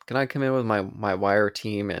in. Can I come in with my wire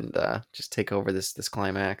team and just take over this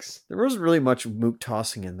climax? There wasn't really much moot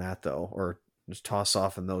tossing in that though, or just toss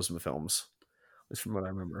off in those films. At least from what I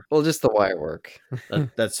remember. Well, just the wire work.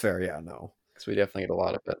 That's fair, yeah, no. Because we definitely get a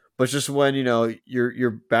lot of it. But just when, your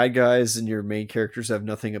bad guys and your main characters have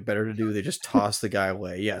nothing better to do, they just toss the guy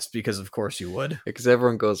away. Yes, because of course you would. Because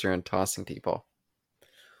everyone goes around tossing people.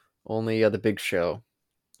 Only the Big Show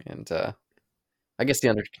and I guess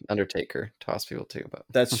the Undertaker toss people too. But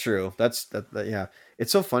That's true. Yeah.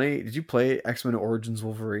 It's so funny. Did you play X-Men Origins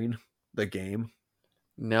Wolverine, the game?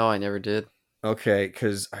 no, I never did. Okay,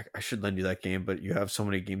 because I should lend you that game, but you have so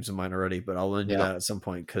many games of mine already. But I'll lend you Yeah. that at some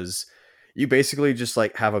point because you basically just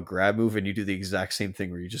like have a grab move and you do the exact same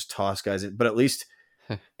thing where you just toss guys in. But at least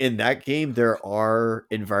in that game, there are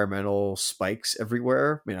environmental spikes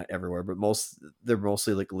everywhere. I mean, not everywhere, but they're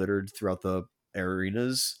mostly like littered throughout the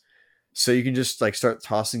arenas. So you can just like start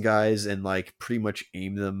tossing guys and like pretty much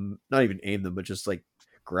aim them, not even aim them, but just like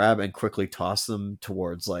grab and quickly toss them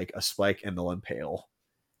towards like a spike and they'll impale.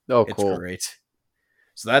 Oh, It's cool. great.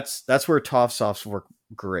 So that's where toss offs work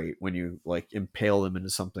great when you like impale them into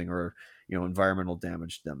something or environmental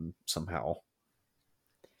damage them somehow.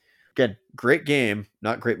 Again, great game,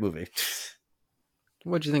 not great movie.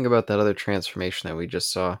 What'd you think about that other transformation that we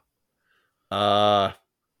just saw? uh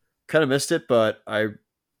Kind of missed it, but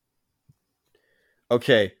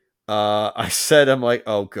okay. I said I'm like,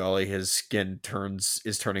 oh golly, his skin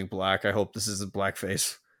is turning black. I hope this isn't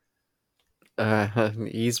blackface.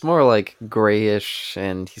 He's more like grayish,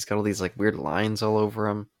 and he's got all these like weird lines all over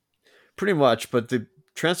him. Pretty much, but the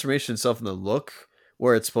transformation itself and the look,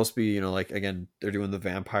 where it's supposed to be, like again, they're doing the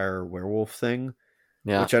vampire werewolf thing,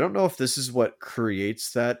 Yeah. which I don't know if this is what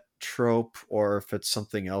creates that trope or if it's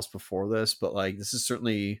something else before this, but like this is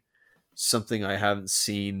certainly something I haven't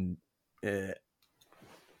seen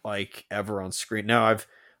like ever on screen. Now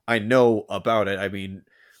I know about it. I mean,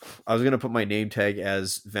 I was gonna put my name tag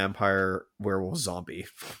as vampire werewolf zombie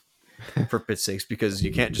for pit's sakes because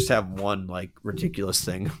you can't just have one like ridiculous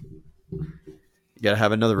thing. You gotta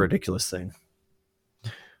have another ridiculous thing.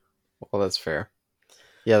 Well, that's fair.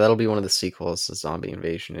 Yeah, that'll be one of the sequels to Zombie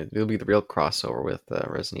Invasion. It'll be the real crossover with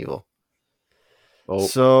Resident Evil. Oh,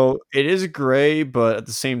 So it is gray, but at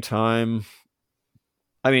the same time,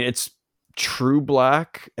 I mean, it's true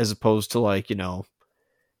black as opposed to like him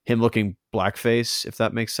looking blackface, if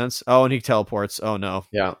that makes sense. Oh, and he teleports. Oh no,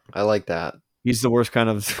 yeah, I like that. he's the worst kind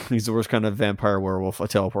of he's the worst kind of vampire werewolf, a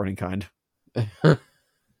teleporting kind.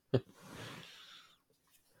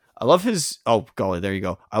 I love his. Oh golly, there you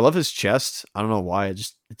go. I love his chest. I don't know why.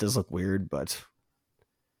 It does look weird, but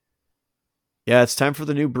yeah, it's time for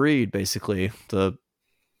the new breed. Basically, the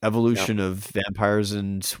evolution of vampires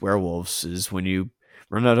and werewolves is when you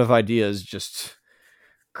run out of ideas, just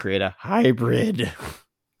create a hybrid.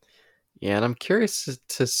 Yeah, and I'm curious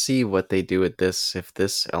to see what they do with this if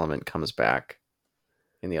this element comes back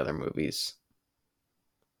in the other movies.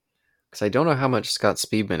 Because I don't know how much Scott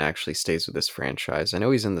Speedman actually stays with this franchise. I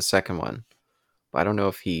know he's in the second one, but I don't know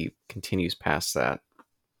if he continues past that.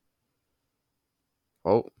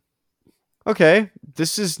 Oh, Okay,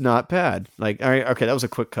 this is not bad. Like, all right, okay, that was a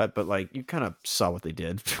quick cut, but like you kind of saw what they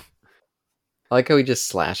did. I like how he just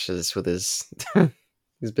slashes with his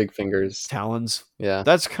his big fingers. Talons. Yeah.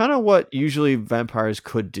 That's kind of what usually vampires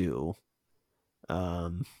could do.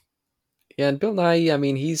 Um, Yeah, and Bill Nye, I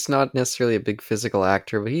mean, he's not necessarily a big physical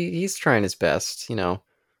actor, but he's trying his best, you know.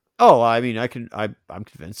 oh, I mean, I'm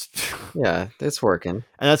convinced. Yeah, it's working.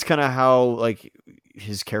 And that's kind of how like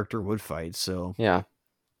his character would fight. So Yeah.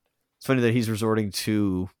 it's funny that he's resorting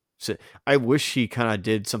to. I wish he kind of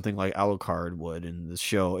did something like Alucard would in the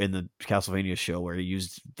show, in the Castlevania show, where he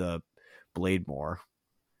used the blade more.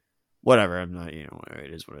 Whatever, I'm not.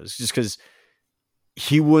 It is what it is. Just because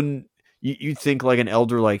he wouldn't. You'd think like an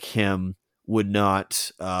elder like him would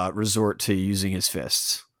not resort to using his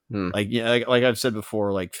fists. Hmm. Like yeah, like I've said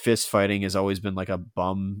before, like fist fighting has always been like a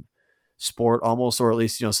bum sport almost, or at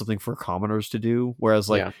least something for commoners to do, whereas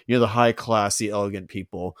like Yeah. the high class, the elegant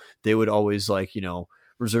people, they would always like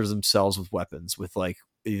reserve themselves with weapons, with like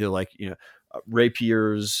either like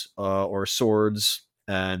rapiers or swords,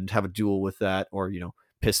 and have a duel with that, or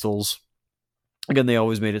pistols. Again, they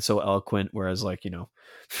always made it so eloquent, whereas like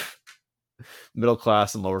middle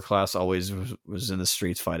class and lower class always was in the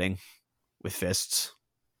streets fighting with fists.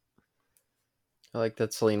 I like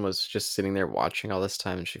that Celine was just sitting there watching all this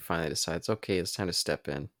time and she finally decides, okay, it's time to step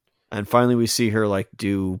in. And finally we see her like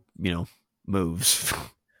do moves.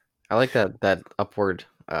 I like that upward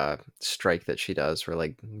strike that she does where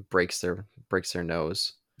like breaks their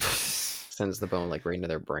nose, sends the bone like right into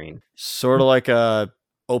their brain. Sort of like a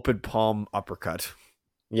open palm uppercut.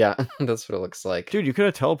 Yeah, that's what it looks like. Dude, you could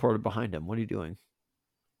have teleported behind him. What are you doing?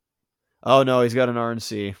 Oh no, he's got an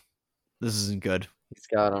RNC. This isn't good. He's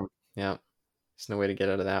got him. Yeah. There's no way to get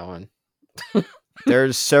out of that one.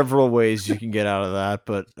 There's several ways you can get out of that,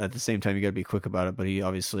 but at the same time you got to be quick about it. But he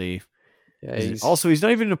obviously Yeah, isn't. Also, he's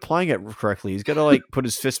not even applying it correctly. He's got to like put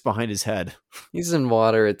his fist behind his head. he's in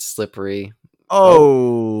water, it's slippery.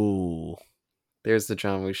 Oh, There's the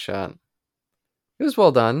John Woo shot. It was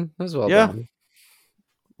well done. It was well yeah. done.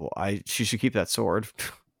 Well, she should keep that sword.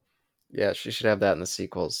 Yeah, she should have that in the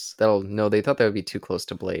sequels. No, they thought that would be too close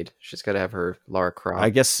to Blade. She's got to have her Lara I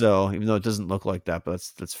Croft. guess so, even though it doesn't look like that, but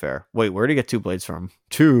that's fair. Wait, where did he get two blades from?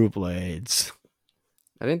 Two blades.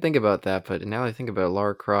 I didn't think about that, but now I think about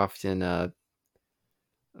Lara Croft in I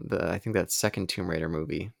think that second Tomb Raider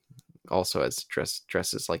movie also has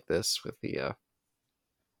dresses like this with the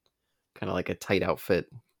kind of like a tight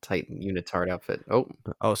outfit, tight unitard outfit. Oh,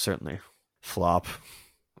 Oh, certainly. Flop.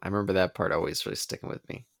 I remember that part always really sticking with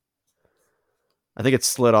me. I think it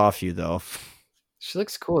slid off you though. She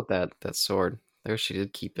looks cool with that sword. There, she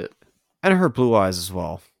did keep it. And her blue eyes as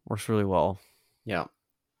well. Works really well. Yeah.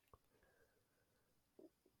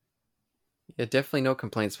 Yeah, definitely no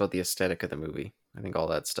complaints about the aesthetic of the movie. I think all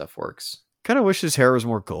that stuff works. Kind of wish his hair was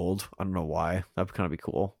more gold. I don't know why. That would kind of be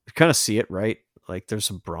cool. You kind of see it, right? Like there's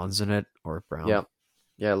some bronze in it or brown. Yeah.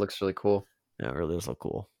 Yeah, it looks really cool. Yeah, it really does look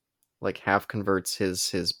cool. Like half converts his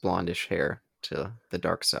blondish hair to the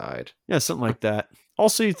dark side. Yeah, something like that.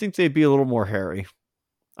 Also, you'd think they'd be a little more hairy.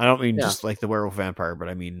 I don't mean Yeah. just like the werewolf vampire, but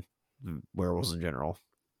I mean werewolves in general.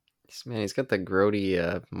 Man, he's got the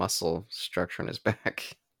grody muscle structure in his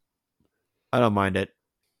back. I don't mind it.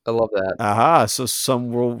 I love that. Aha, so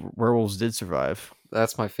some werewolves did survive.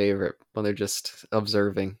 That's my favorite when they're just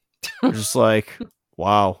observing. They're just like,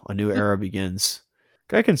 wow, a new era begins.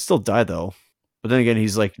 Guy can still die though. But then again,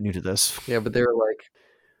 he's like new to this. Yeah, but they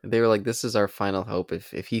were like, this is our final hope.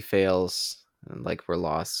 If he fails, like we're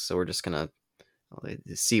lost. So we're just gonna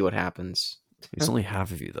see what happens. He's only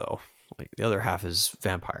half of you though. Like the other half is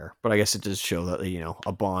vampire. But I guess it does show that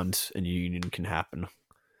a bond and a union can happen.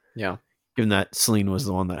 Yeah. Given that Celine was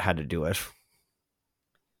the one that had to do it.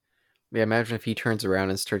 Yeah, imagine if he turns around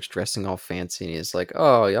and starts dressing all fancy and he's like,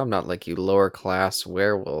 "Oh, yeah, I'm not like you lower class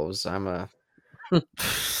werewolves. I'm a."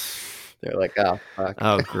 They're like, "Oh, fuck."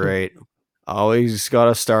 Oh, great. Always got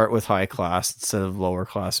to start with high class instead of lower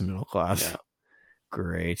class and middle class. Yeah.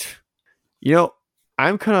 Great.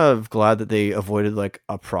 I'm kind of glad that they avoided like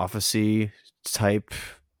a prophecy type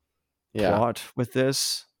Yeah. plot with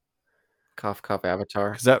this. Cough, cough,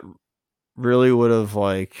 Avatar. Because that really would have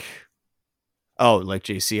like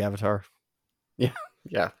JC Avatar. Yeah,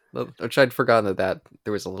 yeah. Which I'd forgotten that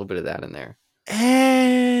there was a little bit of that in there.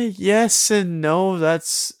 Yes and no.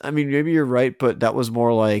 I mean, maybe you're right, but that was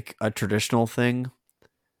more like a traditional thing.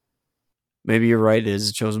 Maybe you're right. It is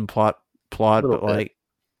a chosen plot, but Little bit. like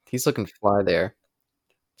He's looking fly there.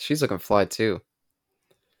 She's looking fly too.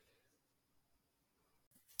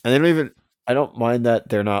 And they don't even. I don't mind that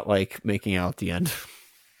they're not like making out at the end.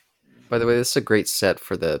 By the way, this is a great set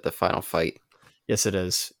for the final fight. Yes, it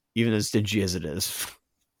is. Even as dingy as it is.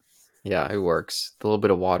 Yeah, it works. A little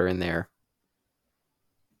bit of water in there.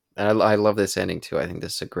 And I love this ending too. I think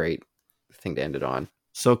this is a great thing to end it on.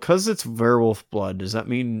 So, because it's werewolf blood, does that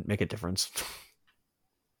mean make a difference?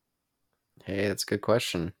 Hey, that's a good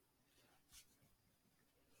question.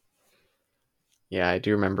 Yeah, I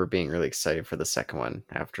do remember being really excited for the second one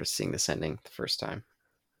after seeing this ending the first time.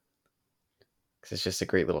 Because it's just a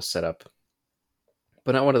great little setup.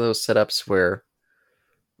 But not one of those setups where,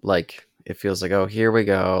 like, it feels like, oh, here we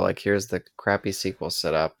go. Like, here's the crappy sequel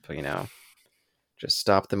setup, just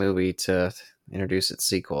stop the movie to introduce its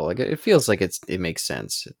sequel. Like it feels like it makes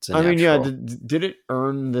sense. It's a I mean, yeah. natural. Did it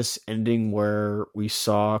earn this ending where we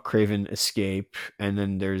saw Craven escape, and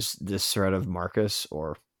then there's this threat of Marcus,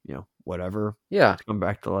 or whatever, Yeah, to come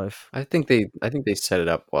back to life? I think they set it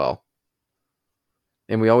up well.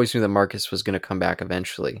 And we always knew that Marcus was going to come back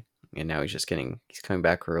eventually, and now he's coming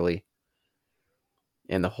back early,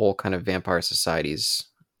 and the whole kind of vampire society's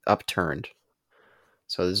upturned.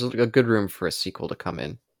 So there's a good room for a sequel to come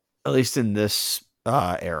in. At least in this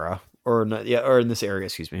era, or not, yeah, or in this area,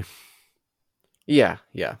 excuse me. Yeah,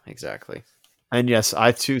 yeah, exactly. And yes,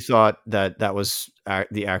 I too thought that that was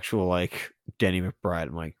the actual like Danny McBride.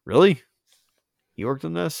 I'm like, really? He worked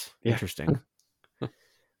on this? Yeah, Interesting.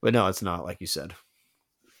 But no, it's not like you said.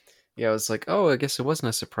 yeah. I was like, oh, I guess it wasn't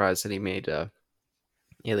a surprise that he made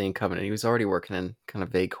Alien Covenant. He was already working in kind of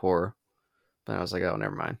vague horror, but I was like, oh,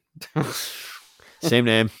 never mind. Same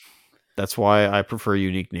name. That's why I prefer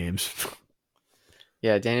unique names.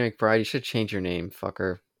 Yeah, Danny McBride, you should change your name,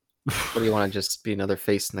 fucker. What do you want to just be another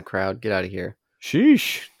face in the crowd? Get out of here.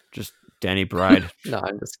 Sheesh. Just Danny Bride. No,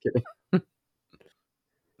 I'm just kidding.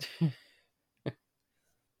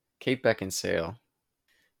 Kate Beckinsale.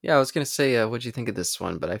 Yeah, I was gonna say, what'd you think of this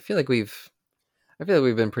one? But I feel like we've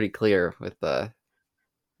been pretty clear with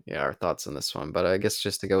yeah, our thoughts on this one. But I guess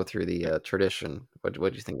just to go through the tradition,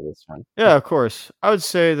 what'd you think of this one? Yeah, of course. I would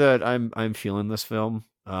say that I'm feeling this film.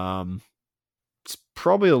 It's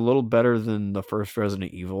probably a little better than the first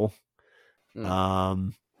Resident Evil. Mm,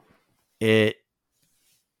 Um, it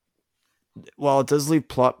while it does leave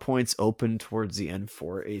plot points open towards the end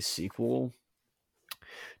for a sequel,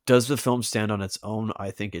 does the film stand on its own?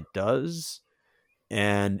 I think it does.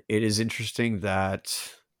 And it is interesting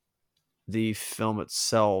that the film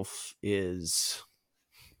itself is,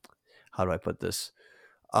 how do I put this?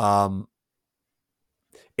 Um,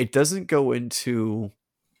 it doesn't go into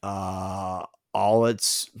all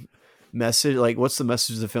its message. Like, what's the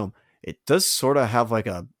message of the film? It does sort of have like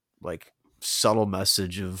a like subtle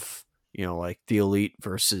message of like the elite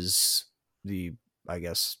versus the, I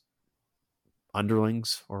guess,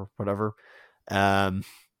 underlings or whatever. Um,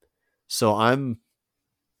 so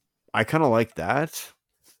I kind of like that.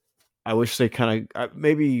 I wish they kind of,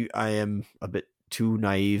 maybe I am a bit too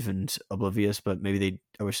naive and oblivious, but maybe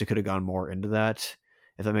I wish they could have gone more into that,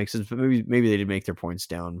 if that makes sense. But maybe they did make their points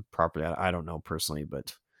down properly. I don't know personally,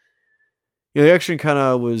 but the action kind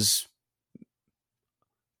of was,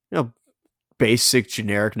 you know, basic,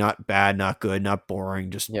 generic, not bad, not good, not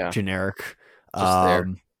boring, just yeah, generic. just there.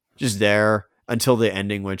 Um, just there until the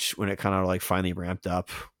ending, which when it kind of like finally ramped up.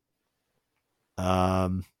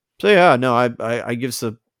 Um, so yeah, no, I gives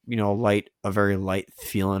the a very light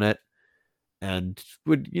feel in it, and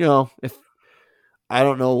would if I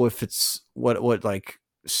don't know if it's what like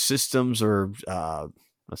systems or not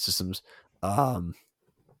systems, um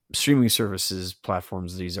streaming services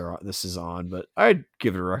platforms this is on, but I'd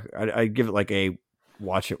give it I'd give it like a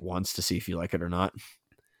watch it once to see if you like it or not.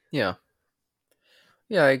 Yeah,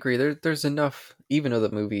 yeah, I agree. There's enough, even though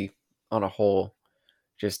the movie on a whole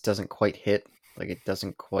just doesn't quite hit. Like it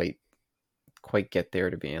doesn't quite get there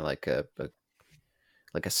to being like a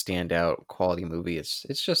standout quality movie. It's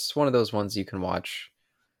just one of those ones you can watch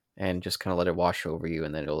and just kind of let it wash over you,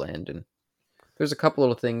 and then it'll end. And there's a couple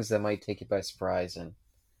little things that might take you by surprise, and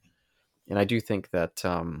I do think that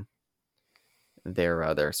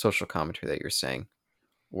their social commentary that you're saying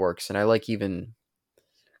works, and I like even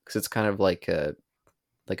because it's kind of like a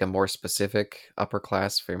more specific upper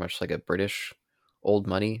class, very much like a British old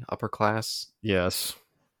money upper class, Yes,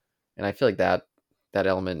 and I feel like that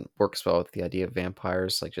element works well with the idea of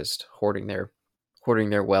vampires, like just hoarding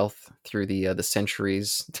their wealth through the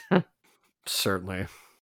centuries. certainly.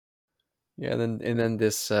 Yeah, and then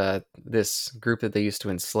this group that they used to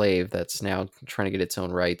enslave that's now trying to get its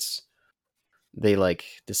own rights. They like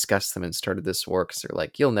discussed them and started this war because they're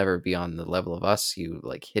like, "You'll never be on the level of us, you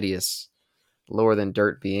like hideous, lower than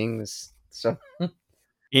dirt beings." So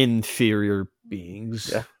inferior beings.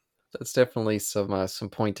 Yeah, that's definitely some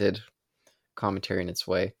pointed commentary in its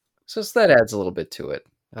way. So that adds a little bit to it.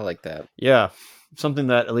 I like that. Yeah, something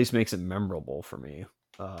that at least makes it memorable for me.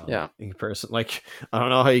 Yeah. In comparison, like I don't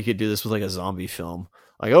know how you could do this with like a zombie film.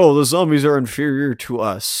 Like, oh, the zombies are inferior to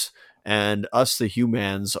us, and us, the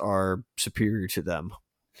humans, are superior to them.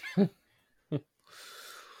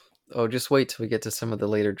 Oh, just wait till we get to some of the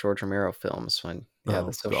later George Romero films when, yeah, the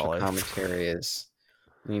Oh social golly, commentary is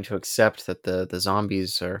we need to accept that the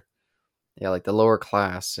zombies are, yeah, like the lower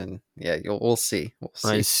class, and yeah, we'll see, we'll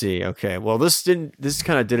I see. see. Okay, well, this didn't. This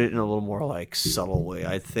kind of did it in a little more like subtle way,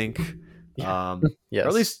 I think, Yeah. or at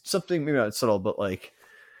Yes. least something maybe not subtle, but like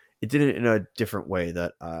it did it in a different way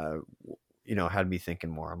that had me thinking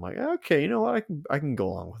more. I'm like, okay, you know what, I can go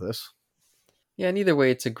along with this. Yeah, and either way,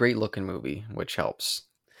 it's a great looking movie, which helps.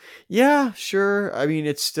 Yeah, sure. I mean,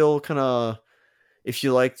 it's still kind of if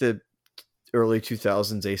you like the early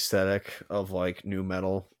 2000s aesthetic of like new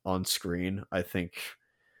metal on screen, I think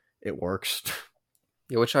it works.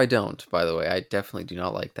 Yeah, which I don't, by the way. I definitely do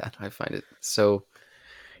not like that. I find it so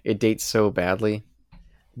it dates so badly.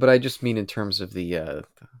 But I just mean in terms of the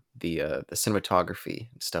cinematography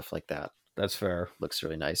and stuff like that. That's fair. Looks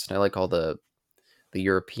really nice, and I like all the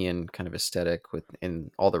European kind of aesthetic with and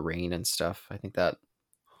all the rain and stuff. I think that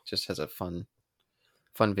just has a fun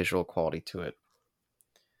visual quality to it.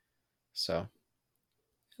 So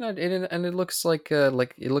and it looks like it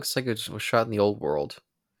looks like it was shot in the old world.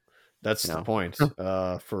 That's You the know. point.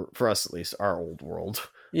 For us at least, our old world.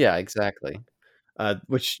 Yeah, exactly.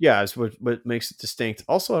 Which yeah is what makes it distinct.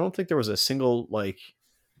 Also, I don't think there was a single like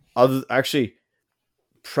other actually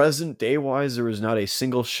present day wise there was not a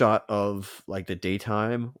single shot of like the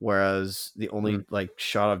daytime, whereas the Mm. only like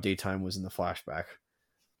shot of daytime was in the flashback.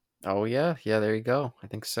 Oh yeah, yeah. There you go. I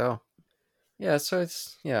think so. Yeah. So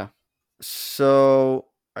it's yeah. So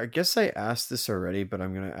I guess I asked this already, but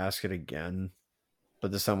I'm gonna ask it again.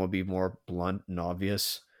 But this time will be more blunt and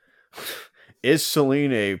obvious. Is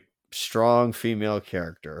Celine a strong female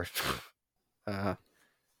character? Uh,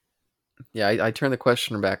 yeah. I turned the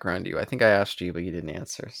question back around to you. I think I asked you, but you didn't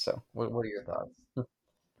answer. So what are your thoughts?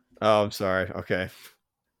 Oh, I'm sorry. Okay.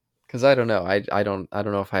 Because I don't know. I don't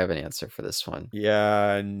know if I have an answer for this one.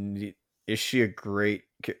 Yeah, and is she a great?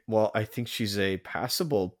 Well, I think she's a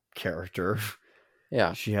passable character.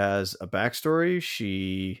 Yeah. She has a backstory.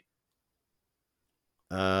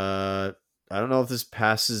 Uh, I don't know if this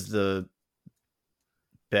passes the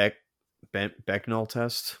Beck Becknell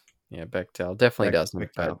test. Yeah. Bechdel definitely doesn't,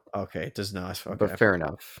 but Becknell. Okay, it does not. but Okay, fair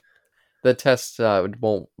enough. The test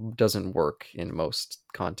won't doesn't work in most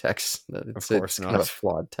contexts. of It's course kind of a not.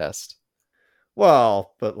 flawed test.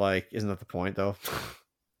 Well, but like, isn't that the point though?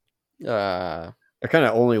 Uh It kind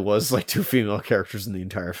of only was like two female characters in the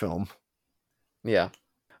entire film. yeah.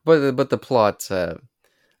 But the plot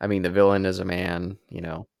I mean the villain is a man,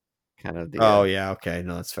 kind of Oh yeah, okay,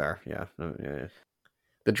 no, that's fair. Yeah, no, yeah, yeah.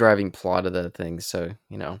 the driving plot of the thing, so,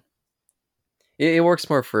 it works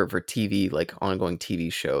more for TV, like ongoing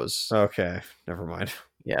TV shows. Okay, never mind.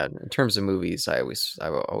 Yeah, in terms of movies, I always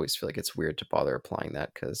feel like it's weird to bother applying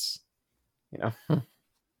that cuz, you know.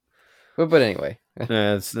 But anyway.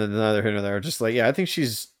 It's neither here nor there. Just like yeah, I think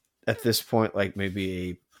she's at this point like maybe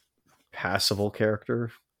a passable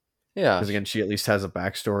character Yeah. because again, she at least has a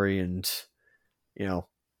backstory and you know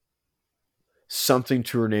something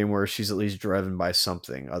to her name where she's at least driven by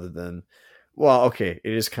something other than well, okay,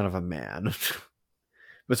 it is kind of a man,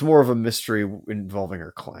 but it's more of a mystery involving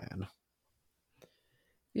her clan.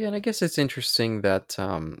 Yeah, and I guess it's interesting that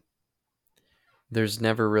there's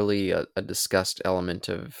never really a discussed element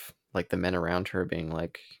of like the men around her being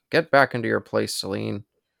like, "Get back into your place, Celine.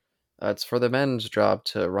 It's for the men's job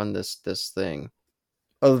to run this thing."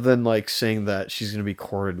 Other than like saying that she's going to be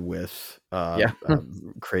courted with Yeah,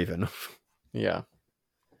 Craven. yeah.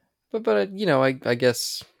 But I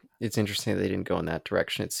guess it's interesting that they didn't go in that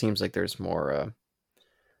direction. It seems like there's more.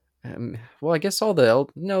 Well, I guess all the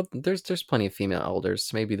no, there's plenty of female elders.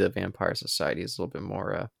 So maybe the Vampire Society is a little bit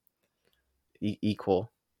more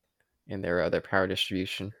equal in their power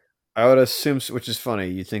distribution. I would assume, which is funny.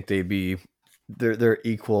 You think they'd be they're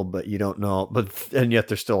equal, but you don't know. But and yet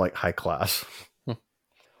they're still like high class.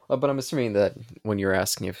 But I'm assuming that when you're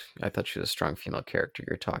asking if I thought she was a strong female character,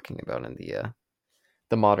 you're talking about in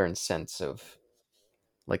the modern sense of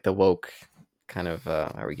like the woke kind of.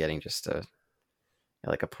 Are we getting just a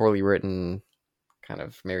like a poorly written kind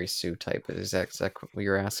of Mary Sue type? Is that what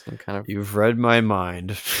you're asking? Kind of. You've read my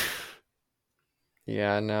mind.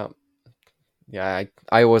 Yeah. No. Yeah.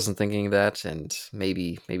 I wasn't thinking that, and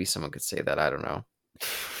maybe someone could say that. I don't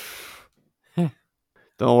know.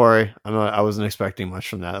 Don't worry. I wasn't expecting much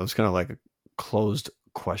from that. It was kind of like a closed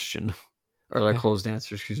question or like closed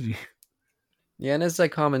answer. Excuse me. Yeah, and as I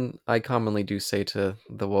commonly do say to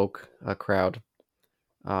the woke crowd,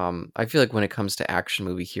 I feel like when it comes to action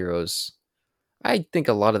movie heroes, I think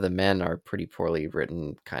a lot of the men are pretty poorly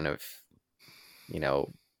written. Kind of, you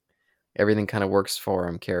know, everything kind of works for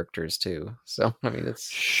them characters too. So I mean,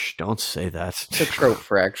 Shh! Don't say that. it's a trope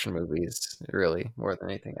for action movies, really, more than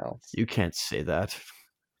anything else. You can't say that.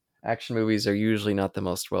 Action movies are usually not the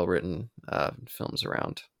most well written films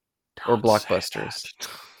around, or Don't say blockbusters. that.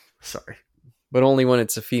 Sorry. But only when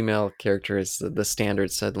it's a female character is the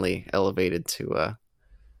standard suddenly elevated to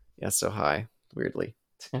yeah, so high. Weirdly.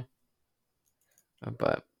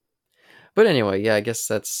 but but anyway, yeah, I guess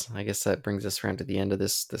that brings us around to the end of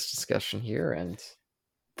this discussion here, and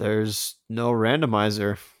There's no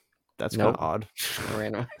randomizer. That's kind of nope, odd. no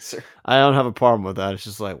randomizer. I don't have a problem with that. It's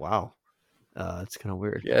just like, wow, it's kind of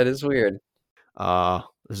weird. Yeah, it is weird.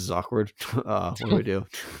 This is awkward. What do we do?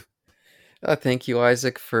 Thank you,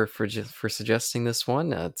 Isaac, for suggesting this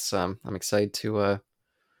one. It's I'm excited to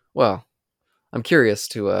well, I'm curious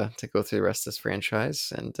to go through the rest of this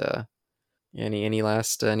franchise. And any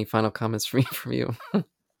last any final comments from you?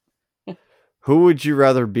 Who would you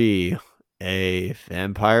rather be? A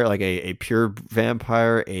vampire, like a pure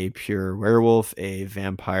vampire, a pure werewolf, a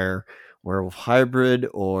vampire werewolf hybrid,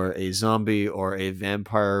 or a zombie, or a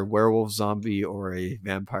vampire werewolf zombie, or a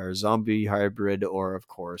vampire zombie hybrid, or of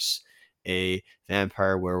course, a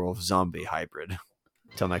vampire werewolf zombie hybrid.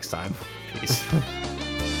 Till next time, peace.